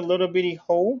there is a little bitty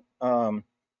hole.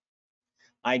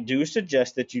 I do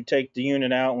suggest that you take the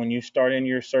unit out when you start in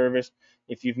your service.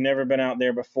 If you've never been out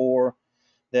there before,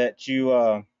 that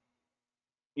you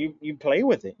play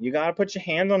with it. You got to put your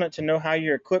hand on it to know how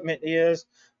your equipment is.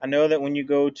 I know that when you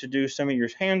go to do some of your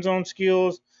hands-on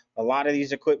skills, a lot of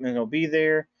these equipment will be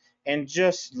there, and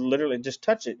just literally just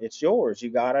touch it. It's yours.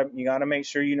 You gotta make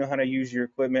sure you know how to use your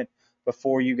equipment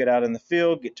before you get out in the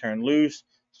field, get turned loose,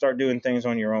 start doing things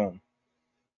on your own.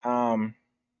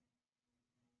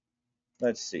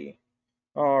 Let's see.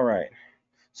 All right.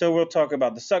 So we'll talk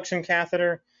about the suction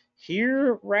catheter.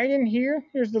 Here, right in here,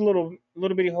 here's the little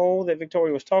bitty hole that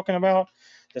Victoria was talking about.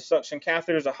 The suction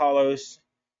catheter is a hollow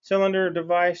cylinder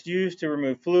device used to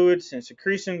remove fluids and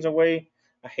secretions away.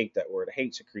 I hate that word. I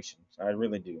hate secretions. I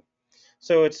really do.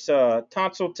 So it's a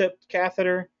tonsil-tipped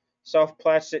catheter. Soft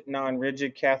plastic,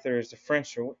 non-rigid catheter is the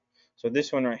French. So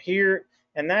this one right here,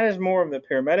 and that is more of the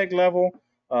paramedic level.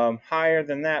 Higher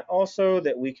than that also,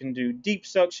 that we can do deep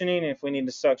suctioning if we need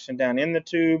to suction down in the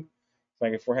tube.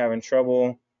 Like if we're having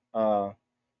trouble,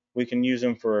 we can use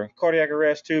them for cardiac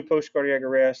arrest too, post-cardiac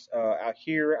arrest. Out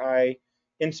here, I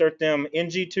insert them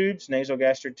NG tubes, nasal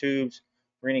gastric tubes,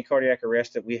 for any cardiac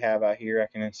arrest that we have out here. I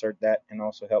can insert that and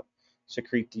also help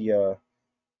secrete the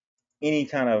any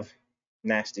kind of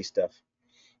nasty stuff.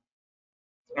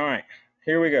 All right,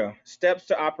 here we go. Steps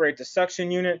to operate the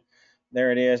suction unit.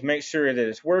 There it is. Make sure that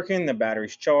it's working, the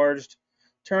battery's charged.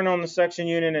 Turn on the suction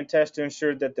unit and test to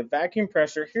ensure that the vacuum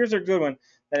pressure, here's a good one,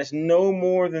 that is no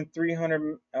more than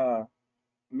 300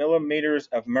 millimeters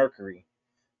of mercury.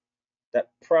 That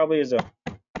probably is a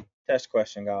test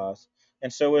question, guys.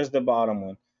 And so is the bottom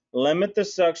one. Limit the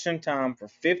suction time for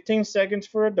 15 seconds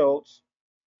for adults,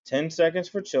 10 seconds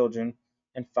for children,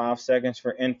 and 5 seconds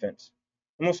for infants.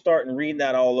 I'm going to start and read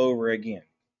that all over again.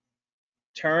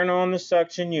 Turn on the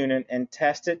suction unit and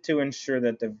test it to ensure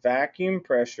that the vacuum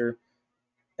pressure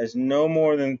is no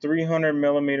more than 300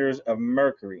 millimeters of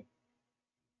mercury.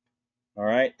 All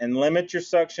right, and limit your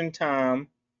suction time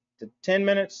to 10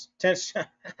 minutes, 10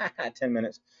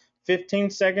 minutes, 15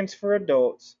 seconds for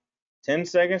adults, 10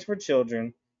 seconds for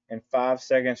children, and 5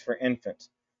 seconds for infants.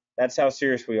 That's how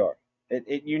serious we are.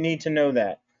 You need to know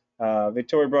that.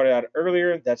 Victoria brought it out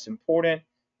earlier. That's important.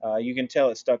 You can tell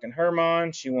it's stuck in her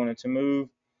mind. She wanted to move.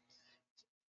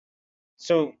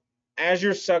 So as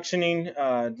you're suctioning,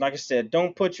 like I said,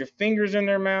 don't put your fingers in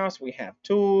their mouths. We have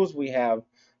tools. We have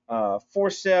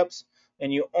forceps.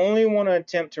 And you only want to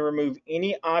attempt to remove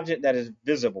any object that is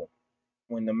visible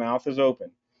when the mouth is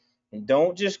open. And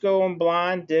don't just go on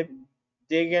blind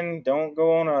digging. Don't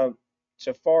go on a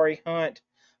safari hunt.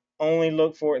 Only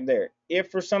look for it there.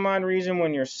 If for some odd reason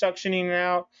when you're suctioning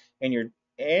out and your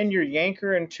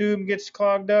yanker and tube gets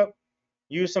clogged up,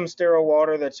 use some sterile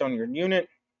water that's on your unit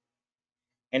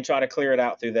and try to clear it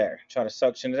out through there. Try to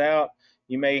suction it out.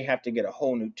 You may have to get a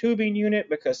whole new tubing unit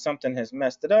because something has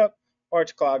messed it up, or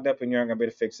it's clogged up and you're not going to be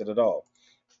able to fix it at all.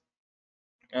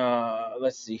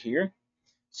 Let's see here.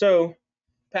 So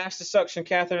past the suction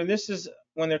catheter, this is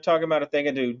when they're talking about if they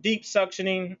can do deep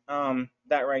suctioning.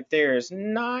 That right there is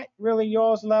not really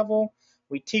y'all's level.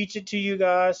 We teach it to you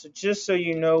guys, so just so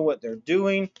you know what they're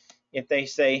doing. If they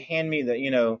say, hand me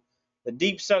the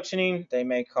deep suctioning, they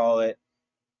may call it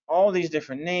all these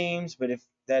different names, but if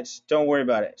don't worry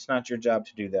about it. It's not your job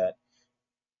to do that.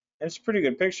 And it's a pretty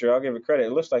good picture. I'll give it credit.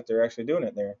 It looks like they're actually doing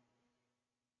it there.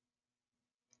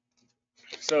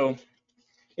 So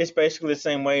it's basically the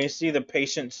same way. You see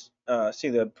the see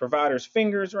the provider's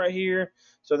fingers right here.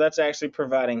 So that's actually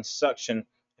providing suction.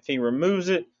 If he removes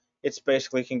it, it's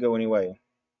basically can go any way.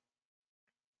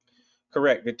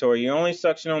 Correct, Victoria. You only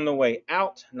suction on the way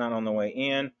out, not on the way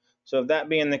in. So if that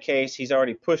being the case, he's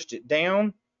already pushed it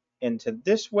down into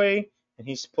this way, and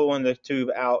he's pulling the tube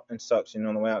out and suctioning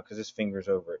on the way out because his finger's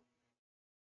over it.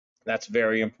 That's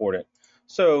very important.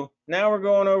 So now we're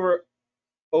going over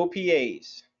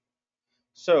OPAs.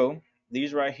 So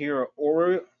these right here are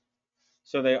oral.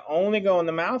 So they only go in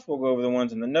the mouth. We'll go over the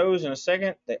ones in the nose in a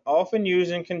second. They often use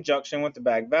in conjunction with the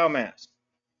bag valve mask.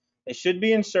 They should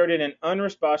be inserted in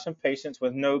unresponsive patients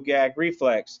with no gag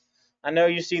reflex. I know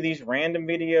you see these random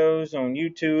videos on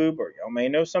YouTube, or y'all may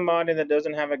know somebody that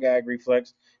doesn't have a gag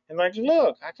reflex, and like,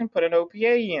 look, I can put an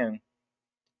OPA in.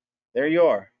 There you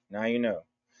are. Now you know.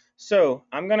 So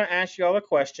I'm going to ask y'all a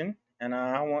question, and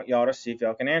I want y'all to see if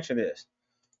y'all can answer this.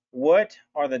 What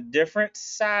are the different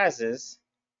sizes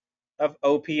of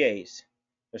OPAs?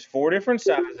 There's 4 different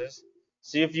sizes.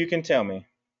 See if you can tell me.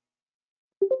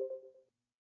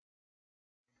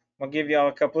 I'll give y'all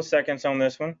a couple of seconds on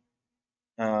this one.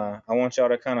 I want y'all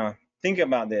to kind of think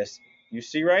about this. You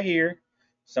see right here,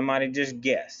 somebody just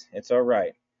guess. It's all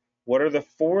right. What are the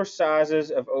 4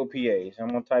 sizes of OPAs? I'm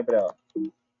going to type it out.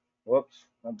 Whoops,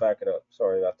 I'll back it up.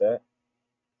 Sorry about that.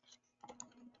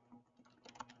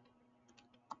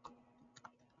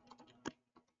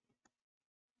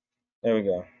 There we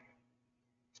go.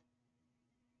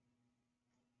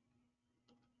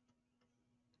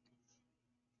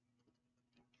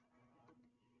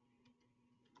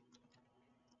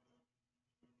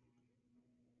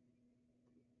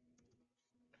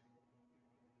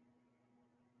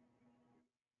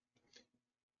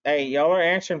 Hey, y'all are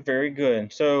answering very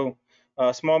good. So,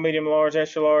 small, medium, large,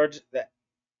 extra large.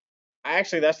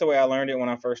 That's the way I learned it when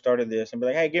I first started this. And be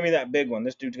like, hey, give me that big one.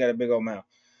 This dude's got a big old mouth.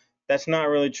 That's not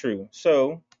really true.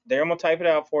 So there, I'm gonna type it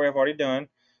out for you. I've already done.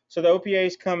 So the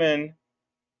OPAs come in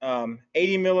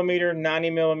 80 millimeter, 90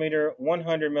 millimeter,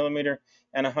 100 millimeter,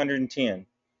 and 110.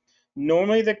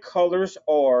 Normally the colors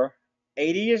are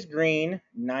 80 is green,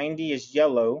 90 is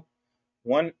yellow,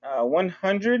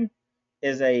 100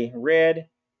 is a red,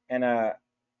 and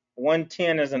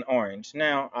 110 is an orange.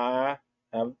 Now I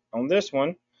have on this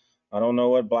one, I don't know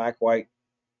what black, white,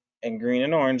 and green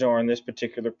and orange are in this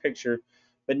particular picture,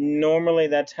 but normally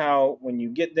that's how when you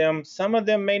get them. Some of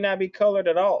them may not be colored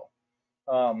at all.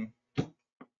 I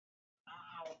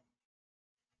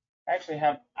actually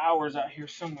have ours out here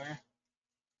somewhere.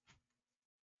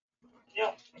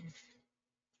 Yep.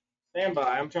 Stand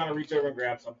by. I'm trying to reach over and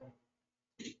grab something.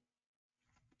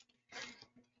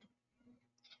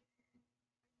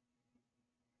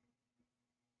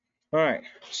 All right,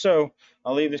 so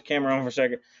I'll leave this camera on for a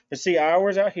second. But see,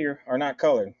 ours out here are not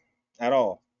colored at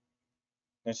all.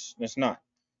 It's not.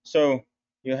 So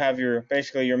you have your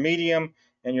basically your medium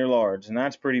and your large, and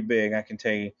that's pretty big, I can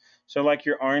tell you. So like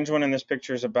your orange one in this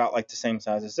picture is about like the same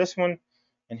size as this one,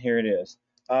 and here it is.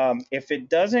 If it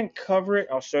doesn't cover it,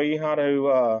 I'll show you how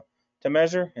to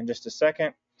measure in just a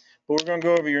second. But we're going to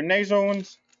go over your nasal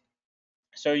ones.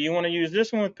 So you want to use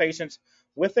this one with patients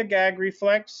with a gag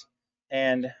reflex,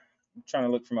 and I'm trying to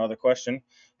look for my other question,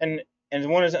 and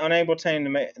one is unable to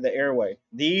obtain the airway.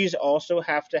 These also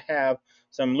have to have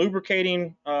some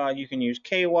lubricating. You can use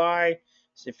KY.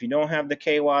 So if you don't have the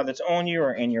KY that's on you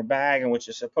or in your bag, and which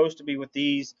is supposed to be with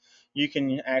these, you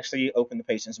can actually open the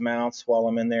patient's mouth, swallow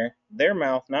them in their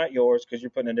mouth, not yours, because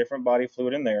you're putting a different body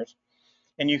fluid in theirs,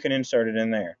 and you can insert it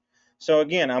in there. So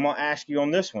again, I'm gonna ask you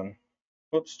on this one.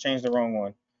 Whoops, changed the wrong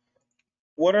one.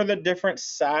 What are the different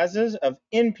sizes of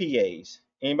NPAs?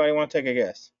 Anybody want to take a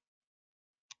guess?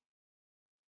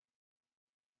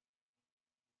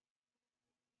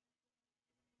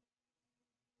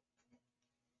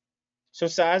 So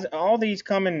size, all these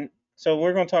come in. So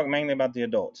we're going to talk mainly about the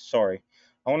adults. Sorry,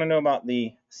 I want to know about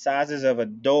the sizes of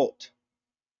adult.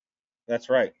 That's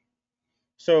right.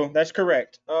 So that's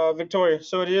correct, Victoria.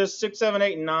 So it is 6, 7,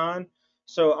 8, and 9.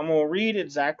 So I'm gonna read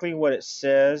exactly what it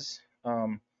says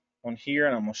on here,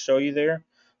 and I'm gonna show you there.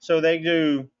 So they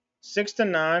do 6 to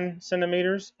 9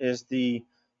 centimeters is the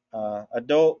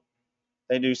adult.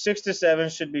 They do 6 to 7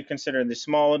 should be considered the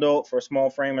small adult for a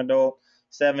small frame adult.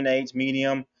 7 to 8 is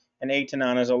medium, and 8 to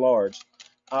 9 is a large.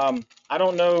 I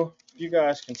don't know if you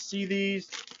guys can see these,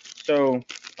 so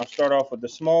I'll start off with the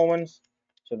small ones.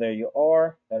 So there you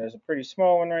are. That is a pretty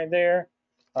small one right there.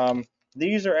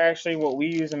 These are actually what we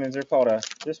use them as. They're called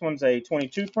this one's a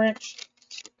 22 French.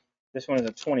 This one is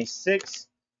a 26.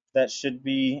 That should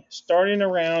be starting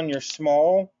around your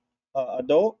small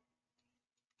adult.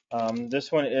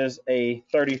 This one is a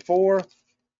 34.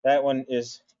 That one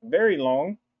is very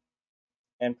long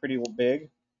and pretty big.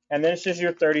 And then it's just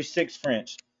your 36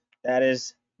 French. That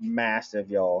is massive,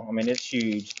 y'all. I mean, it's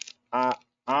huge. I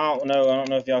I don't know. I don't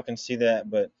know if y'all can see that,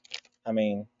 but I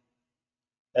mean,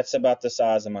 that's about the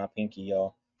size of my pinky,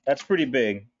 y'all. That's pretty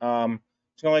big.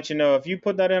 Just gonna let you know if you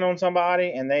put that in on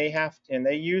somebody and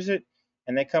they use it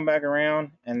and they come back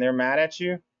around and they're mad at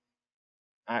you,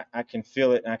 I can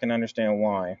feel it and I can understand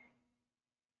why.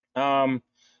 Um,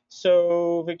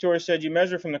 so Victoria said you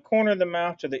measure from the corner of the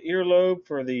mouth to the earlobe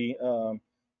for the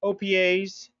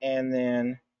OPAs, and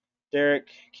then Derek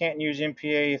can't use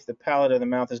MPA if the palate of the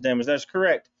mouth is damaged. That's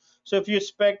correct. So if you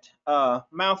expect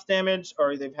mouth damage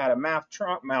or they've had a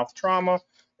mouth trauma,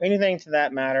 anything to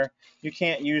that matter, you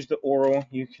can't use the oral.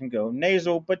 You can go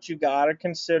nasal, but you gotta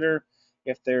consider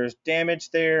if there's damage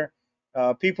there.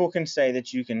 People can say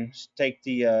that you can take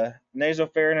the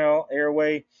nasopharyngeal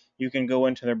airway, you can go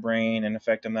into their brain and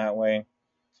affect them that way.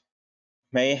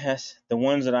 May has the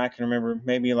ones that I can remember,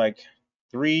 maybe like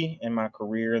 3 in my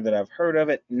career that I've heard of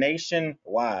it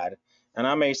nationwide, and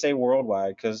I may say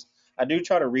worldwide because I do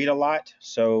try to read a lot.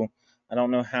 So I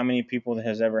don't know how many people that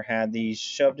has ever had these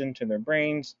shoved into their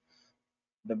brains,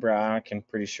 but I can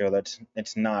pretty sure that's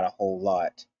it's not a whole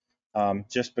lot.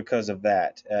 Just because of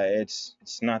that, it's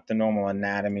not the normal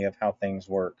anatomy of how things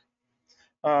work.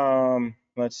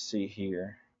 Let's see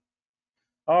here.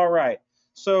 All right.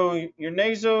 So your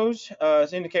nasos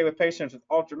is indicated with patients with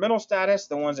altered mental status,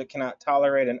 the ones that cannot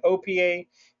tolerate an OPA.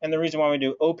 And the reason why we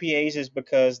do OPAs is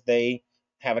because they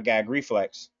have a gag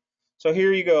reflex. So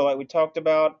here you go, like we talked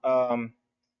about.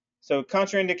 So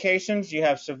contraindications, you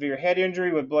have severe head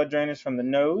injury with blood drainage from the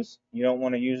nose. You don't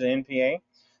want to use an NPA.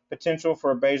 Potential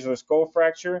for a basilar skull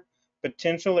fracture.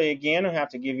 Potentially, again, I have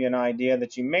to give you an idea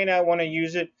that you may not want to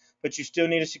use it, but you still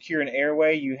need to secure an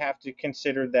airway. You have to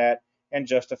consider that and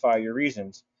justify your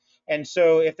reasons. And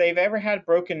so if they've ever had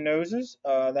broken noses,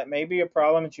 that may be a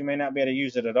problem that you may not be able to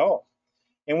use it at all.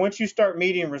 And once you start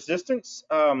meeting resistance,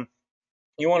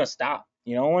 you want to stop.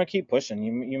 You don't want to keep pushing.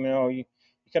 You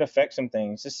could affect some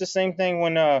things. It's the same thing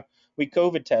when we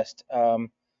COVID test.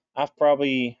 I've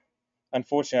probably,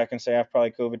 unfortunately, I can say I've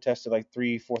probably COVID tested like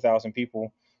 4,000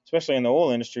 people, especially in the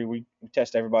oil industry. We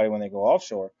test everybody when they go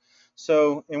offshore.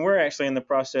 So, and we're actually in the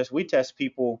process. We test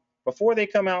people before they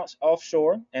come out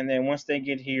offshore, and then once they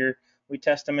get here, we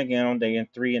test them again on day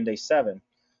 3 and day 7.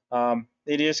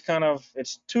 It is kind of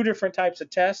it's 2 different types of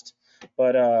tests,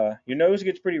 but your nose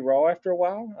gets pretty raw after a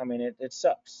while. I mean, it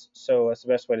sucks. So that's the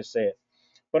best way to say it.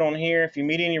 But on here, if you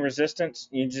meet any resistance,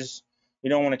 you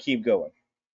don't want to keep going.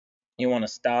 You want to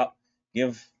stop,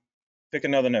 give pick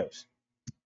another nose.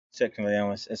 Technically,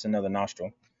 it's another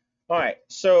nostril. All right.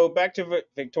 So back to what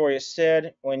Victoria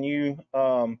said. When you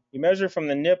measure from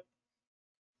the nip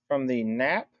from the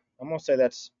nap, I'm gonna say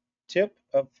that's tip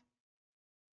of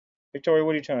Victoria.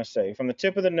 What are you trying to say? From the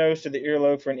tip of the nose to the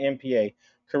earlobe for an MPA.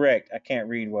 Correct. I can't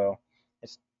read well.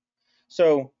 It's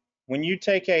So when you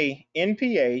take a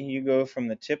NPA, you go from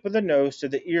the tip of the nose to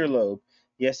the earlobe.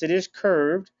 Yes, it is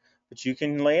curved, but you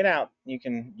can lay it out. You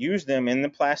can use them in the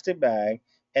plastic bag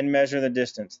and measure the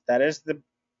distance. That is the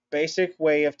basic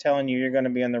way of telling you you're going to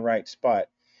be in the right spot.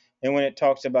 And when it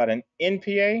talks about an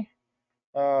NPA,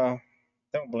 uh,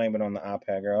 don't blame it on the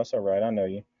iPad, girl. It's all right. I know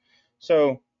you.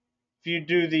 So if you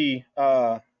do the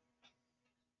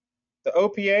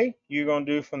OPA, you're going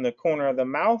to do from the corner of the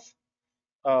mouth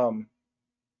um,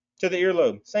 to the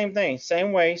earlobe. Same thing,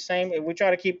 same way, same. We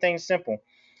try to keep things simple.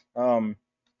 Um,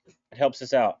 it helps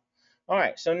us out. All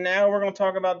right, so now we're going to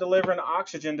talk about delivering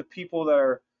oxygen to people that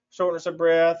are shortness of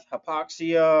breath,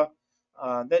 hypoxia,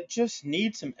 that just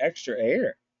need some extra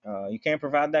air. You can't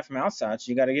provide that from outside, so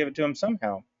you got to give it to them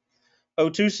somehow.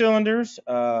 O2 cylinders,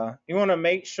 you want to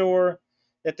make sure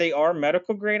that they are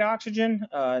medical grade oxygen.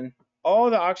 All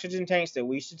the oxygen tanks that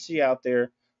we should see out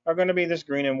there are going to be this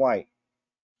green and white.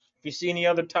 If you see any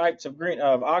other types of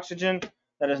oxygen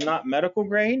that is not medical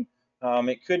grade,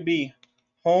 it could be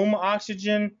home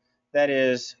oxygen that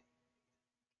is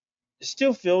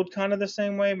still filled kind of the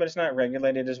same way, but it's not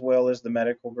regulated as well as the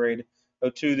medical grade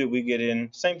O2 that we get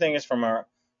in. Same thing as from our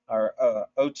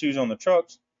O2s on the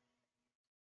trucks.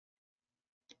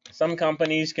 Some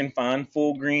companies can find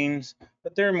full greens,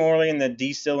 but they're more in the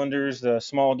D cylinders, the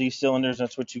small D cylinders.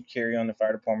 That's what you carry on the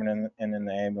fire department and in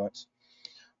the ambulance.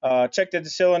 Check that the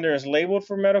cylinder is labeled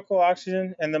for medical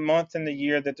oxygen and the month and the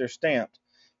year that they're stamped.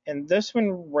 And this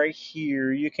one right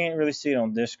here, you can't really see it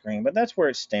on this screen, but that's where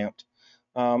it's stamped.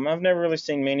 I've never really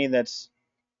seen many that's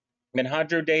been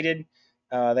hydrodated.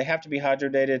 They have to be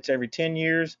hydrodated. It's every 10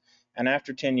 years, and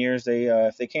after 10 years, they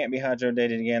if they can't be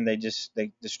hydrodated again,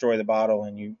 they destroy the bottle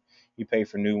and you pay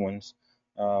for new ones.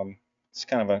 It's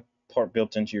kind of a part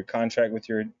built into your contract with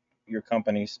your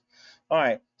companies. All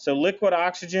right, so liquid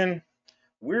oxygen,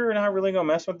 we're not really gonna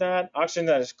mess with that. Oxygen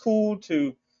that is cooled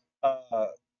to uh,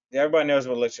 everybody knows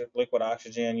what liquid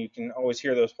oxygen. You can always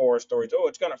hear those horror stories. Oh,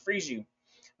 it's gonna freeze you.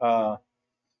 Uh,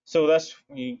 So that's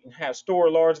you have store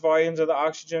large volumes of the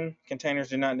oxygen. Containers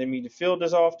do not need to be filled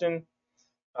as often.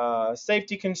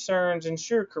 Safety concerns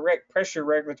ensure correct pressure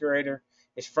regulator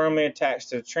is firmly attached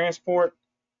to the transport.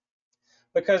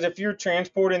 Because if you're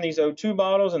transporting these O2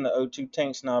 bottles and the O2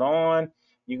 tank's not on,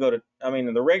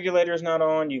 the regulator's not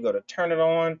on, you go to turn it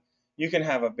on, you can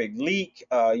have a big leak.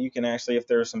 You can actually, if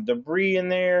there's some debris in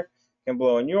there, it can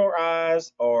blow in your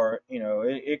eyes, or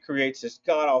it creates this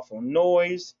god awful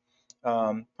noise.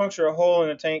 Puncture a hole in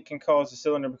the tank can cause the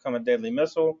cylinder to become a deadly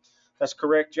missile. That's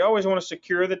correct. You always want to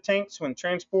secure the tanks when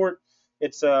transport.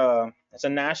 It's a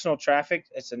national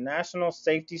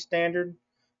safety standard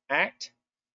act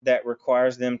that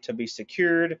requires them to be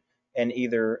secured, and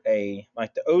either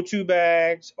like the O2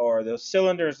 bags or the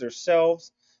cylinders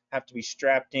themselves have to be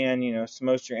strapped in. So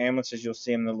most of your ambulances, you'll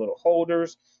see them in the little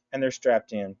holders, and they're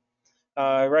strapped in.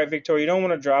 Right, Victoria, you don't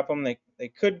want to drop them. They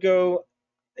could go.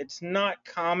 It's not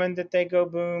common that they go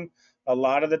boom. A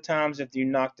lot of the times, if you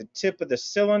knock the tip of the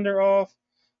cylinder off,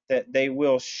 that they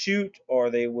will shoot or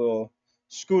they will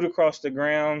scoot across the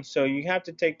ground. So you have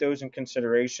to take those in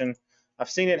consideration. I've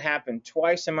seen it happen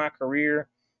twice in my career.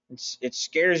 It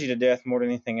scares you to death more than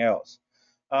anything else.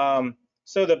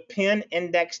 So the pin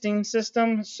indexing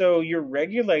system, so your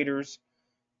regulators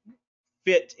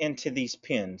fit into these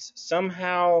pins.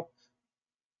 Somehow,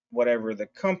 whatever the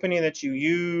company that you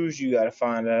use, you got to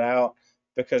find that out,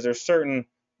 because there's certain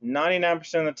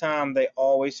 99% of the time they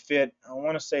always fit. I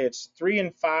want to say it's 3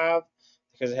 and 5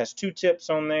 because it has 2 tips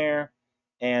on there,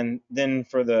 and then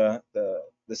for the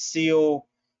seal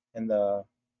and the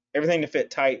everything to fit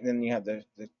tight, and then you have the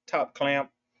top clamp.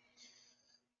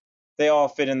 They all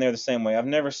fit in there the same way. I've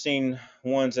never seen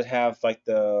ones that have like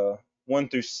the 1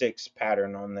 through 6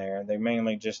 pattern on there. They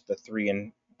mainly just the 3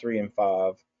 and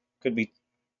 5. Could be,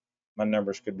 my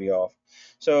numbers could be off.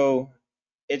 So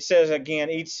it says again,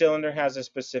 each cylinder has a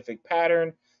specific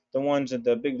pattern. The ones at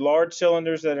the big large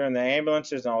cylinders that are in the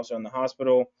ambulances and also in the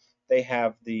hospital, they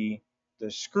have the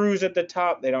screws at the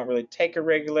top. They don't really take a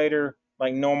regulator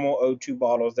like normal O2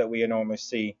 bottles that we normally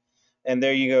see. And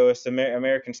there you go. It's the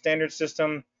American Standard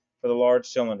System for the large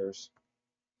cylinders.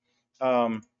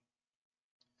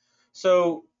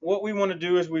 So what we want to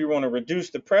do is we want to reduce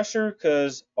the pressure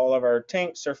because all of our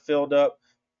tanks are filled up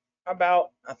about,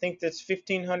 I think that's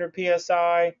 1500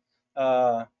 psi.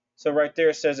 So right there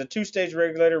it says a 2-stage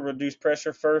regulator reduce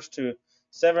pressure first to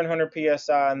 700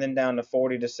 psi and then down to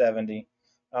 40 to 70.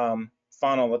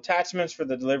 Final attachments for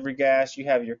the delivery gas, you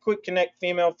have your quick connect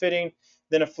female fitting,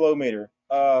 then a flow meter.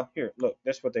 Here, look,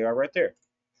 that's what they are right there.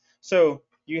 So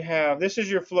you have, this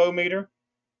is your flow meter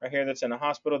right here that's in a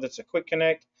hospital, that's a quick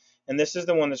connect, and this is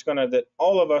the one that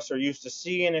all of us are used to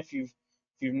seeing. If you've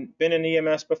been in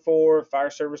EMS before, fire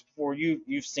service before,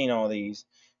 you've seen all these.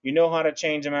 You know how to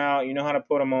change them out. You know how to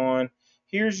put them on.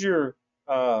 Here's your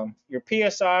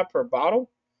PSI per bottle.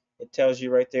 It tells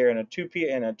you right there in a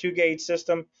 2 gauge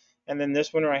system. And then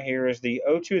this one right here is the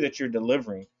O2 that you're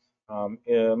delivering.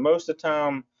 Most of the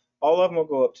time, all of them will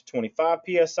go up to 25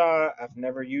 psi. I've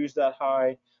never used that high.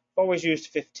 I've always used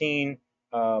 15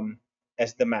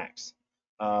 as the max.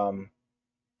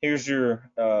 Here's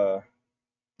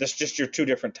that's just your 2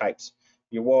 different types.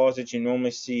 Your walls that you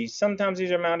normally see. Sometimes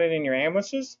these are mounted in your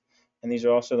ambulances, and these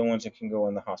are also the ones that can go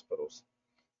in the hospitals.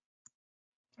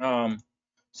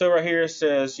 So right here it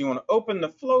says you want to open the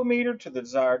flow meter to the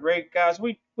desired rate. Guys,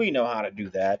 we know how to do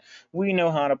that. We know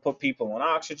how to put people on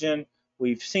oxygen.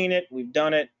 We've seen it. We've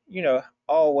done it.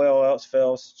 All well else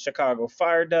fails. Chicago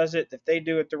Fire does it. If they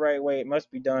do it the right way, it must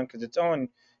be done because it's on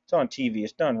TV.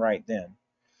 It's done right then.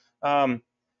 The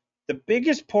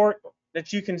biggest part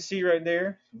that you can see right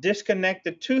there, disconnect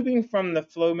the tubing from the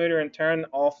flow meter and turn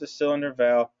off the cylinder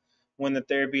valve when the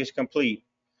therapy is complete.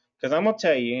 Because I'm going to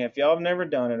tell you, if y'all have never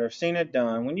done it or seen it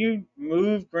done, when you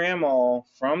move grandma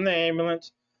from the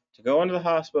ambulance to go into the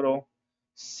hospital,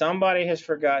 somebody has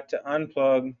forgot to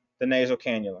unplug the nasal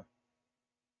cannula.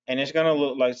 And it's going to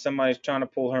look like somebody's trying to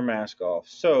pull her mask off.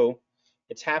 So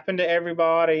it's happened to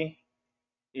everybody.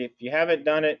 If you haven't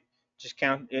done it, just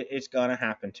count. It's going to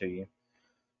happen to you.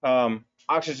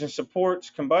 Oxygen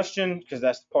supports combustion because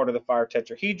that's part of the fire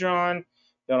tetrahedron.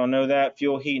 Y'all don't know that.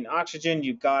 Fuel, heat, and oxygen,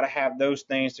 you've got to have those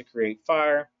things to create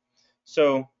fire.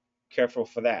 So careful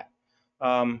for that.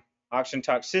 Oxygen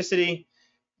toxicity.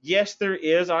 Yes, there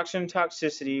is oxygen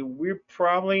toxicity. We're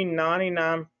probably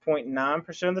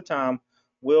 99.9% of the time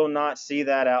will not see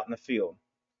that out in the field.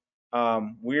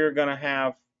 We're going to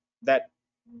have that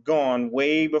gone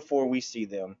way before we see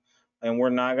them, and we're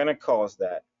not going to cause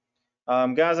that.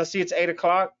 Guys, I see it's 8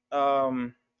 o'clock.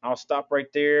 I'll stop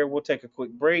right there. We'll take a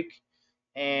quick break,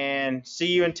 and see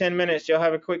you in 10 minutes. Y'all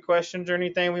have a quick questions or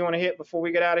anything we want to hit before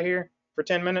we get out of here for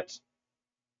 10 minutes?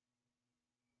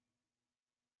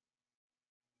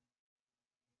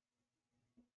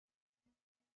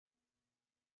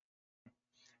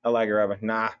 I like it, Robin.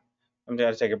 Nah, I'm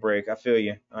going to take a break. I feel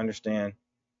you. I understand.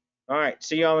 All right.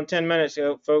 See y'all in 10 minutes,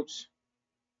 folks.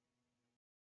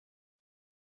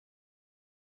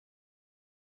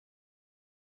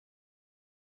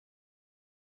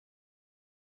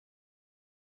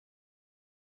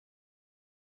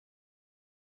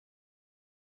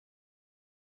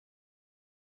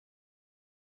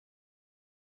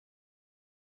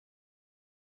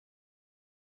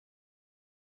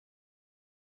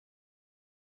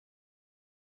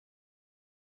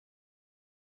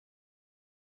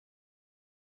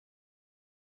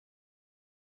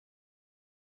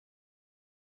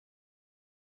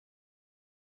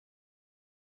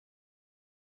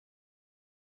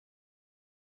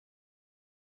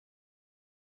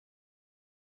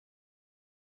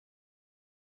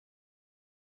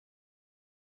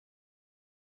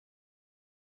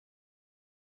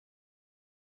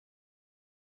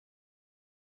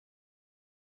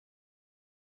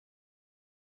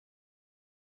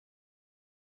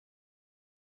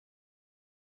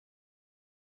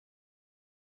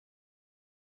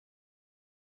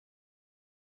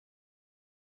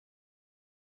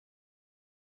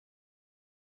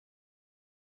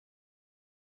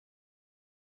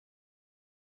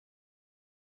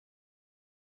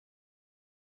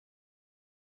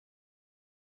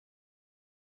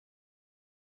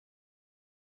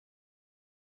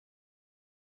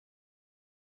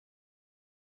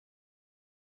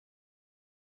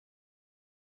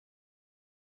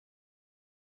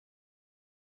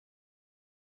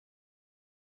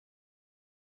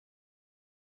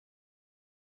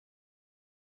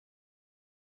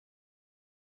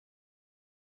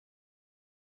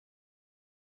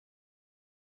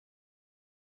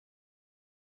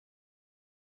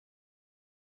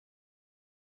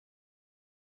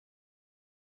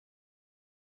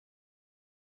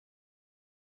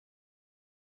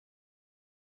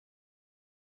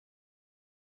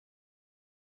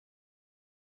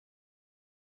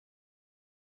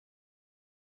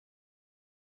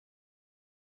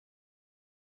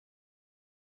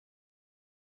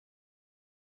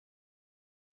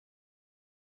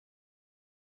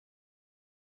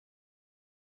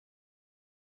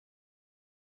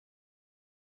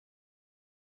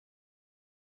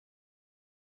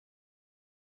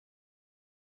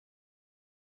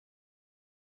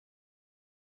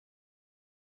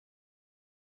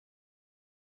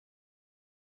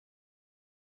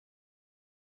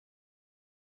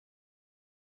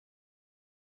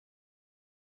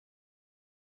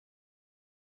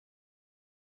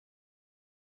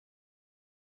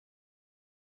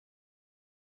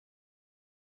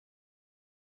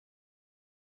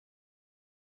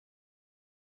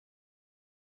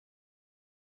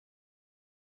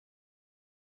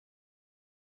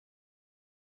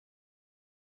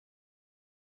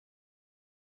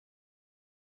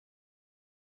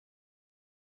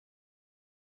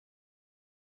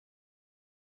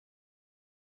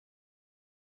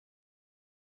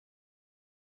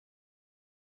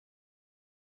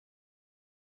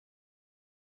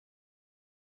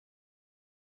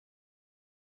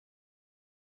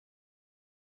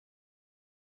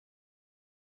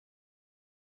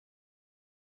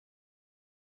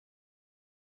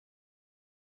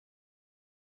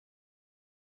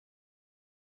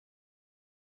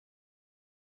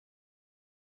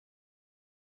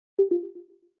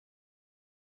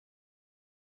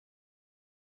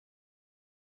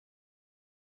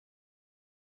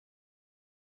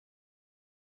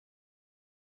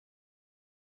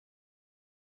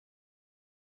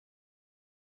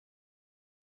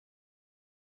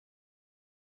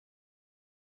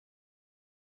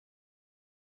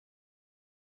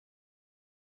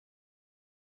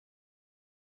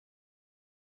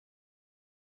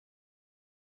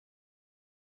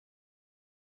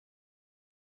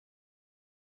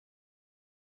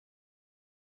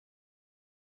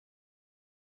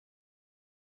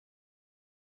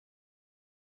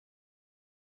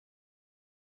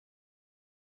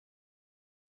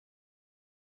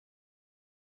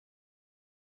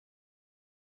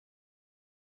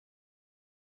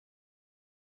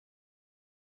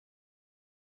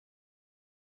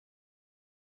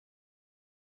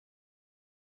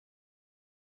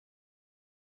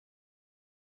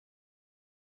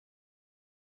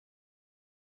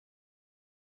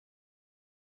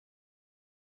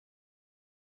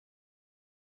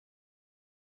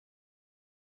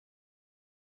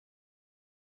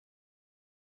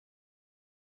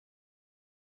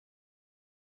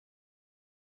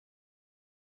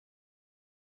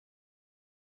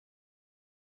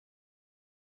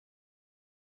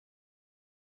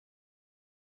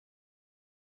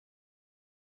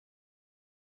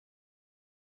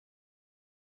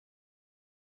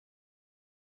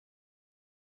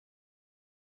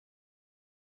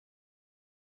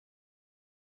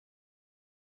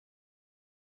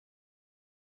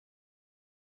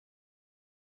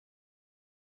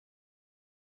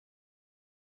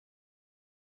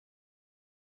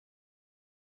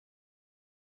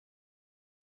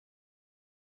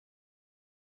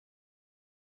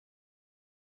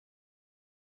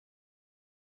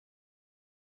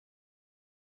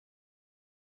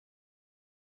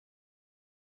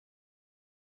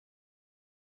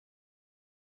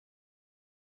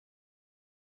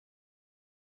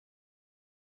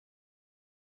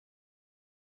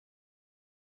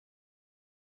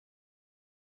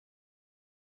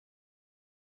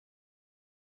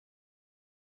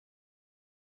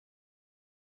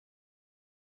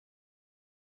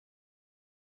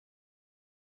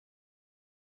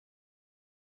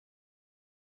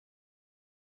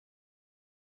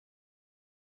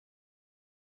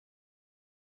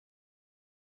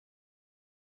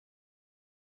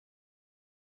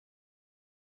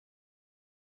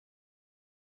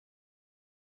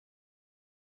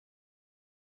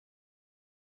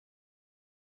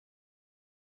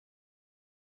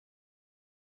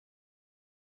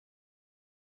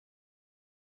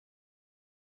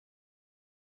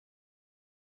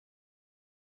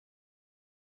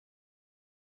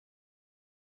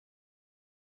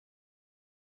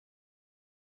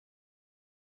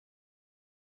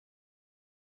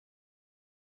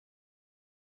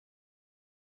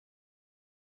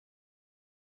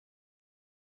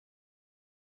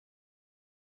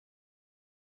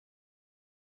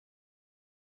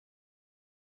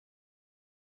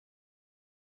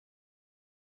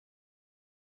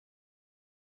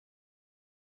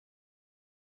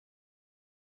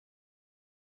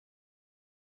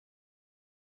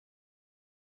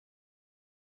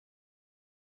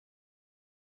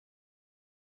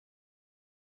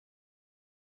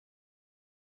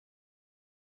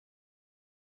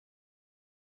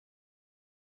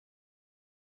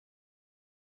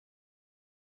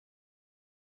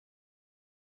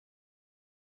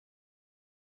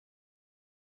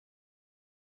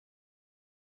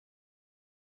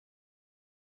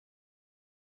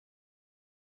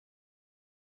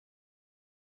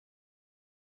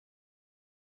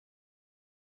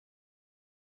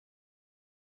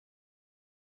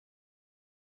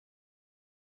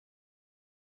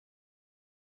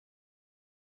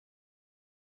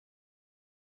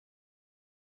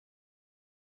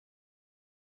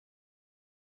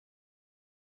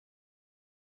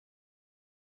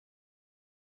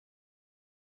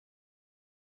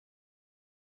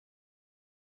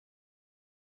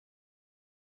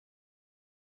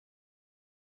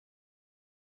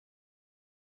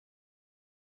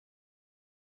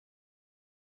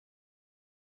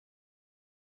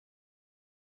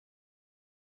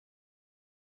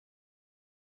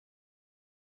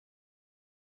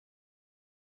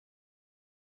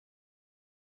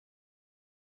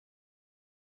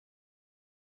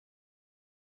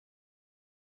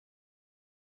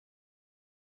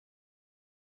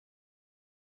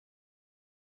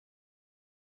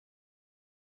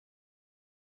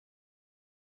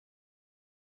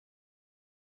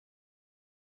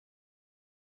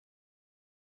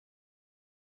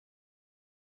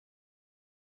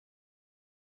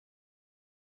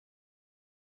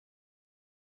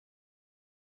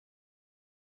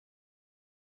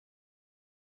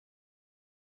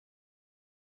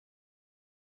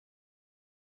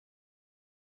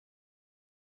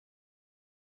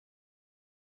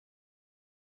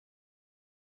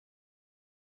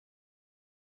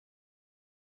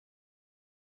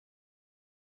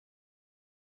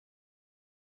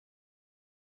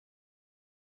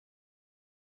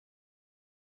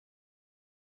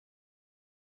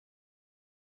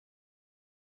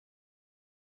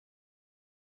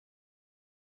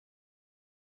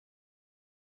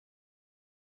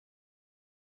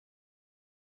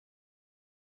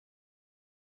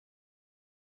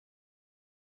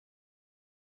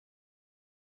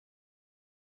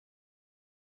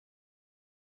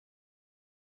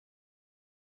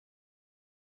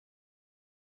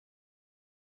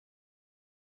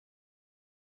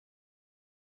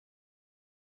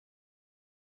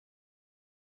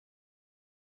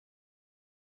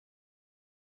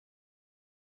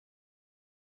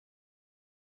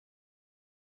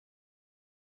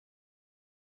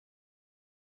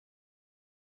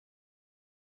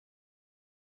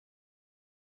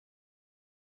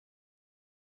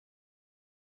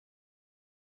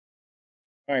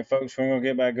 All right, folks, we're gonna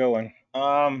get back going.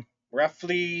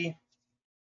 Roughly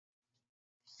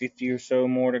 50 or so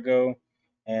more to go,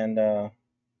 and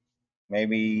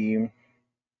maybe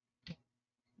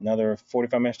another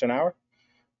 45 minutes to an hour.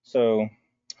 So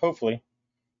hopefully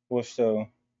we'll still.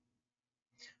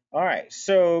 All right,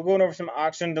 so going over some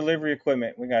oxygen delivery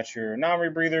equipment. We got your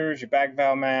non-rebreathers, your back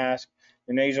valve mask,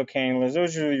 your nasal cannulas.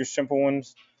 Those are your simple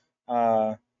ones.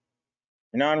 Your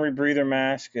non-rebreather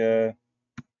mask.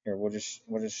 Here, we'll just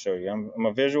show you. I'm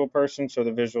a visual person, so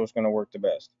the visual is going to work the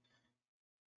best.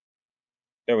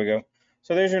 There we go.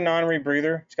 So there's your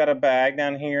non-rebreather. It's got a bag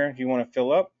down here. You want to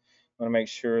fill up. You want to make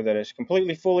sure that it's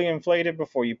completely fully inflated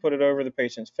before you put it over the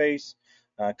patient's face.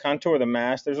 Contour the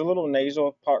mask. There's a little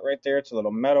nasal part right there. It's a little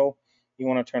metal. You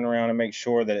want to turn around and make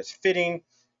sure that it's fitting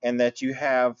and that you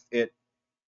have it.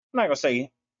 I'm not gonna say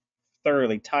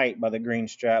thoroughly tight by the green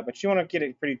strap, but you want to get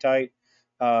it pretty tight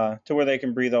to where they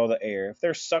can breathe all the air. If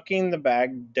they're sucking the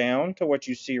bag down to what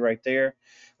you see right there,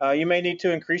 you may need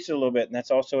to increase it a little bit, and that's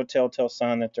also a telltale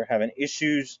sign that they're having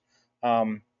issues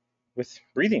with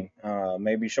breathing,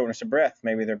 maybe shortness of breath,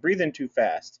 maybe they're breathing too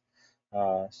fast.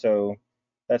 So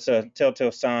that's a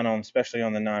telltale sign on, especially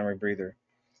on the non-rebreather.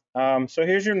 So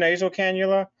here's your nasal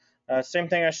cannula. Same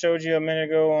thing I showed you a minute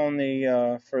ago on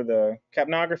the for the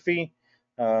capnography.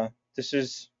 This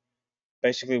is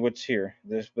basically what's here.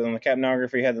 This, but on the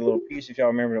capnography had the little piece, if y'all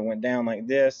remember, it went down like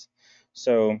this.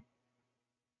 So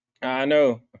I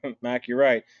know, Mac, you're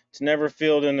right. It's never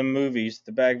filled in the movies,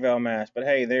 the bag valve mask. But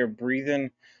hey, they're breathing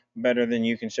better than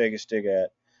you can shake a stick at.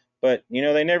 But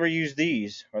they never use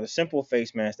these or the simple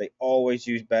face mask. They always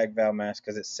use bag valve mask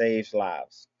because it saves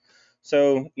lives.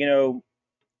 So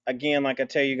again, like I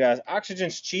tell you guys,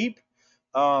 oxygen's cheap.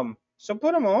 So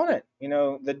put them on it.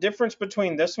 The difference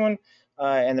between this one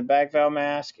and the back valve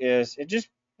mask is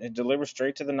it delivers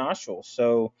straight to the nostrils.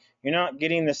 So you're not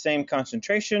getting the same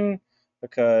concentration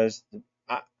because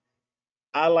I,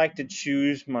 I like to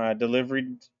choose my delivery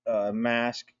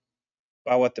mask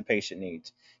by what the patient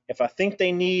needs. If I think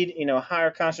they need, higher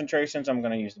concentrations, I'm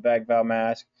going to use the bag valve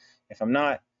mask. If I'm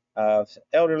not, if an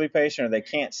elderly patient or they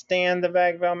can't stand the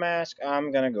bag valve mask,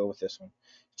 I'm going to go with this one.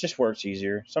 It just works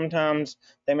easier. Sometimes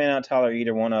they may not tolerate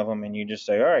either one of them, and you just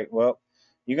say, all right, well,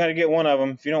 you got to get one of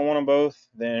them. If you don't want them both,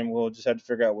 then we'll just have to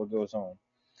figure out what goes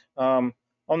on.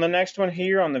 On the next one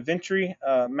here, on the Venturi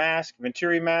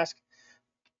mask,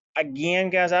 again,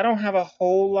 guys, I don't have a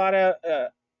whole lot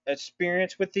of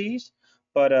experience with these,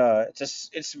 but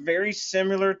it's very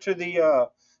similar to the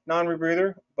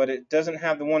non-rebreather, but it doesn't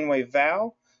have the one-way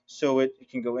valve, so it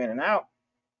can go in and out.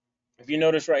 If you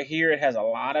notice right here, it has a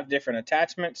lot of different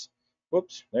attachments.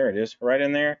 Whoops, there it is, right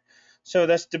in there. So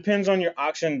that depends on your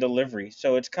oxygen delivery.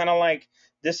 So it's kind of like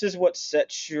this is what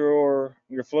sets your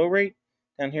flow rate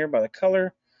down here by the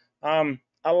color. A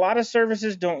lot of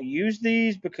services don't use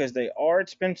these because they are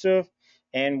expensive,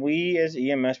 and we as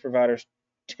EMS providers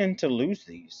tend to lose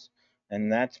these.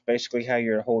 And that's basically how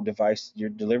your whole device, your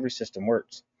delivery system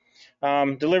works.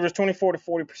 Delivers 24 to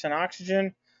 40%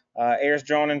 oxygen. Air is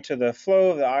drawn into the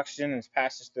flow of the oxygen and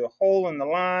passes through a hole in the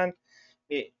line.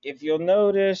 If you'll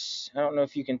notice, I don't know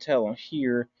if you can tell on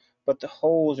here, but the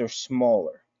holes are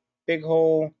smaller. Big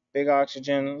hole, big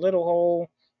oxygen, little hole,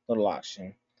 little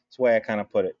oxygen. That's the way I kind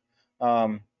of put it.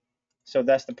 So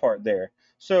that's the part there.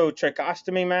 So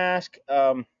tracheostomy mask.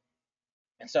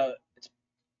 So it's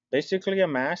basically a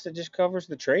mask that just covers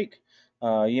the trach.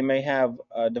 You may have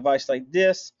a device like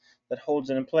this that holds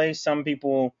it in place. Some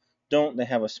people don't. They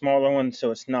have a smaller one,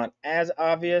 so it's not as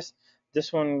obvious.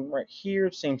 This one right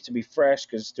here seems to be fresh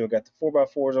because it's still got the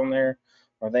 4x4s on there,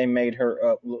 or they made her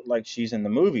up look like she's in the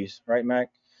movies, right, Mac?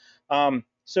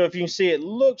 So if you can see, it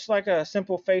looks like a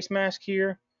simple face mask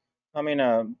here. I mean,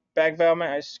 a back valve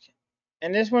mask,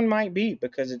 and this one might be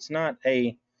because it's not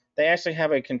a. They actually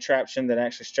have a contraption that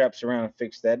actually straps around and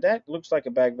fixes that. That looks like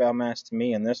a back valve mask to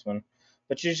me in this one,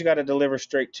 but you just got to deliver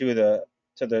straight to the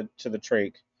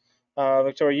trach.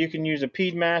 Victoria, you can use a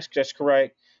PED mask. That's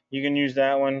correct. You can use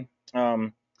that one,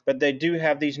 but they do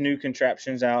have these new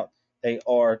contraptions out. They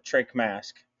are trach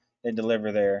mask. They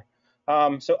deliver there.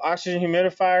 So oxygen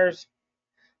humidifiers.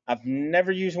 I've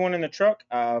never used one in the truck.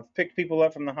 I've picked people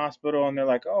up from the hospital and they're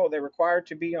like, oh, they're required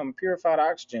to be on purified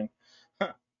oxygen.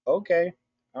 Huh, okay.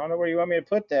 I don't know where you want me to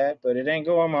put that, but it ain't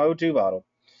go on my O2 bottle.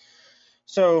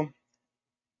 So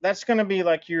that's going to be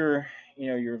like your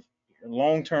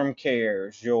long-term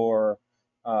cares, your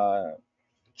uh,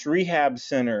 rehab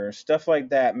centers, stuff like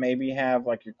that. Maybe have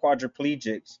like your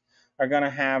quadriplegics are going to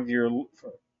have the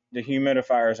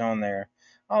humidifiers on there.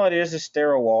 All it is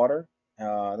sterile water.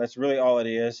 That's really all it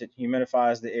is. It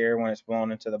humidifies the air when it's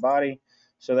blown into the body.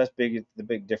 So that's the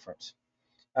big difference.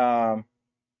 Um,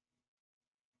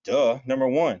 Duh. Number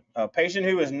one, a patient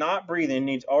who is not breathing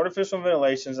needs artificial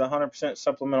ventilation, 100%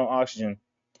 supplemental oxygen.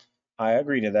 I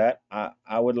agree to that.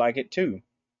 I would like it too.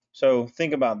 So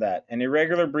think about that. An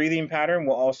irregular breathing pattern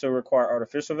will also require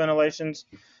artificial ventilations.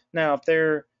 Now, if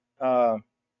uh,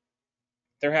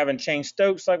 they're having chain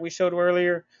stokes like we showed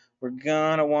earlier, we're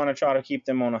gonna want to try to keep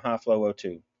them on a high flow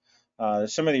O2.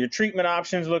 Some of your treatment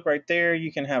options look right there.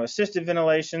 You can have assisted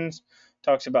ventilations.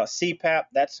 Talks about CPAP.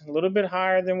 That's a little bit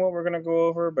higher than what we're going to go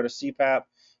over, but a CPAP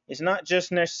is not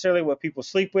just necessarily what people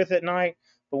sleep with at night,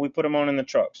 but we put them on in the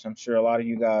trucks. I'm sure a lot of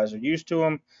you guys are used to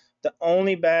them. The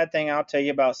only bad thing I'll tell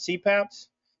you about CPAPs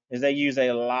is they use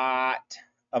a lot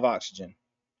of oxygen.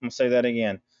 I'm going to say that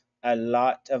again, a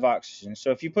lot of oxygen.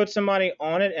 So if you put somebody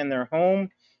on it in their home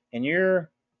and you're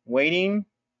waiting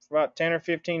for about 10 or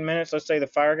 15 minutes, let's say the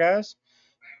fire guys,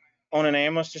 on an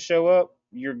ambulance to show up,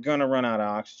 you're gonna run out of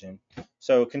oxygen.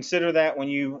 So consider that when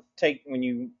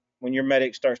your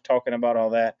medic starts talking about all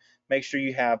that, make sure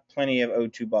you have plenty of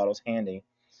O2 bottles handy.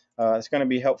 It's going to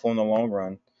be helpful in the long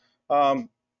run. Um,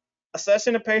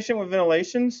 Assessing a patient with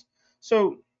ventilations.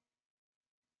 So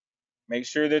make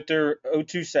sure that their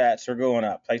O2 sats are going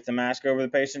up. Place the mask over the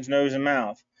patient's nose and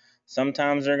mouth.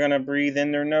 Sometimes they're going to breathe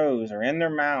in their nose or in their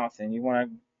mouth, and you want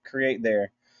to create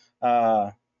there.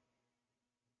 Uh,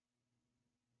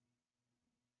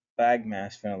 Bag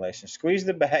mask ventilation. Squeeze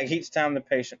the bag each time the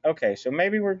patient. Okay, so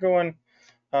maybe we're going.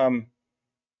 Um,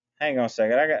 Hang on a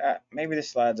second. Maybe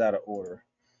this slide's out of order.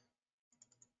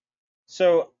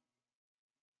 So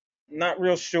not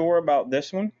real sure about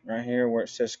this one right here where it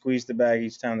says squeeze the bag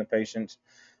each time the patient's.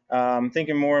 I'm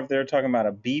thinking more if they're talking about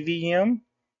a BVM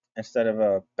instead of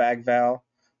a bag valve.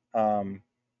 Um,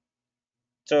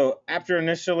 So after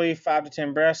initially 5 to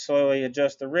 10 breaths, slowly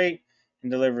adjust the rate and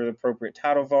deliver the appropriate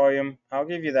tidal volume. I'll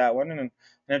give you that one and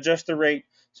adjust the rate.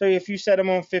 So if you set them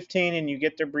on 15 and you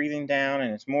get their breathing down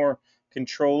and it's more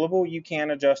controllable, you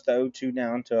can adjust the O2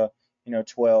 down to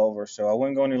 12 or so. I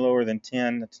wouldn't go any lower than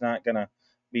 10. That's not gonna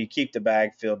be keep the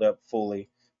bag filled up fully.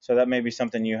 So that may be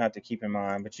something you have to keep in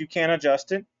mind, but you can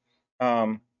adjust it.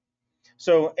 Um,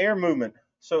 so air movement.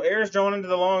 So air is drawn into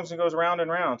the lungs and goes round and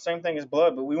round. Same thing as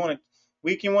blood, but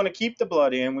we can want to keep the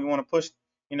blood in. We want to push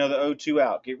the O2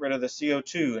 out, get rid of the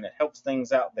CO2, and it helps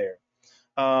things out there.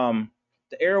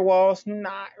 The air wall is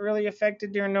not really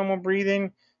affected during normal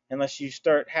breathing unless you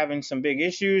start having some big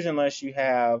issues, unless you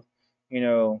have,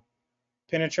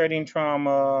 penetrating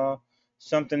trauma,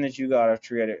 something that you got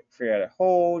to create a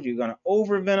hold. You're going to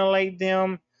overventilate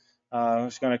them.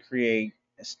 It's going to create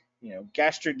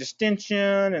gastric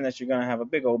distension, and that you're going to have a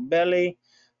big old belly.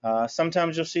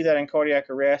 Sometimes you'll see that in cardiac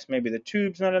arrest. Maybe the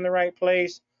tube's not in the right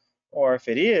place, or if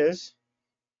it is,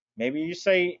 maybe you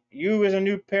say you as a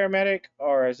new paramedic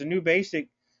or as a new basic,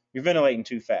 you're ventilating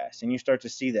too fast, and you start to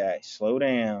see that. Slow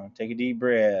down, take a deep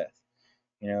breath.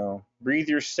 Breathe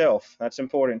yourself. That's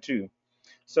important too.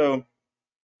 So,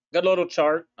 got a little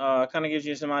chart. Kind of gives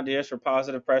you some ideas for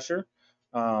positive pressure,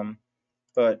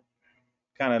 but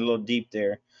kind of a little deep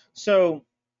there. So,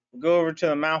 go over to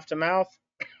the mouth to mouth.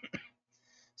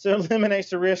 So it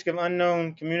eliminates the risk of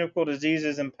unknown communicable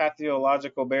diseases and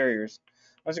pathological barriers.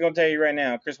 I'm just going to tell you right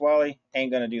now, Chris Wally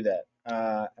ain't going to do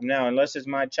that. Now, unless it's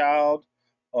my child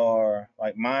or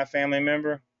like my family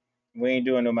member, we ain't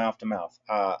doing no mouth to mouth.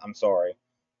 I'm sorry.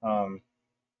 Um,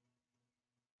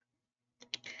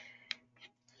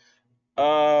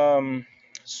 um,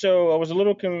 so I was a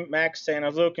little, Max saying I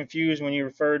was a little confused when you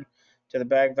referred to the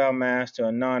bag valve mask to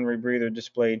a non-rebreather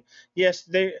displayed. Yes,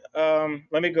 they.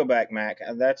 Let me go back, Mac.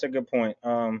 That's a good point.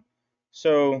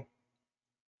 So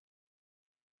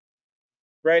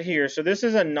right here. So this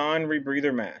is a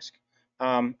non-rebreather mask.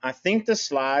 I think the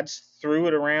slides threw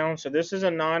it around. So this is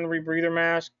a non-rebreather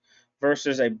mask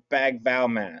versus a bag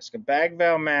valve mask. A bag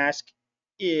valve mask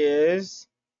is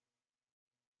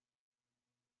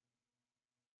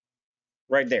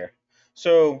right there.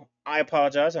 So I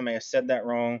apologize. I may have said that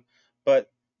wrong,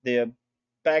 but the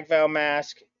bag valve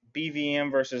mask,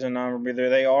 BVM versus a non-rebreather,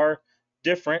 they are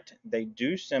different. They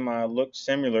do semi look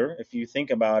similar if you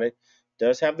think about it.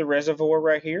 Does have the reservoir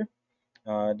right here.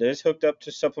 It is hooked up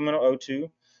to supplemental O2.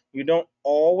 You don't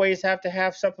always have to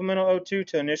have supplemental O2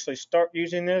 to initially start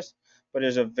using this, but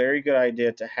it's a very good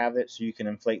idea to have it so you can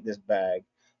inflate this bag.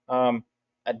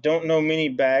 I don't know many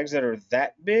bags that are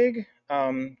that big.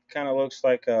 Kind of looks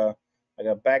like a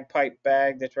bagpipe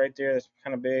bag that's right there. That's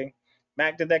kind of big.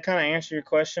 Mac, did that kind of answer your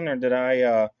question, or did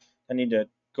I need to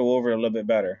go over it a little bit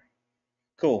better?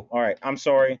 Cool. All right. I'm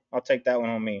sorry. I'll take that one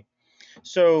on me.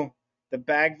 So the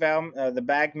bag valve, the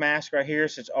bag mask right here,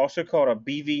 so it's also called a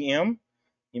BVM.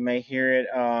 You may hear it.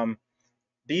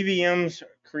 BVMs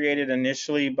created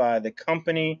initially by the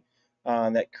company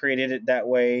that created it that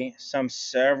way.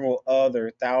 Several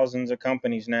other thousands of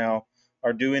companies now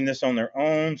are doing this on their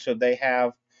own, so they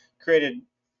have created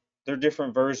their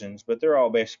different versions, but they're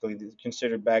all basically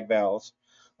considered bag valves.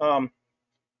 Um,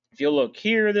 if you look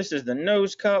here, this is the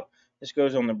nose cup. This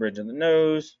goes on the bridge of the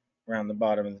nose, around the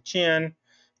bottom of the chin,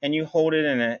 and you hold it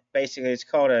in basically it's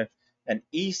called an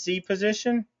EC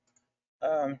position.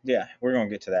 Yeah, we're gonna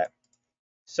get to that.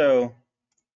 So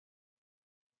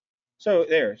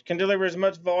there, can deliver as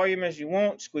much volume as you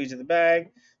want, squeeze of the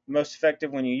bag. Most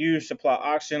effective when you use supply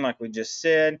oxygen, like we just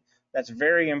said. That's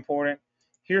very important.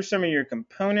 Here's some of your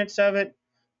components of it.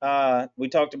 We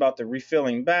talked about the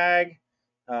refilling bag,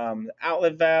 the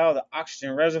outlet valve, the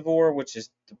oxygen reservoir, which is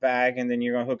the bag, and then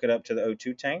you're going to hook it up to the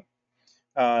O2 tank.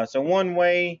 So one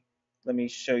way, let me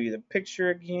show you the picture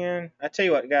again. I tell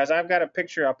you what, guys, I've got a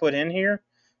picture I put in here.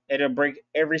 It'll break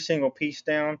every single piece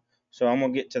down. So I'm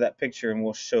going to get to that picture and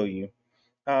we'll show you.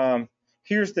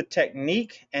 Here's the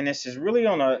technique, and this is really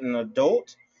on an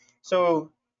adult.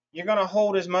 So you're going to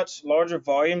hold as much larger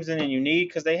volumes than you need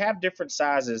because they have different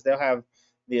sizes. They'll have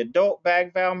the adult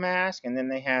bag valve mask, and then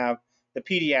they have the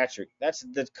pediatric. That's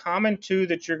the common two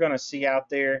that you're going to see out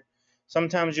there.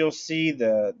 Sometimes you'll see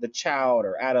the child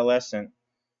or adolescent.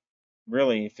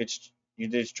 Really, if it's you're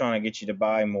just trying to get you to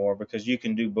buy more because you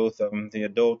can do both of them, the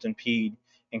adult and ped,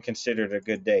 and consider it a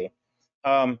good day.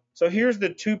 So here's the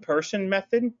two-person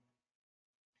method.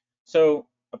 So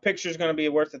a picture is going to be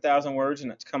worth 1,000 words,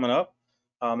 and it's coming up.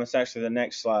 It's actually the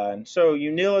next slide. So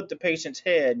you kneel at the patient's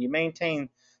head. You maintain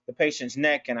the patient's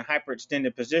neck in a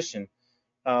hyperextended position.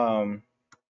 Um,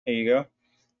 here you go.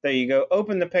 There you go.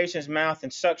 Open the patient's mouth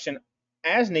and suction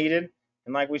as needed.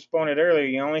 And like we explained earlier,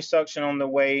 you only suction on the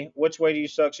way. Which way do you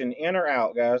suction, in or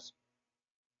out, guys?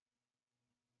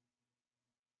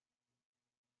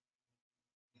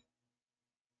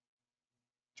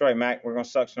 That's right, Mac. We're going to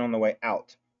suction on the way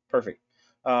out. Perfect.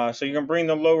 So you're going to bring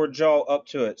the lower jaw up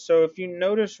to it. So if you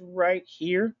notice right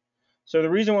here, so the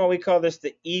reason why we call this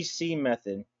the EC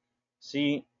method,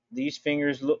 see these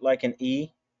fingers look like an E.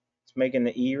 It's making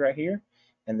the E right here.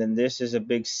 And then this is a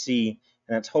big C.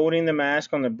 And that's holding the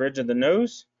mask on the bridge of the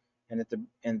nose.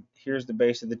 And here's the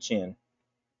base of the chin.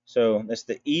 So that's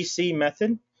the EC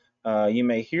method. You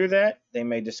may hear that. They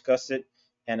may discuss it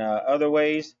in other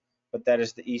ways, but that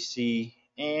is the EC.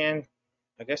 And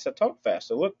I guess I talked fast.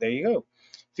 So look, there you go.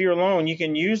 If you're alone, you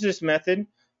can use this method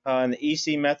in the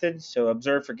EC method. So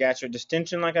observe for gastric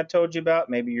distension, like I told you about.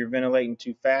 Maybe you're ventilating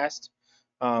too fast.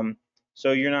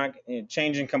 So you're not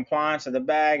changing compliance of the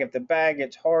bag. If the bag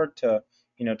gets hard to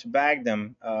bag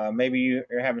them, maybe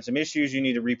you're having some issues. You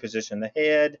need to reposition the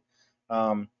head.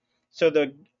 So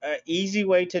the easy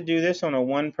way to do this on a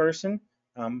one person,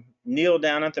 kneel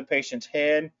down at the patient's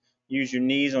head, use your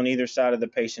knees on either side of the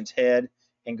patient's head,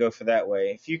 and go for that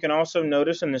way. If you can also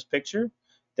notice in this picture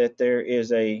that there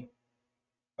is a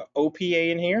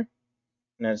OPA in here,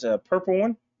 and that's a purple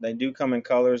one. They do come in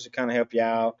colors to kind of help you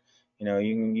out. You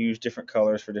can use different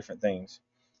colors for different things.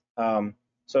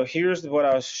 So here's what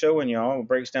I was showing y'all. It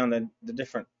breaks down the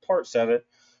different parts of it.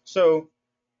 So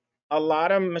a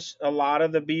lot of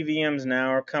the BVMs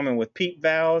now are coming with PEEP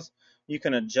valves. You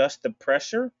can adjust the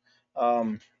pressure.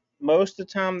 Most of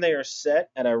the time they are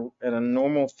set at a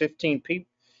normal 15 PEEP,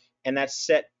 and that's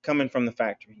set coming from the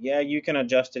factory. Yeah, you can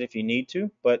adjust it if you need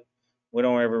to, but we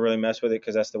don't ever really mess with it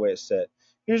because that's the way it's set.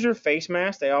 Here's your face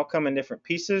mask. They all come in different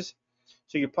pieces.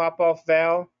 So your pop-off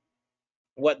valve,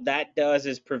 what that does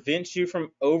is prevents you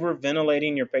from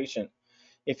over-ventilating your patient.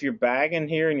 If you're bagging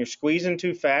here and you're squeezing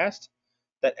too fast,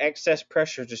 that excess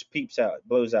pressure just peeps out,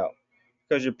 blows out,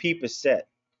 because your PEEP is set.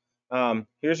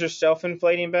 Here's your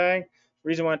self-inflating bag. The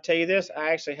reason why I tell you this,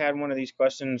 I actually had one of these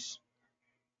questions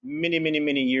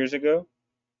many years ago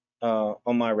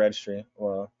on my registry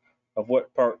of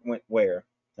what part went where.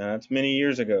 That's many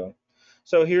years ago.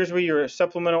 So here's where your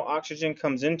supplemental oxygen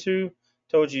comes into.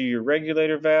 Told you your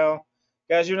regulator valve.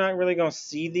 Guys, you're not really going to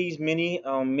see these many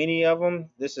of them.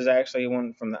 This is actually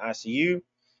one from the ICU,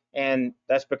 and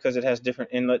that's because it has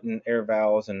different inlet and air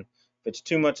valves. And if it's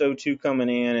too much O2 coming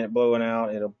in and it blowing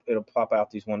out, it'll pop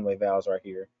out these one-way valves right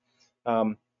here.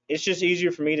 It's just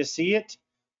easier for me to see it.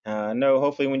 I know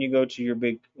hopefully when you go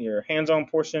to your hands-on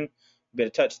portion, you better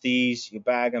touch these, you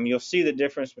bag them, you'll see the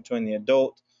difference between the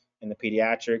adult and the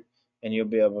pediatric, and you'll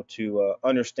be able to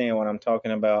understand what I'm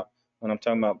talking about when I'm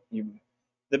talking about you.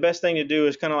 The best thing to do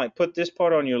is kind of like put this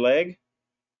part on your leg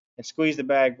and squeeze the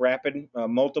bag rapid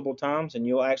multiple times, and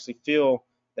you'll actually feel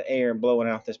the air blowing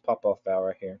out this pop-off valve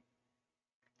right here.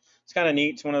 It's kind of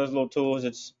neat. It's one of those little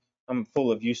tools. I'm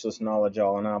full of useless knowledge,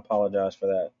 y'all, and I apologize for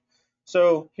that.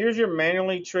 So here's your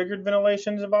manually triggered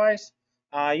ventilation device.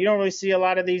 You don't really see a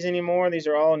lot of these anymore. These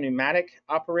are all pneumatic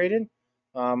operated.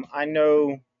 I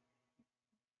know,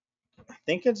 I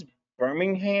think it's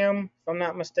Birmingham, if I'm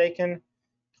not mistaken,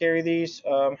 carry these.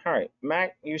 All right,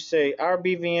 Mac, you say our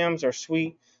BVMs are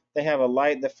sweet. They have a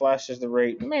light that flashes the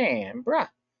rate. Man, bruh,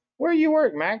 where you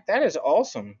work, Mac? That is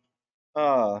awesome.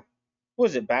 Uh,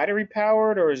 was it battery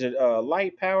powered or is it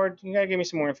light powered? You gotta give me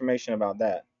some more information about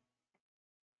that.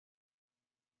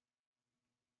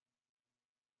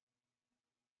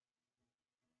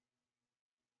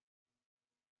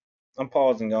 I'm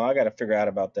pausing, though. I got to figure out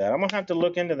about that. I'm gonna have to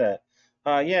look into that.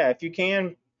 Yeah, if you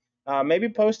can, maybe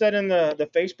post that in the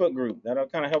Facebook group. That'll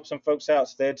kind of help some folks out.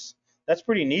 So that's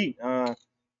pretty neat. I'm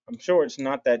sure it's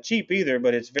not that cheap either,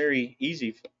 but it's very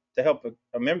easy to help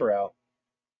a member out.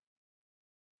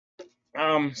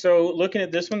 So looking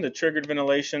at this one, the triggered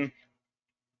ventilation.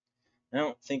 I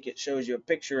don't think it shows you a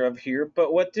picture of here,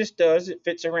 but what this does, it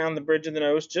fits around the bridge of the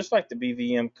nose, just like the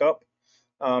BVM cup.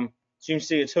 So you can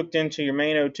see it's hooked into your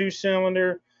main O2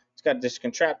 cylinder. It's got this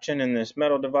contraption and this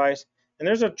metal device. And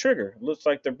there's a trigger. It looks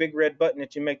like the big red button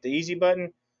that you make the easy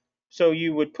button. So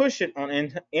you would push it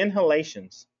on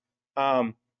inhalations.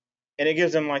 And it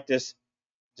gives them like this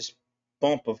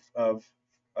bump of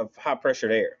high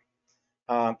pressured air.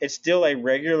 It's still a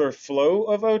regular flow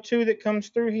of O2 that comes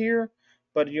through here,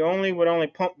 but you would only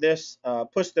pump this,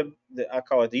 push I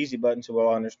call it the easy button so we'll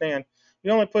all understand. You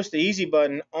only push the easy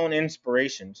button on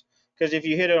inspirations, because if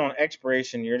you hit it on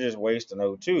expiration, you're just wasting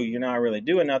O2. You're not really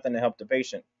doing nothing to help the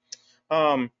patient.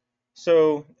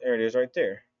 So there it is right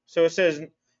there. So it says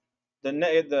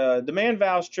the demand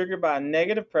valve is triggered by a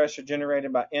negative pressure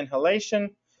generated by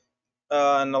inhalation,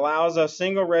 and allows a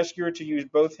single rescuer to use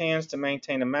both hands to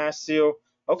maintain a mask seal.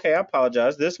 Okay, I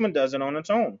apologize. This one does it on its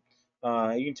own.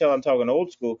 You can tell I'm talking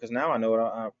old school because now I know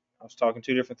I was talking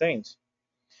two different things.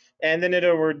 And then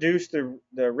it'll reduce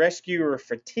the rescuer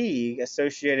fatigue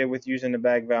associated with using the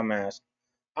bag valve mask.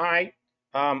 All right.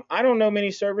 I don't know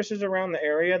many services around the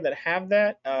area that have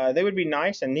that. They would be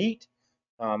nice and neat.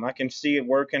 I can see it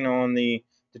working on the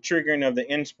triggering of the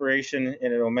inspiration,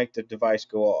 and it'll make the device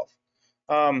go off.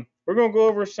 We're gonna go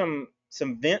over some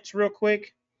vents real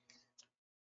quick.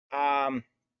 Um,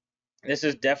 this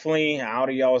is definitely out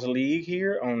of y'all's league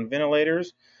here on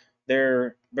ventilators.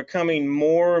 They're becoming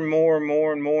more and more and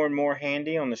more and more and more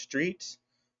handy on the streets.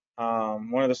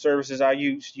 One of the services I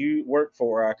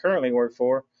currently work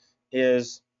for,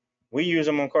 is we use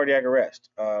them on cardiac arrest.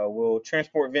 We'll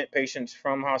transport vent patients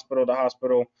from hospital to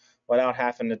hospital without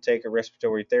having to take a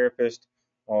respiratory therapist,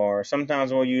 or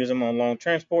sometimes we'll use them on long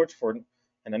transports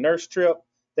and a nurse trip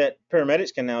that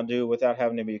paramedics can now do without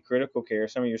having to be critical care.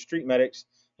 Some of your street medics,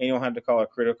 and you don't have to call a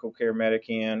critical care medic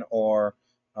in or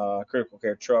a critical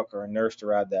care truck or a nurse to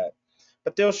ride that.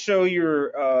 But they'll show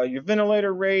your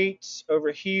ventilator rates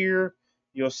over here.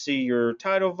 You'll see your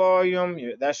tidal volume.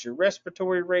 That's your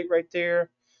respiratory rate right there.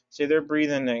 See, they're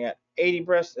breathing. They got 80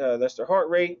 breaths. That's their heart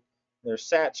rate. Their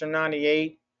sats are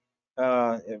 98.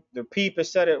 Their PEEP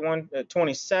is set at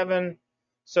 27.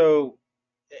 So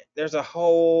there's a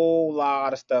whole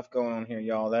lot of stuff going on here,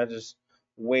 y'all. That is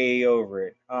way over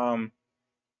it.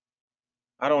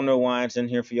 I don't know why it's in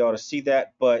here for y'all to see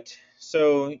that, but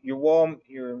so your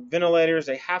ventilators,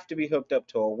 they have to be hooked up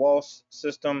to a wall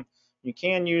system. You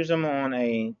can use them on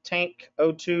a tank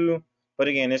O2, but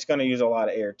again, it's going to use a lot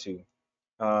of air too.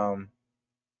 Um,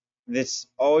 this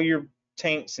all your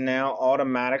tanks now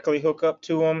automatically hook up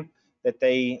to them.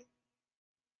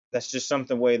 That's just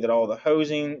something way that all the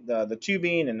hosing, the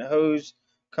tubing and the hose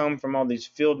come from all these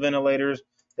field ventilators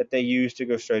that they use to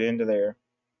go straight into there.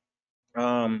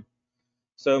 Um,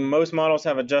 So most models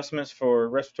have adjustments for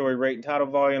respiratory rate and tidal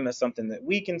volume. That's something that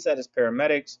we can set as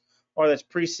paramedics, or that's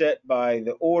preset by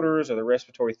the orders or the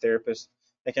respiratory therapist.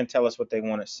 They can tell us what they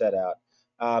want it set out.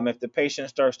 If the patient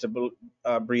starts to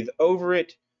breathe over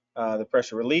it, the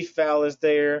pressure relief valve is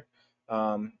there.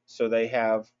 So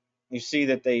you see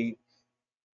that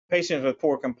patients with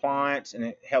poor compliance, and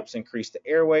it helps increase the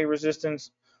airway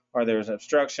resistance, or there's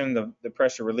obstruction, the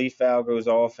pressure relief valve goes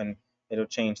off and it'll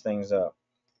change things up.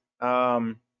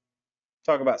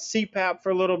 Talk about CPAP for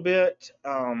a little bit.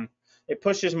 It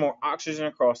pushes more oxygen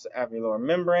across the alveolar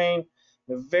membrane.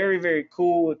 They're very, very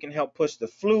cool. It can help push the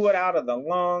fluid out of the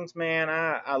lungs, man.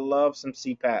 I love some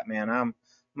CPAP, man. I'm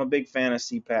a big fan of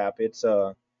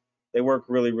CPAP. They work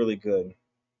really, really good.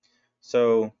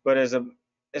 So, but as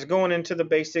going into the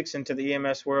basics into the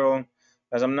EMS world,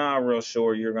 as I'm not real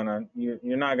sure you're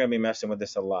not gonna be messing with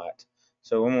this a lot.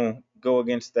 So I'm gonna go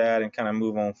against that and kind of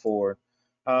move on forward.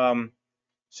 Um,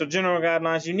 so general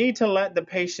guidelines, you need to let the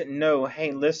patient know,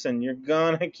 hey, listen, you're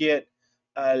gonna get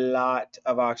a lot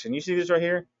of oxygen. You see this right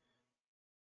here?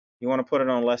 You want to put it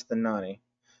on less than 90.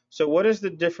 So what is the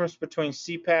difference between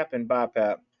CPAP and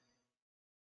BiPAP?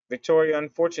 Victoria,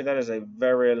 unfortunately, that is a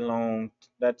very long,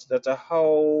 that's a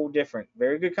whole different,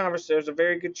 very good conversation. There's a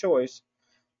very good choice,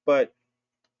 but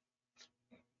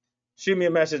shoot me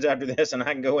a message after this and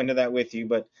I can go into that with you.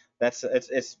 But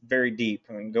it's very deep.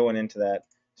 I mean, going into that,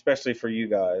 especially for you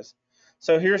guys.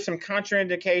 So here's some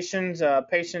contraindications: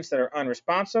 patients that are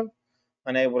unresponsive,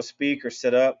 unable to speak or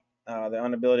sit up, the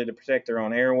inability to protect their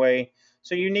own airway.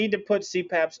 So you need to put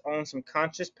CPAPs on some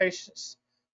conscious patients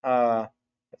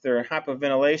if they're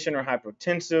hypoventilation or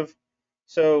hypotensive.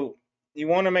 So you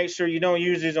want to make sure you don't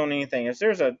use these on anything. If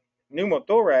there's a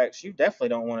pneumothorax, you definitely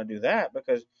don't want to do that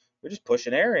because we're just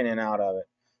pushing air in and out of it.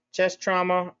 Chest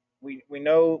trauma, we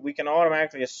know we can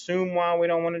automatically assume why we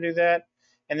don't want to do that.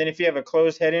 And then if you have a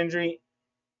closed head injury,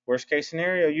 worst case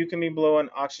scenario, you can be blowing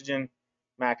oxygen.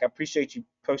 Mac, I appreciate you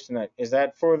posting that. Is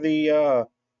that for the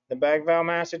bag valve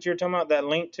mask that you're talking about? That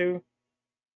link to?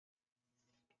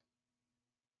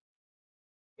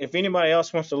 If anybody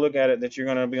else wants to look at it, that you're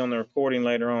going to be on the recording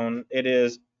later on, it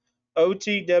is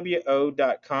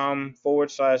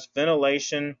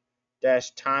otwo.com/ventilation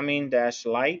timing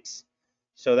lights.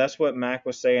 So that's what Mac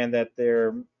was saying, that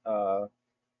their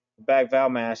bag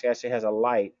valve mask actually has a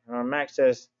light. Mac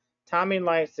says timing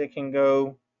lights that can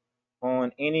go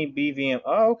on any BVM.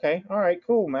 Oh, okay. All right,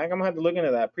 cool, Mac. I'm going to have to look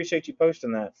into that. Appreciate you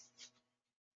posting that.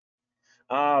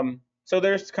 So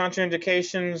there's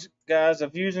contraindications, guys,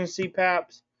 of using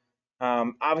CPAPs.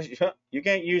 Obviously, you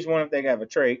can't use one if they have a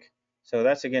trach, so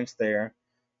that's against there.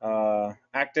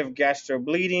 Active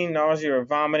gastro-bleeding, nausea, or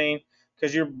vomiting,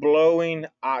 because you're blowing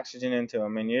oxygen into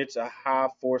them, and it's a high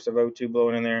force of O2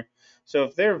 blowing in there. So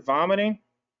if they're vomiting,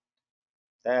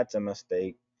 that's a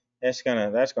mistake. That's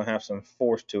gonna have some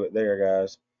force to it there,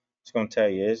 guys. It's gonna tell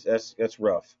you that's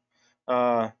rough.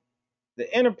 The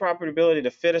interoperability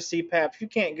to fit a CPAP, if you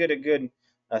can't get a good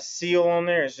seal on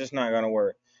there, it's just not gonna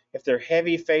work. If they're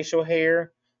heavy facial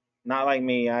hair, not like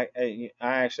me, I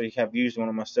actually have used one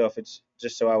of myself. It's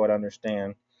just so I would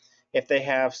understand. If they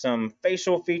have some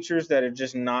facial features that are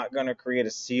just not going to create a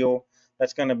seal,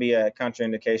 that's going to be a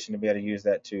contraindication to be able to use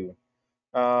that too.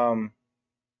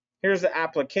 Here's the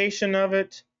application of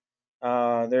it.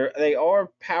 They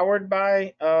are powered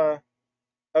by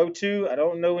O2. I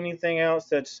don't know anything else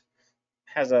that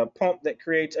has a pump that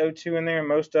creates O2 in there.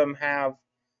 Most of them have.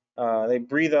 They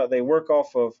breathe out. They work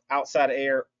off of outside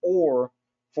air or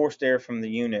forced air from the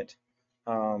unit.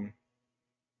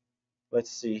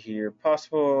 Let's see here.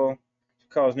 Possible to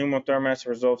cause pneumothorax as a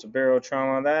result of bariatrial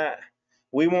trauma. That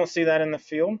we won't see that in the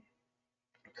field.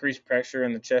 Increased pressure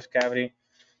in the chest cavity.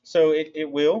 So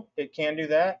it can do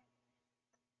that.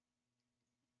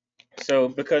 So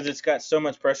because it's got so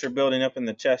much pressure building up in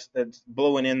the chest that's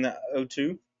blowing in the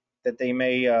O2, that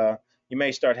you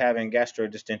may start having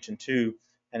gastro-distension too.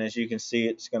 And as you can see,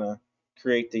 it's going to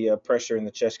create the pressure in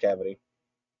the chest cavity.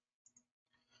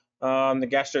 The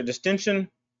gastro-distension,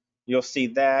 you'll see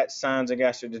that signs of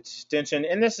gastro-distension.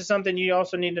 And this is something you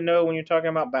also need to know when you're talking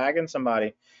about bagging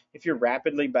somebody. If you're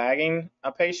rapidly bagging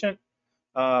a patient,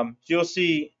 you'll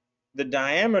see the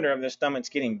diameter of the stomach's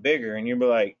getting bigger, and you'll be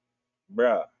like,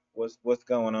 bruh, what's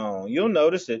going on? You'll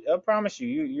notice it. I promise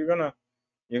you, you're gonna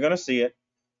see it.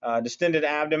 Distended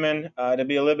abdomen, it'll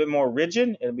be a little bit more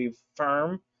rigid. It'll be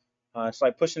firm. It's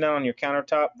like pushing down on your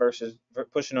countertop versus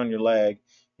pushing on your leg.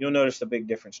 You'll notice the big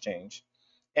difference change.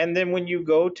 And then when you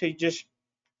go to just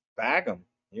bag them,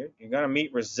 you're gonna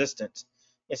meet resistance.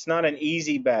 It's not an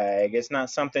easy bag. It's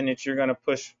not something that you're gonna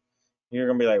push. You're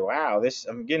gonna be like, wow,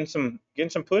 I'm getting some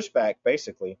pushback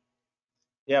basically.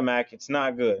 Yeah, Mac, it's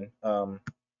not good.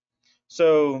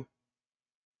 So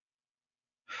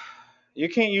you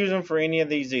can't use them for any of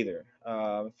these either.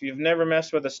 If you've never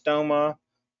messed with a stoma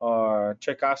or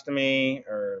tracheostomy,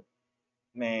 or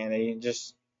man, they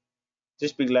just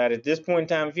be glad at this point in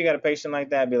time. If you got a patient like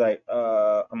that, be like,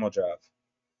 I'm gonna drive,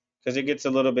 because it gets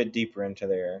a little bit deeper into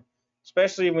there,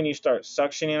 especially when you start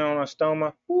suctioning on a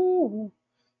stoma. Ooh,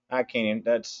 I can't even.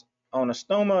 That's on a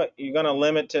stoma. You're gonna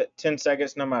limit to 10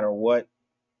 seconds no matter what.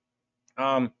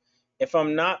 If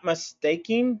I'm not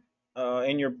mistaken,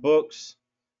 in your books,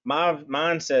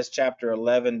 mine says chapter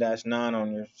 11-9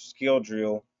 on your skill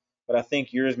drill, but I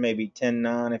think yours may be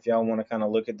 10-9 if y'all want to kind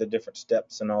of look at the different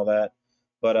steps and all that.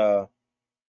 But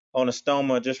on a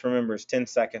stoma, just remember it's 10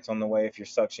 seconds on the way if you're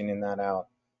suctioning that out.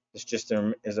 It's just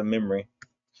as a memory.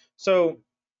 So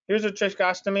here's a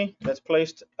tracheostomy that's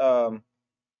placed.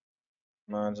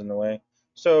 Mine's in the way.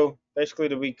 So basically,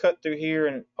 it'll be cut through here,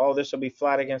 and all this will be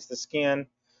flat against the skin.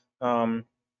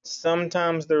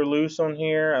 Sometimes they're loose on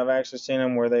here. I've actually seen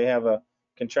them where they have a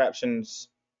contraptions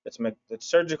It's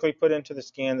surgically put into the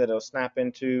skin that it'll snap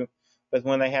into. But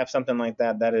when they have something like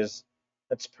that,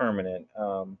 that's permanent.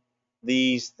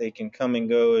 These they can come and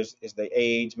go as they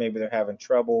age. Maybe they're having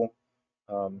trouble.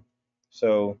 Um,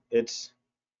 so it's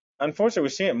unfortunately, we're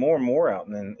seeing it more and more out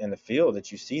in the field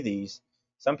that you see these.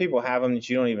 Some people have them that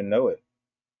you don't even know it.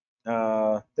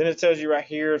 Then it tells you right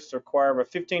here it's required a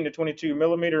 15 to 22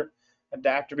 millimeter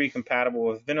adapter to be compatible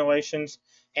with ventilations.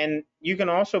 And you can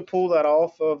also pull that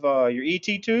off of your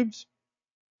ET tubes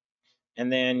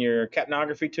and then your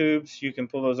capnography tubes. You can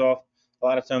pull those off. A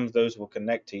lot of times those will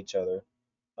connect to each other.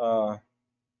 Oh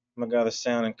my God, the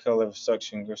sound and color of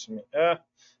suction gives me.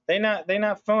 They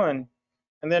not fun.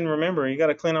 And then remember, you got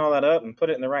to clean all that up and put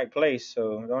it in the right place.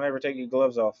 So don't ever take your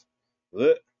gloves off.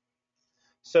 Ugh.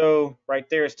 So right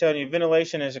there, it's telling you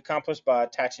ventilation is accomplished by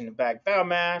attaching the back valve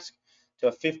mask to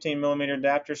a 15 millimeter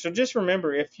adapter. So just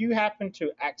remember, if you happen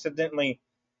to accidentally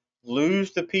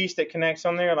lose the piece that connects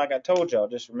on there, like I told y'all,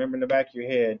 just remember in the back of your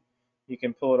head, you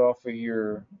can pull it off of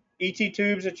your ET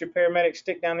tubes that your paramedics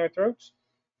stick down their throats,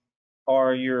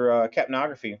 or your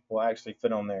capnography will actually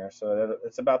fit on there. So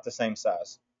it's about the same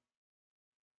size.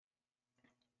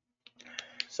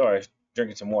 Sorry,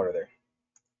 drinking some water there.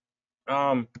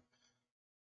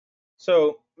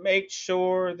 So make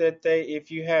sure that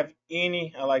if you have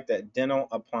any, I like that, dental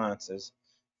appliances,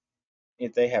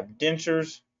 if they have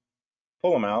dentures,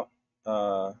 pull them out.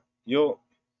 You'll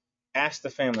ask the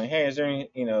family, hey, is there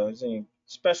any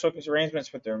special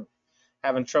arrangements with their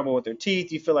having trouble with their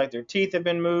teeth? You feel like their teeth have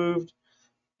been moved?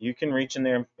 You can reach in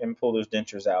there and pull those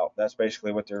dentures out. That's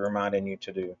basically what they're reminding you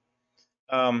to do.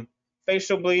 Um,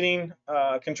 Facial bleeding,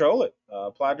 control it.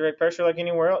 Apply direct pressure like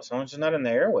anywhere else, as long as it's not in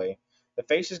the airway. The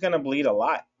face is going to bleed a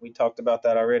lot. We talked about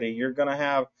that already. You're going to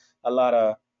have a lot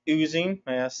of oozing,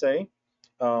 may I say.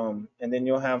 And then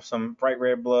you'll have some bright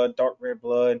red blood, dark red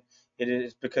blood. It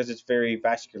is because it's very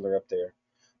vascular up there.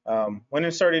 When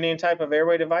inserting any type of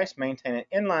airway device, maintain an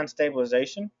inline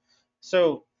stabilization.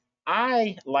 So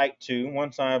I like to,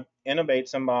 once I intubate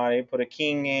somebody, put a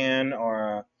king in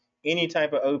or any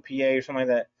type of OPA or something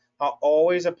like that, I'll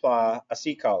always apply a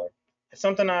C-collar. It's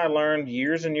something I learned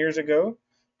years and years ago,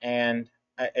 and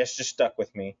it's just stuck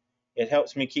with me. It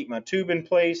helps me keep my tube in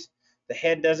place. The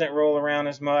head doesn't roll around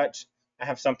as much. I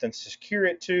have something to secure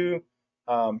it to.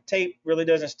 Tape really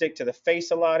doesn't stick to the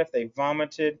face a lot if they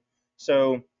vomited.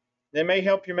 So they may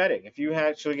help your medic. If you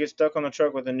actually get stuck on the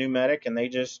truck with a new medic and they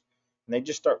just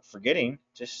start forgetting,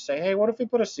 just say, hey, what if we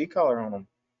put a C-collar on them?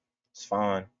 It's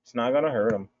fine. It's not going to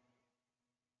hurt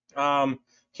them.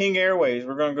 King Airways,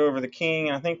 we're going to go over the King,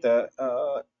 and I think the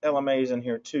LMA is in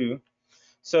here too.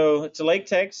 So it's a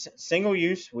latex, single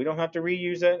use. We don't have to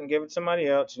reuse that and give it to somebody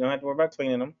else. You don't have to worry about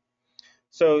cleaning them.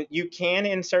 So you can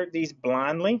insert these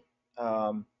blindly.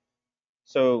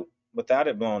 So without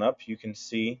it blown up, you can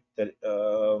see that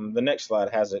the next slide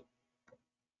has it.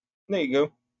 There you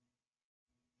go.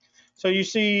 So you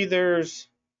see there's,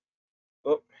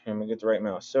 oh, let me get the right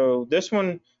mouse. So this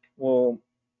one will,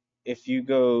 if you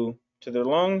go to the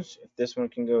lungs, if this one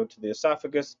can go to the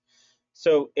esophagus,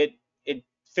 so it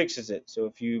fixes it. So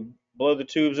if you blow the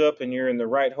tubes up and you're in the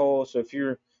right hole, so if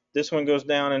this one goes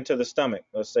down into the stomach,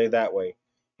 let's say that way,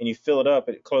 and you fill it up,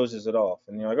 it closes it off,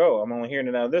 and you're like, oh, I'm only hearing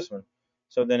it out of this one,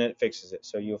 so then it fixes it.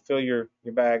 So you'll fill your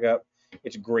bag up.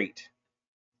 It's great.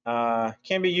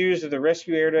 Can be used with a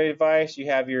rescue airway device. You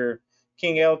have your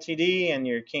King LTD and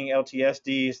your King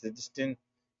LTSDs. The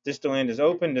distal end is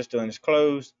open, distal end is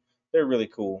closed. They're really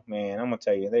cool, man. I'm gonna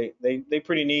tell you, they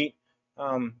pretty neat.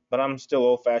 But I'm still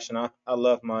old fashioned. I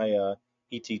love my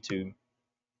ET tube.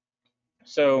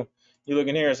 So you look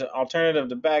in here as an alternative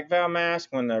to back valve mask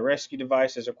when the rescue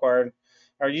device is required,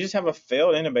 or you just have a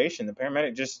failed intubation. The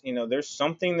paramedic just, there's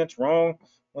something that's wrong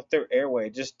with their airway.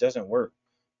 It just doesn't work.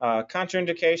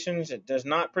 Contraindications, it does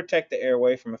not protect the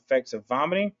airway from effects of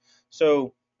vomiting.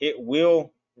 So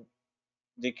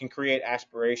they can create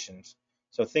aspirations.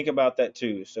 So think about that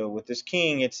too. So with this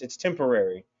King, it's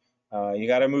temporary. You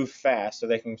got to move fast so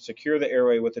they can secure the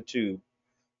airway with a tube.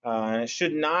 And it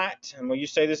should not, and will you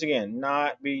say this again,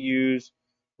 not be used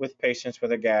with patients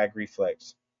with a gag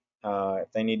reflex.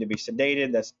 If they need to be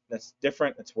sedated, that's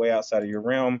different. That's way outside of your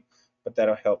realm, but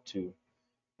that'll help too.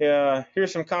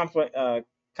 Here's some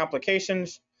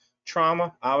complications.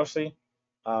 Trauma, obviously.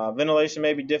 Ventilation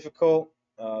may be difficult.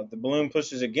 The balloon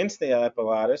pushes against the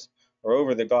epiglottis or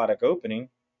over the glottic opening.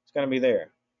 It's going to be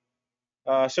there.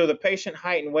 So the patient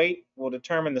height and weight will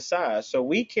determine the size. So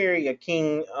we carry a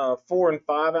King 4 and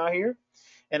 5 out here,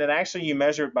 and you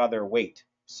measure it by their weight.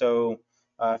 So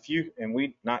and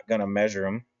we're not going to measure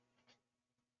them.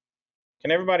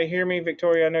 Can everybody hear me,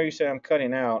 Victoria? I know you said I'm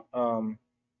cutting out.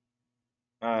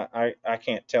 I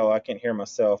can't tell. I can't hear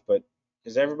myself, but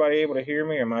is everybody able to hear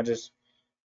me, or am I just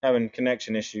having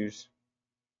connection issues?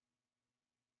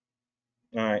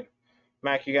 All right.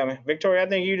 Mac, you got me. Victoria, I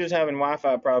think you just having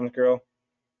Wi-Fi problems, girl.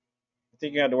 I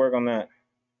think you have to work on that.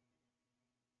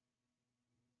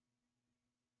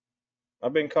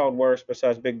 I've been called worse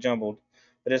besides big jumbled,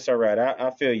 but it's all right.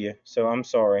 I feel you, so I'm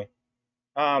sorry.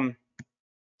 Um,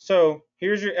 so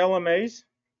here's your LMAs.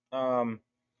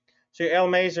 So your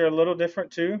LMAs are a little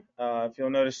different too. If you'll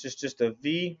notice, it's just a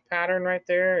V pattern right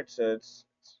there. It's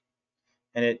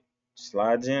and it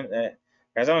slides in.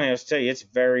 Guys, I don't have to tell you, it's a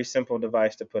very simple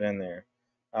device to put in there.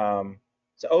 Um,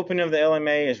 so opening of the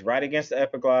LMA is right against the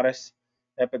epiglottis,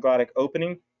 epiglottic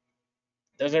opening.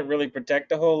 Doesn't really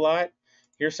protect a whole lot.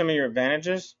 Here's some of your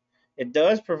advantages. It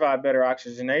does provide better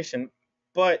oxygenation,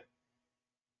 but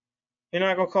you're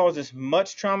not going to cause as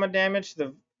much trauma damage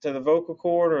to the vocal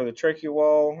cord or the tracheal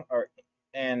wall.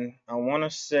 And I want to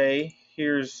say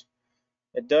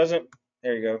it doesn't.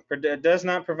 There you go. It does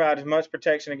not provide as much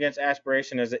protection against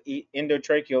aspiration as an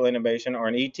endotracheal intubation or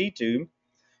an ET tube.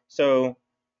 So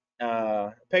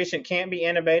a patient can't be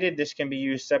intubated. This can be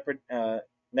used separate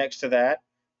next to that.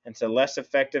 And so less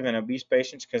effective in obese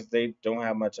patients because they don't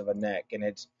have much of a neck, and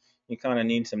you kind of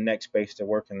need some neck space to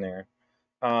work in there.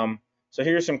 So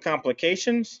here's some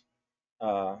complications.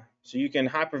 So you can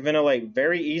hyperventilate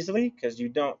very easily because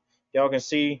y'all can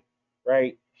see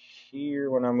right here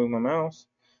when I move my mouse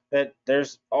that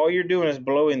there's all you're doing is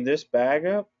blowing this bag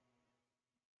up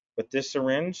with this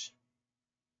syringe,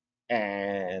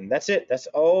 and that's it. That's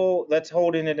all that's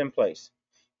holding it in place.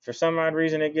 For some odd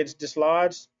reason it gets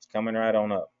dislodged, it's coming right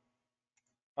on up.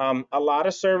 A lot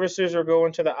of services are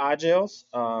going to the iGels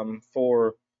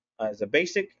for as a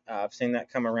basic. I've seen that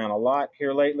come around a lot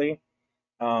here lately.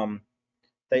 Um,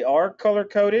 they are color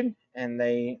coded, and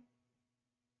it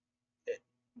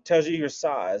tells you your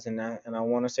size. And I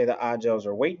want to say the iGels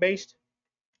are weight based.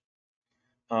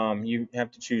 You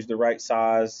have to choose the right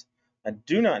size. I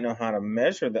do not know how to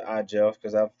measure the iGels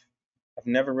because I've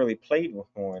never really played with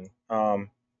one.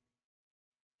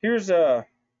 Here's a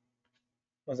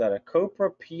was that a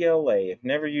Copra PLA? I've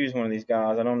never used one of these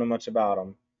guys. I don't know much about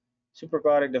them.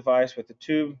 Supraglottic device with a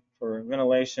tube for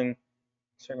ventilation,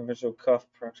 circumferential cuff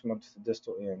proximal to the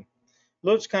distal end.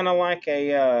 Looks kind of like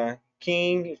a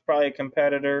King. It's probably a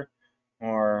competitor,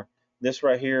 or this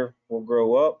right here will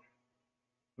grow up.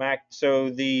 Mac. So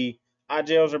the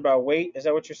iGels are about weight. Is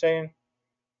that what you're saying?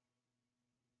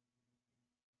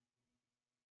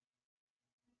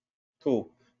 Cool.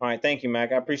 All right. Thank you,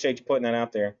 Mac. I appreciate you putting that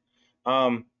out there.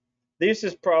 Um, this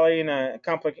is probably in a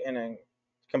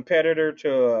competitor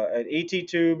to an ET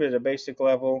tube at a basic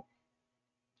level.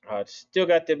 It's still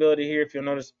got the ability here, if you'll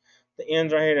notice, the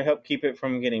ends are here to help keep it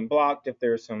from getting blocked if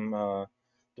there's some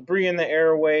debris in the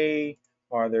airway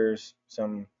or there's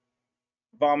some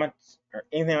vomits or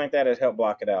anything like that, has helped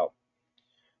block it out.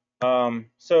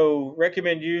 So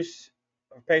recommend use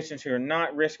for patients who are not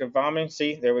at risk of vomiting.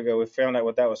 See, there we go. We found out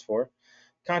what that was for.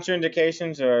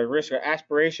 Contraindications are risk of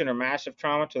aspiration or massive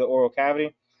trauma to the oral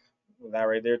cavity. Well, that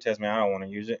right there tells me I don't want to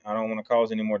use it. I don't want to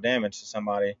cause any more damage to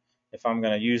somebody if I'm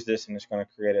going to use this and it's going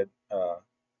to create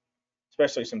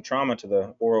especially some trauma to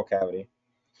the oral cavity.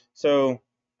 So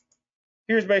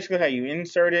here's basically how you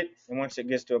insert it, and once it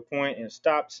gets to a point and it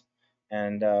stops,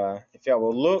 and if y'all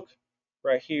will look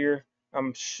right here,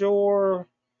 I'm sure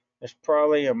there's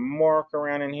probably a mark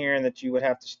around in here that you would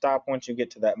have to stop once you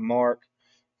get to that mark.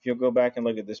 If you'll go back and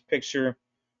look at this picture,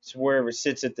 so wherever it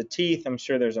sits at the teeth, I'm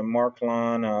sure there's a marked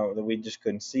line that we just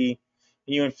couldn't see.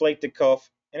 You inflate the cuff,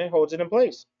 and it holds it in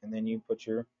place. And then you put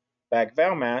your back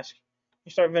valve mask.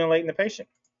 You start ventilating the patient.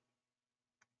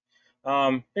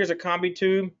 Here's a combi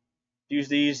tube. Use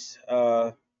these.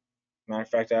 Matter of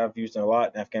fact, I've used it a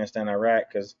lot in Afghanistan, Iraq,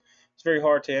 because it's very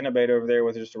hard to intubate over there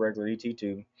with just a regular ET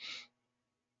tube.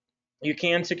 You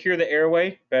can secure the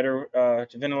airway better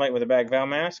to ventilate with a back valve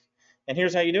mask. And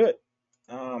here's how you do it.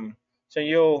 So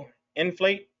you'll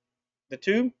inflate the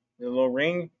tube, the little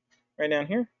ring right down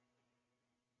here,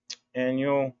 and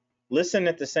you'll listen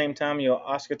at the same time. You'll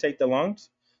auscultate the lungs,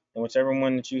 and whichever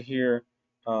one that you hear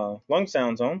lung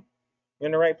sounds on, you're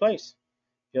in the right place.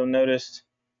 You'll notice,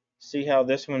 see how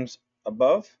this one's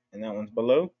above and that one's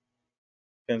below.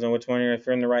 Depends on which one if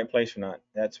you're in the right place or not.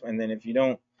 And then if you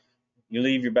don't, you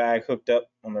leave your bag hooked up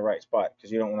on the right spot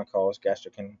because you don't want to cause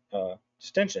gastric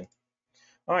distension.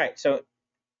 All right, so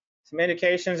some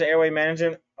indications of airway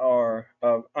management are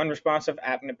of unresponsive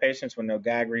apnea patients with no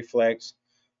gag reflex.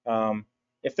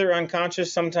 If they're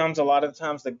unconscious, sometimes a lot of the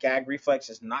times the gag reflex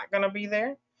is not going to be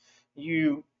there.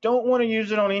 You don't want to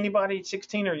use it on anybody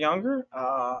 16 or younger.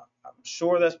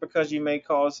 sure that's because you may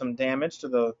cause some damage to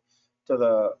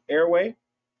the airway.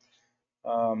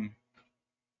 Um,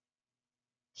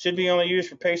 should be only used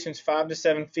for patients 5 to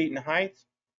 7 feet in height.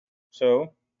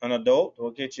 So an adult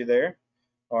will get you there,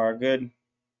 or a good,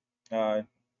 uh,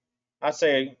 I'd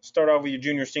say start off with your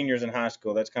junior seniors in high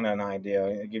school. That's kind of an idea.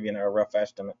 I'll give you a rough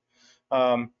estimate.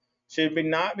 Um, should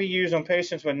not be used on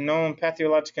patients with known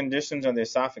pathologic conditions of the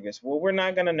esophagus. Well, we're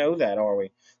not going to know that, are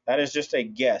we? That is just a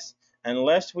guess.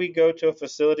 Unless we go to a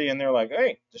facility and they're like,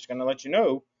 hey, just going to let you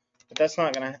know. But that's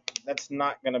not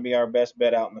going to be our best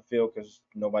bet out in the field because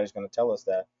nobody's going to tell us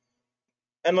that.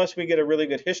 Unless we get a really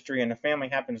good history and the family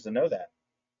happens to know that.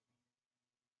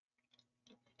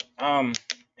 Um,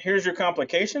 here's your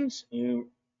complications. You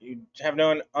have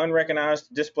no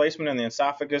unrecognized displacement in the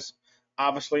esophagus,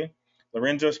 obviously,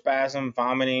 laryngospasm,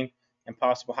 vomiting, and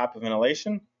possible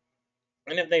hyperventilation.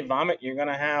 And if they vomit, you're going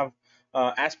to have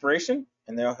aspiration,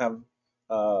 and they'll have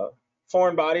uh,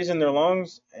 foreign bodies in their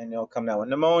lungs, and they'll come down with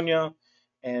pneumonia,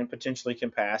 and potentially can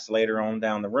pass later on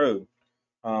down the road.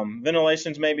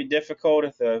 Ventilations may be difficult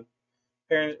if the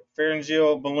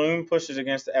pharyngeal balloon pushes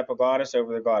against the epiglottis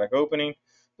over the glottic opening.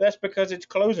 That's because it's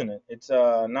closing it. It's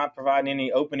not providing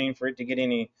any opening for it to get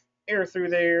any air through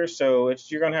there, so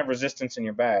you're going to have resistance in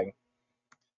your bag.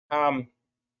 There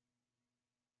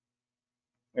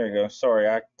you go. Sorry,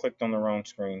 I clicked on the wrong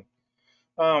screen.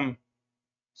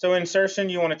 So insertion,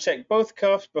 you want to check both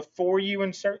cuffs before you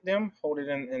insert them. Hold it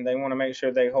in, and they want to make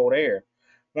sure they hold air.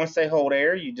 Once they hold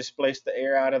air, you displace the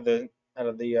air out of the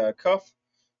cuff.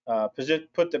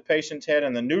 Put the patient's head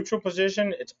in the neutral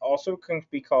position. It's also can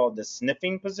be called the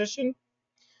sniffing position.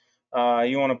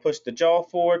 You want to push the jaw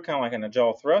forward, kind of like in a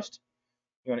jaw thrust.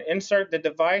 You want to insert the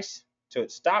device till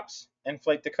it stops,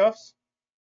 inflate the cuffs,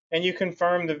 and you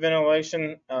confirm the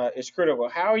ventilation is critical.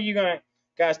 How are you going to,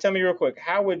 guys, tell me real quick,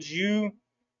 how would you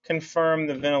confirm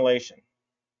the ventilation?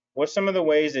 What's some of the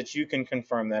ways that you can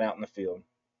confirm that out in the field?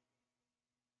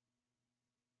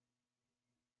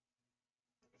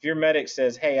 If your medic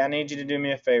says, hey, I need you to do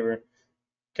me a favor,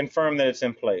 confirm that it's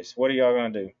in place, what are y'all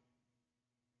going to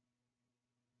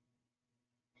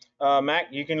do? Mac,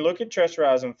 you can look at chest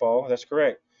rise and fall. That's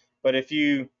correct. But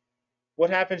what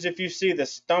happens if you see the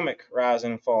stomach rise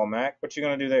and fall, Mac? What you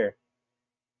going to do there?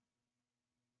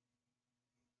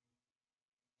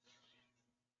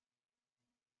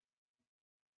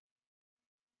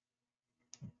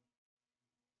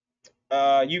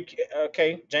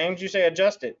 Okay, James, you say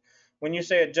adjust it. When you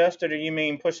say adjust it, do you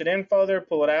mean push it in further,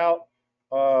 pull it out?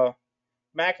 Uh,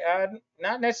 Mac,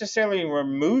 not necessarily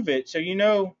remove it. So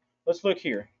let's look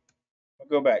here. I'll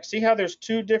go back. See how there's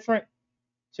two different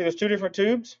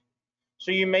tubes?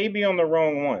 So you may be on the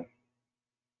wrong one.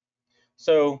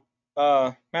 So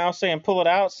now saying pull it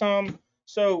out some.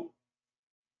 So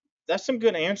that's some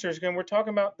good answers. Again, we're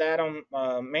talking about that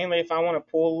on mainly if I want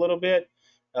to pull a little bit.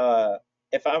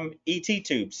 If I'm ET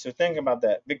tubes, so think about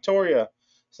that. Victoria,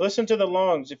 so listen to the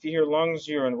lungs. If you hear lungs,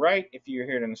 you're in right. If you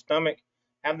hear it in the stomach,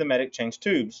 have the medic change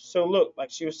tubes. So look, like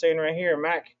she was saying right here,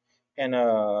 Mac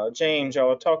and James,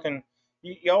 y'all are talking.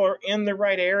 Y'all are in the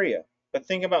right area, but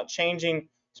think about changing,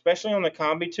 especially on the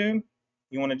combi tube.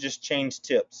 You want to just change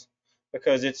tips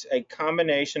because it's a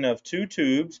combination of two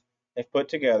tubes they've put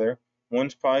together.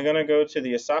 One's probably going to go to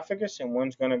the esophagus and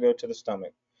one's going to go to the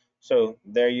stomach. So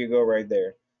there you go right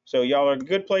there. So y'all are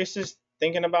good places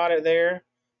thinking about it there.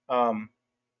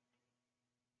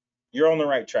 You're on the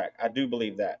right track. I do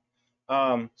believe that.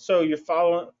 So you're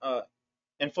following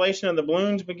inflation of the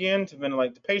balloons begin to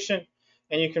ventilate the patient,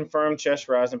 and you confirm chest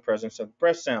rise and presence of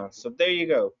breath sounds. So there you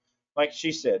go. Like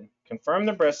she said, confirm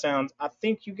the breath sounds. I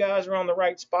think you guys are on the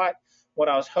right spot. What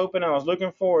I was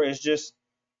looking for is just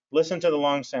listen to the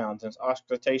lung sounds and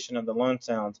auscultation of the lung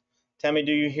sounds. Tell me,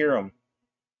 do you hear them?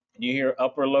 Do you hear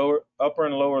upper and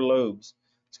lower lobes?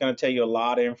 It's going to tell you a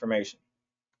lot of information.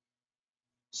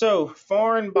 So,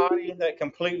 foreign body that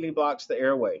completely blocks the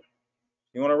airway.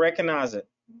 You want to recognize it.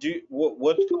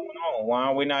 What's going on? Why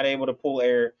are we not able to pull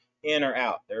air in or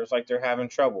out? There's like they're having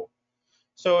trouble.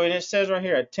 So it says right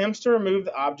here, attempts to remove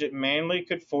the object manually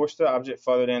could force the object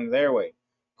further into the airway.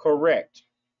 Correct.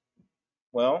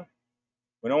 Well,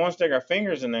 we don't want to stick our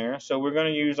fingers in there, so we're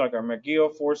going to use like our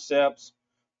McGill forceps,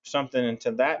 something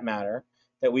into that matter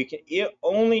that we can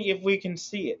only if we can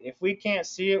see it. If we can't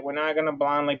see it, we're not going to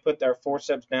blindly put our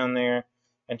forceps down there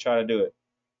and try to do it.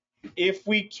 If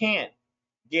we can't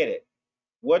get it,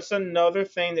 what's another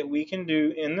thing that we can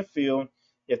do in the field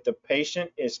if the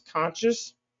patient is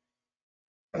conscious,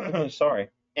 sorry,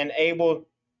 and able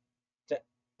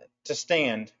to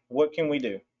stand? What can we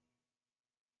do?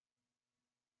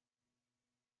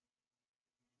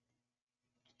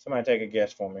 Somebody take a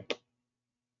guess for me.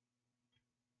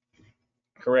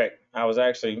 Correct. I was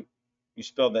actually, you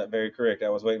spelled that very correct. I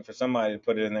was waiting for somebody to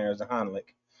put it in there as a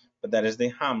Heimlich, but that is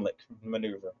the Heimlich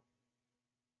maneuver.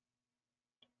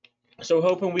 So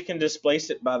hoping we can displace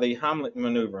it by the Heimlich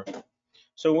maneuver.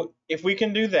 So if we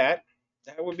can do that,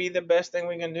 that would be the best thing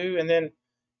we can do. And then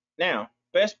now,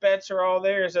 best bets are all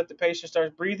there is that the patient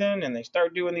starts breathing and they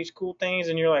start doing these cool things,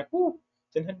 and you're like, whoo,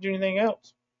 didn't have to do anything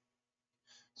else.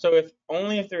 So if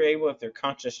only if they're able, if they're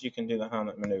conscious, you can do the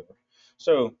Heimlich maneuver.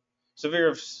 So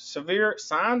severe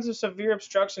signs of severe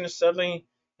obstruction is suddenly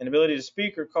inability to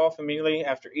speak or cough immediately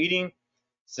after eating.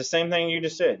 It's the same thing you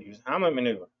just said. Use the Heimlich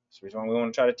maneuver. That's the reason why we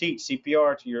want to try to teach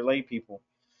CPR to your lay people.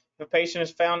 If a patient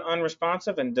is found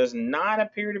unresponsive and does not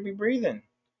appear to be breathing,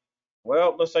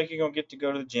 well, it looks like you're going to get to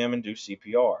go to the gym and do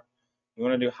CPR. You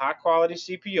want to do high quality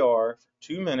CPR for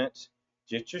 2 minutes,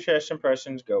 get your chest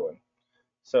impressions going.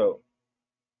 So,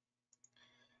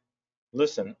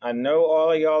 listen, I know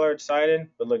all of y'all are excited,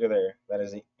 but look at there. That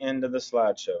is the end of the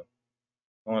slideshow.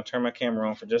 I want to turn my camera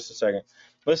on for just a second.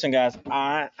 Listen, guys,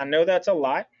 I know that's a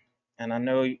lot, and I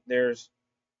know there's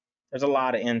a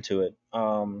lot into it.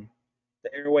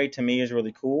 The Airway to me is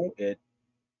really cool. It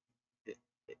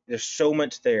there's so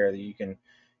much there that you can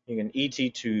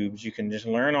ET tubes, you can just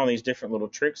learn all these different little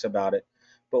tricks about it.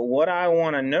 But what I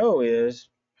want to know is,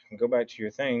 I can go back to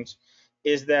your things,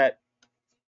 is that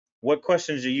what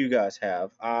questions do you guys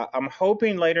have? I'm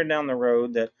hoping later down the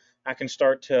road that I can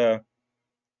start to a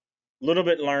little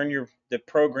bit learn the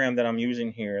program that I'm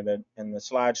using here. That in the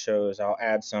slideshows, I'll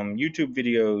add some YouTube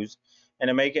videos and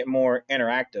to make it more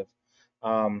interactive.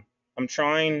 I'm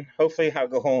trying. Hopefully, I'll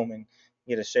go home and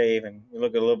get a shave and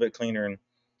look a little bit cleaner. And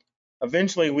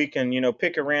eventually, we can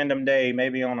pick a random day,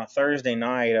 maybe on a Thursday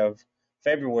night of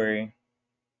February,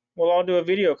 we'll all do a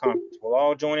video conference. We'll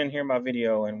all join in here my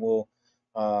video and we'll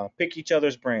pick each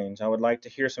other's brains. I would like to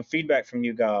hear some feedback from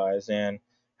you guys and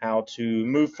how to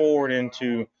move forward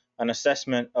into an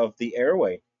assessment of the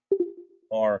airway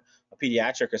or a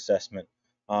pediatric assessment.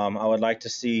 I would like to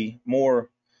see more.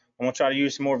 I'm going to try to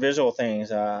use some more visual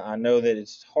things. I know that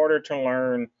it's harder to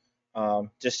learn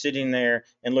just sitting there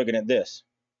and looking at this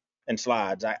and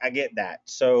slides. I get that.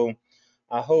 So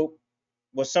I hope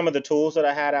with some of the tools that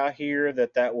I had out here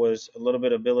that was a little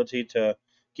bit of ability to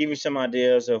give you some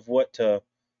ideas of what the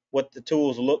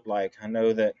tools look like. I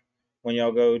know that when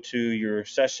y'all go to your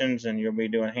sessions and you'll be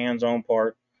doing hands-on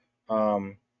part,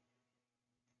 um,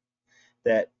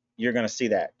 that you're going to see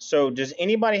that. So does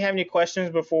anybody have any questions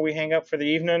before we hang up for the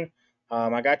evening?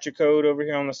 I got your code over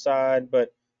here on the side,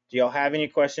 but do y'all have any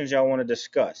questions y'all want to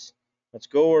discuss? Let's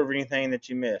go over anything that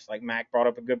you missed. Like Mac brought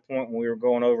up a good point when we were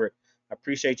going over it. I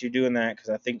appreciate you doing that because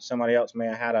I think somebody else may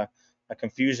have had a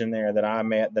confusion there that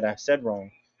I said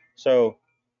wrong. So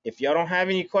if y'all don't have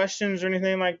any questions or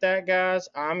anything like that, guys,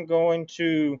 I'm going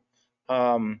to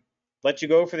let you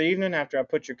go for the evening after I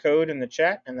put your code in the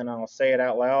chat, and then I'll say it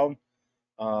out loud.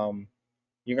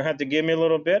 You're gonna have to give me a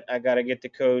little bit. I gotta get the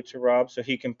code to Rob so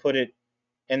he can put it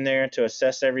in there to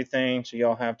assess everything, so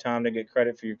y'all have time to get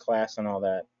credit for your class and all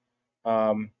that.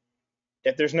 Um,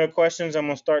 if there's no questions, I'm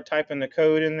gonna start typing the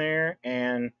code in there,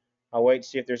 and I'll wait to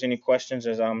see if there's any questions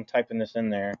as I'm typing this in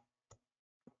there.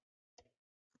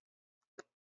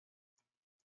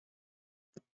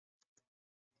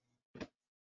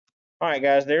 All right,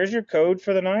 guys, there's your code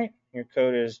for the night. Your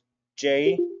code is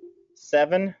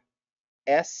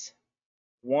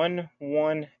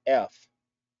J7S11F.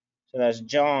 So that's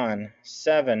John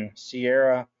 7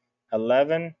 Sierra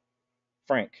 11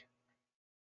 Frank.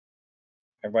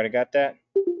 Everybody got that?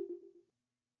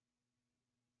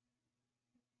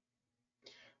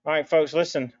 All right, folks,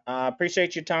 listen, I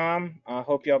appreciate your time. I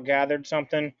hope y'all gathered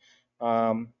something.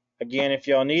 Again, if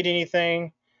y'all need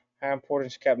anything, how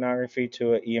important is capnography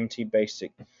to an EMT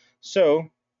basic?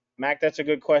 So, Mac, that's a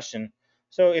good question.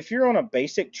 So, if you're on a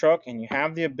basic truck and you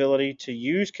have the ability to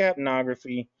use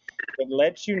capnography, it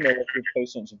lets you know if your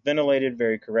patient's ventilated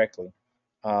very correctly.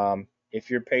 If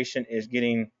your patient is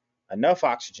getting enough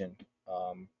oxygen,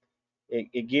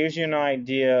 it gives you an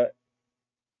idea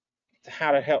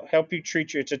how to help you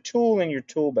treat you. It's a tool in your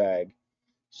tool bag.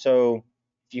 So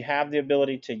if you have the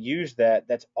ability to use that,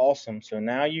 that's awesome. So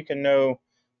now you can know,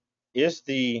 is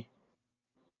the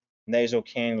nasal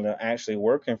cannula actually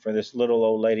working for this little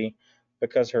old lady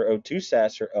because her O2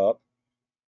 sats are up,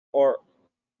 or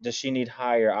does she need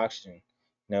higher oxygen?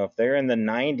 Now, if they're in the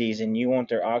 90s and you want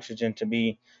their oxygen to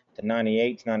be the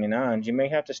 98s, 99s, you may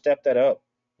have to step that up.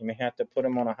 You may have to put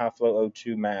them on a high flow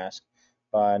O2 mask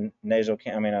by a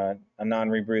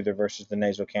non-rebreather versus the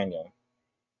nasal cannula.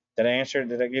 Did I answer?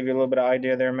 Did I give you a little bit of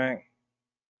idea there, Mac?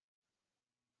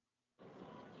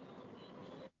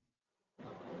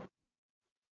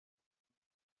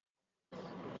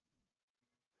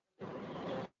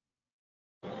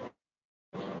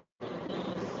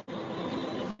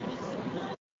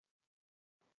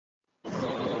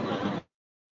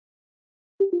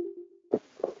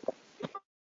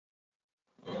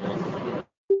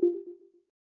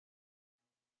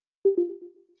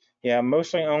 Yeah, I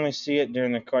mostly only see it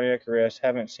during the cardiac arrest.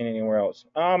 Haven't seen it anywhere else.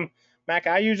 Mac,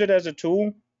 I use it as a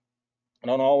tool. I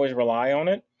don't always rely on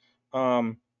it,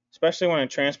 um, especially when I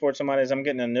transport somebody. As I'm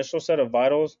getting an initial set of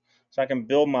vitals, so I can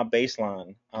build my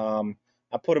baseline.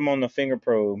 I put them on the finger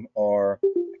probe, or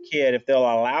a kid, if they'll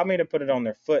allow me to put it on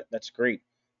their foot, that's great.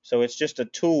 So it's just a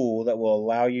tool that will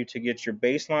allow you to get your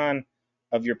baseline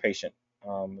of your patient.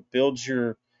 It builds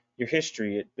your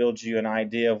history. It builds you an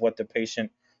idea of what the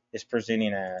patient is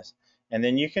presenting as. And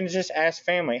then you can just ask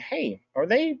family, hey, are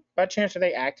they, by chance, are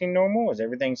they acting normal? Does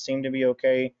everything seem to be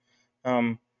okay?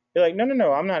 Um, you're like, no, no,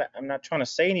 no, I'm not trying to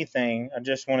say anything. I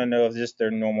just want to know if this is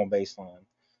their normal baseline.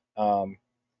 Um,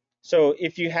 so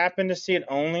if you happen to see it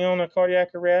only on a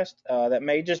cardiac arrest, that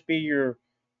may just be your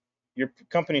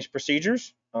company's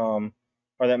procedures, or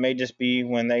that may just be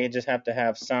when they just have to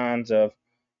have signs of,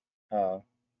 uh,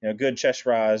 good chest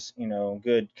rise,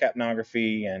 good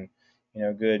capnography, and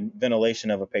good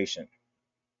ventilation of a patient.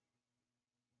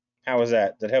 How was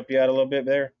that? Did that help you out a little bit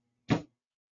there?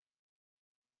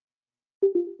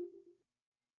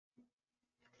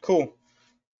 Cool.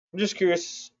 I'm just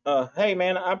curious. Hey,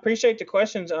 man, I appreciate the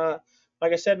questions.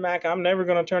 Like I said, Mac, I'm never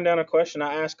going to turn down a question.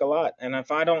 I ask a lot, and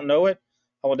if I don't know it,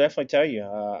 I will definitely tell you.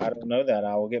 I don't know that.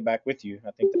 I will get back with you.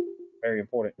 I think that's very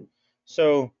important.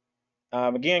 So,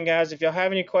 again, guys, if y'all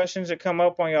have any questions that come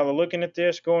up while y'all are looking at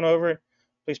this, going over it,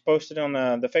 please post it on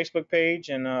the Facebook page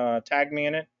and tag me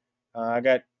in it. I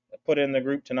got put in the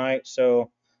group tonight,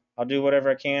 so I'll do whatever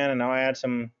I can, and I'll add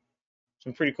some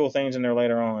pretty cool things in there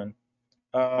later on.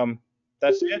 Um,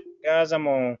 that's it, guys. I'm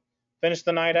gonna finish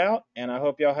the night out, and I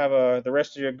hope y'all have the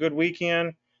rest of your good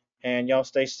weekend, and y'all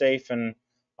stay safe. And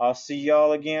I'll see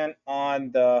y'all again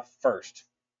on the 1st.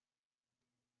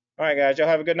 All right, guys. Y'all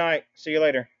have a good night. See you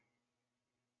later.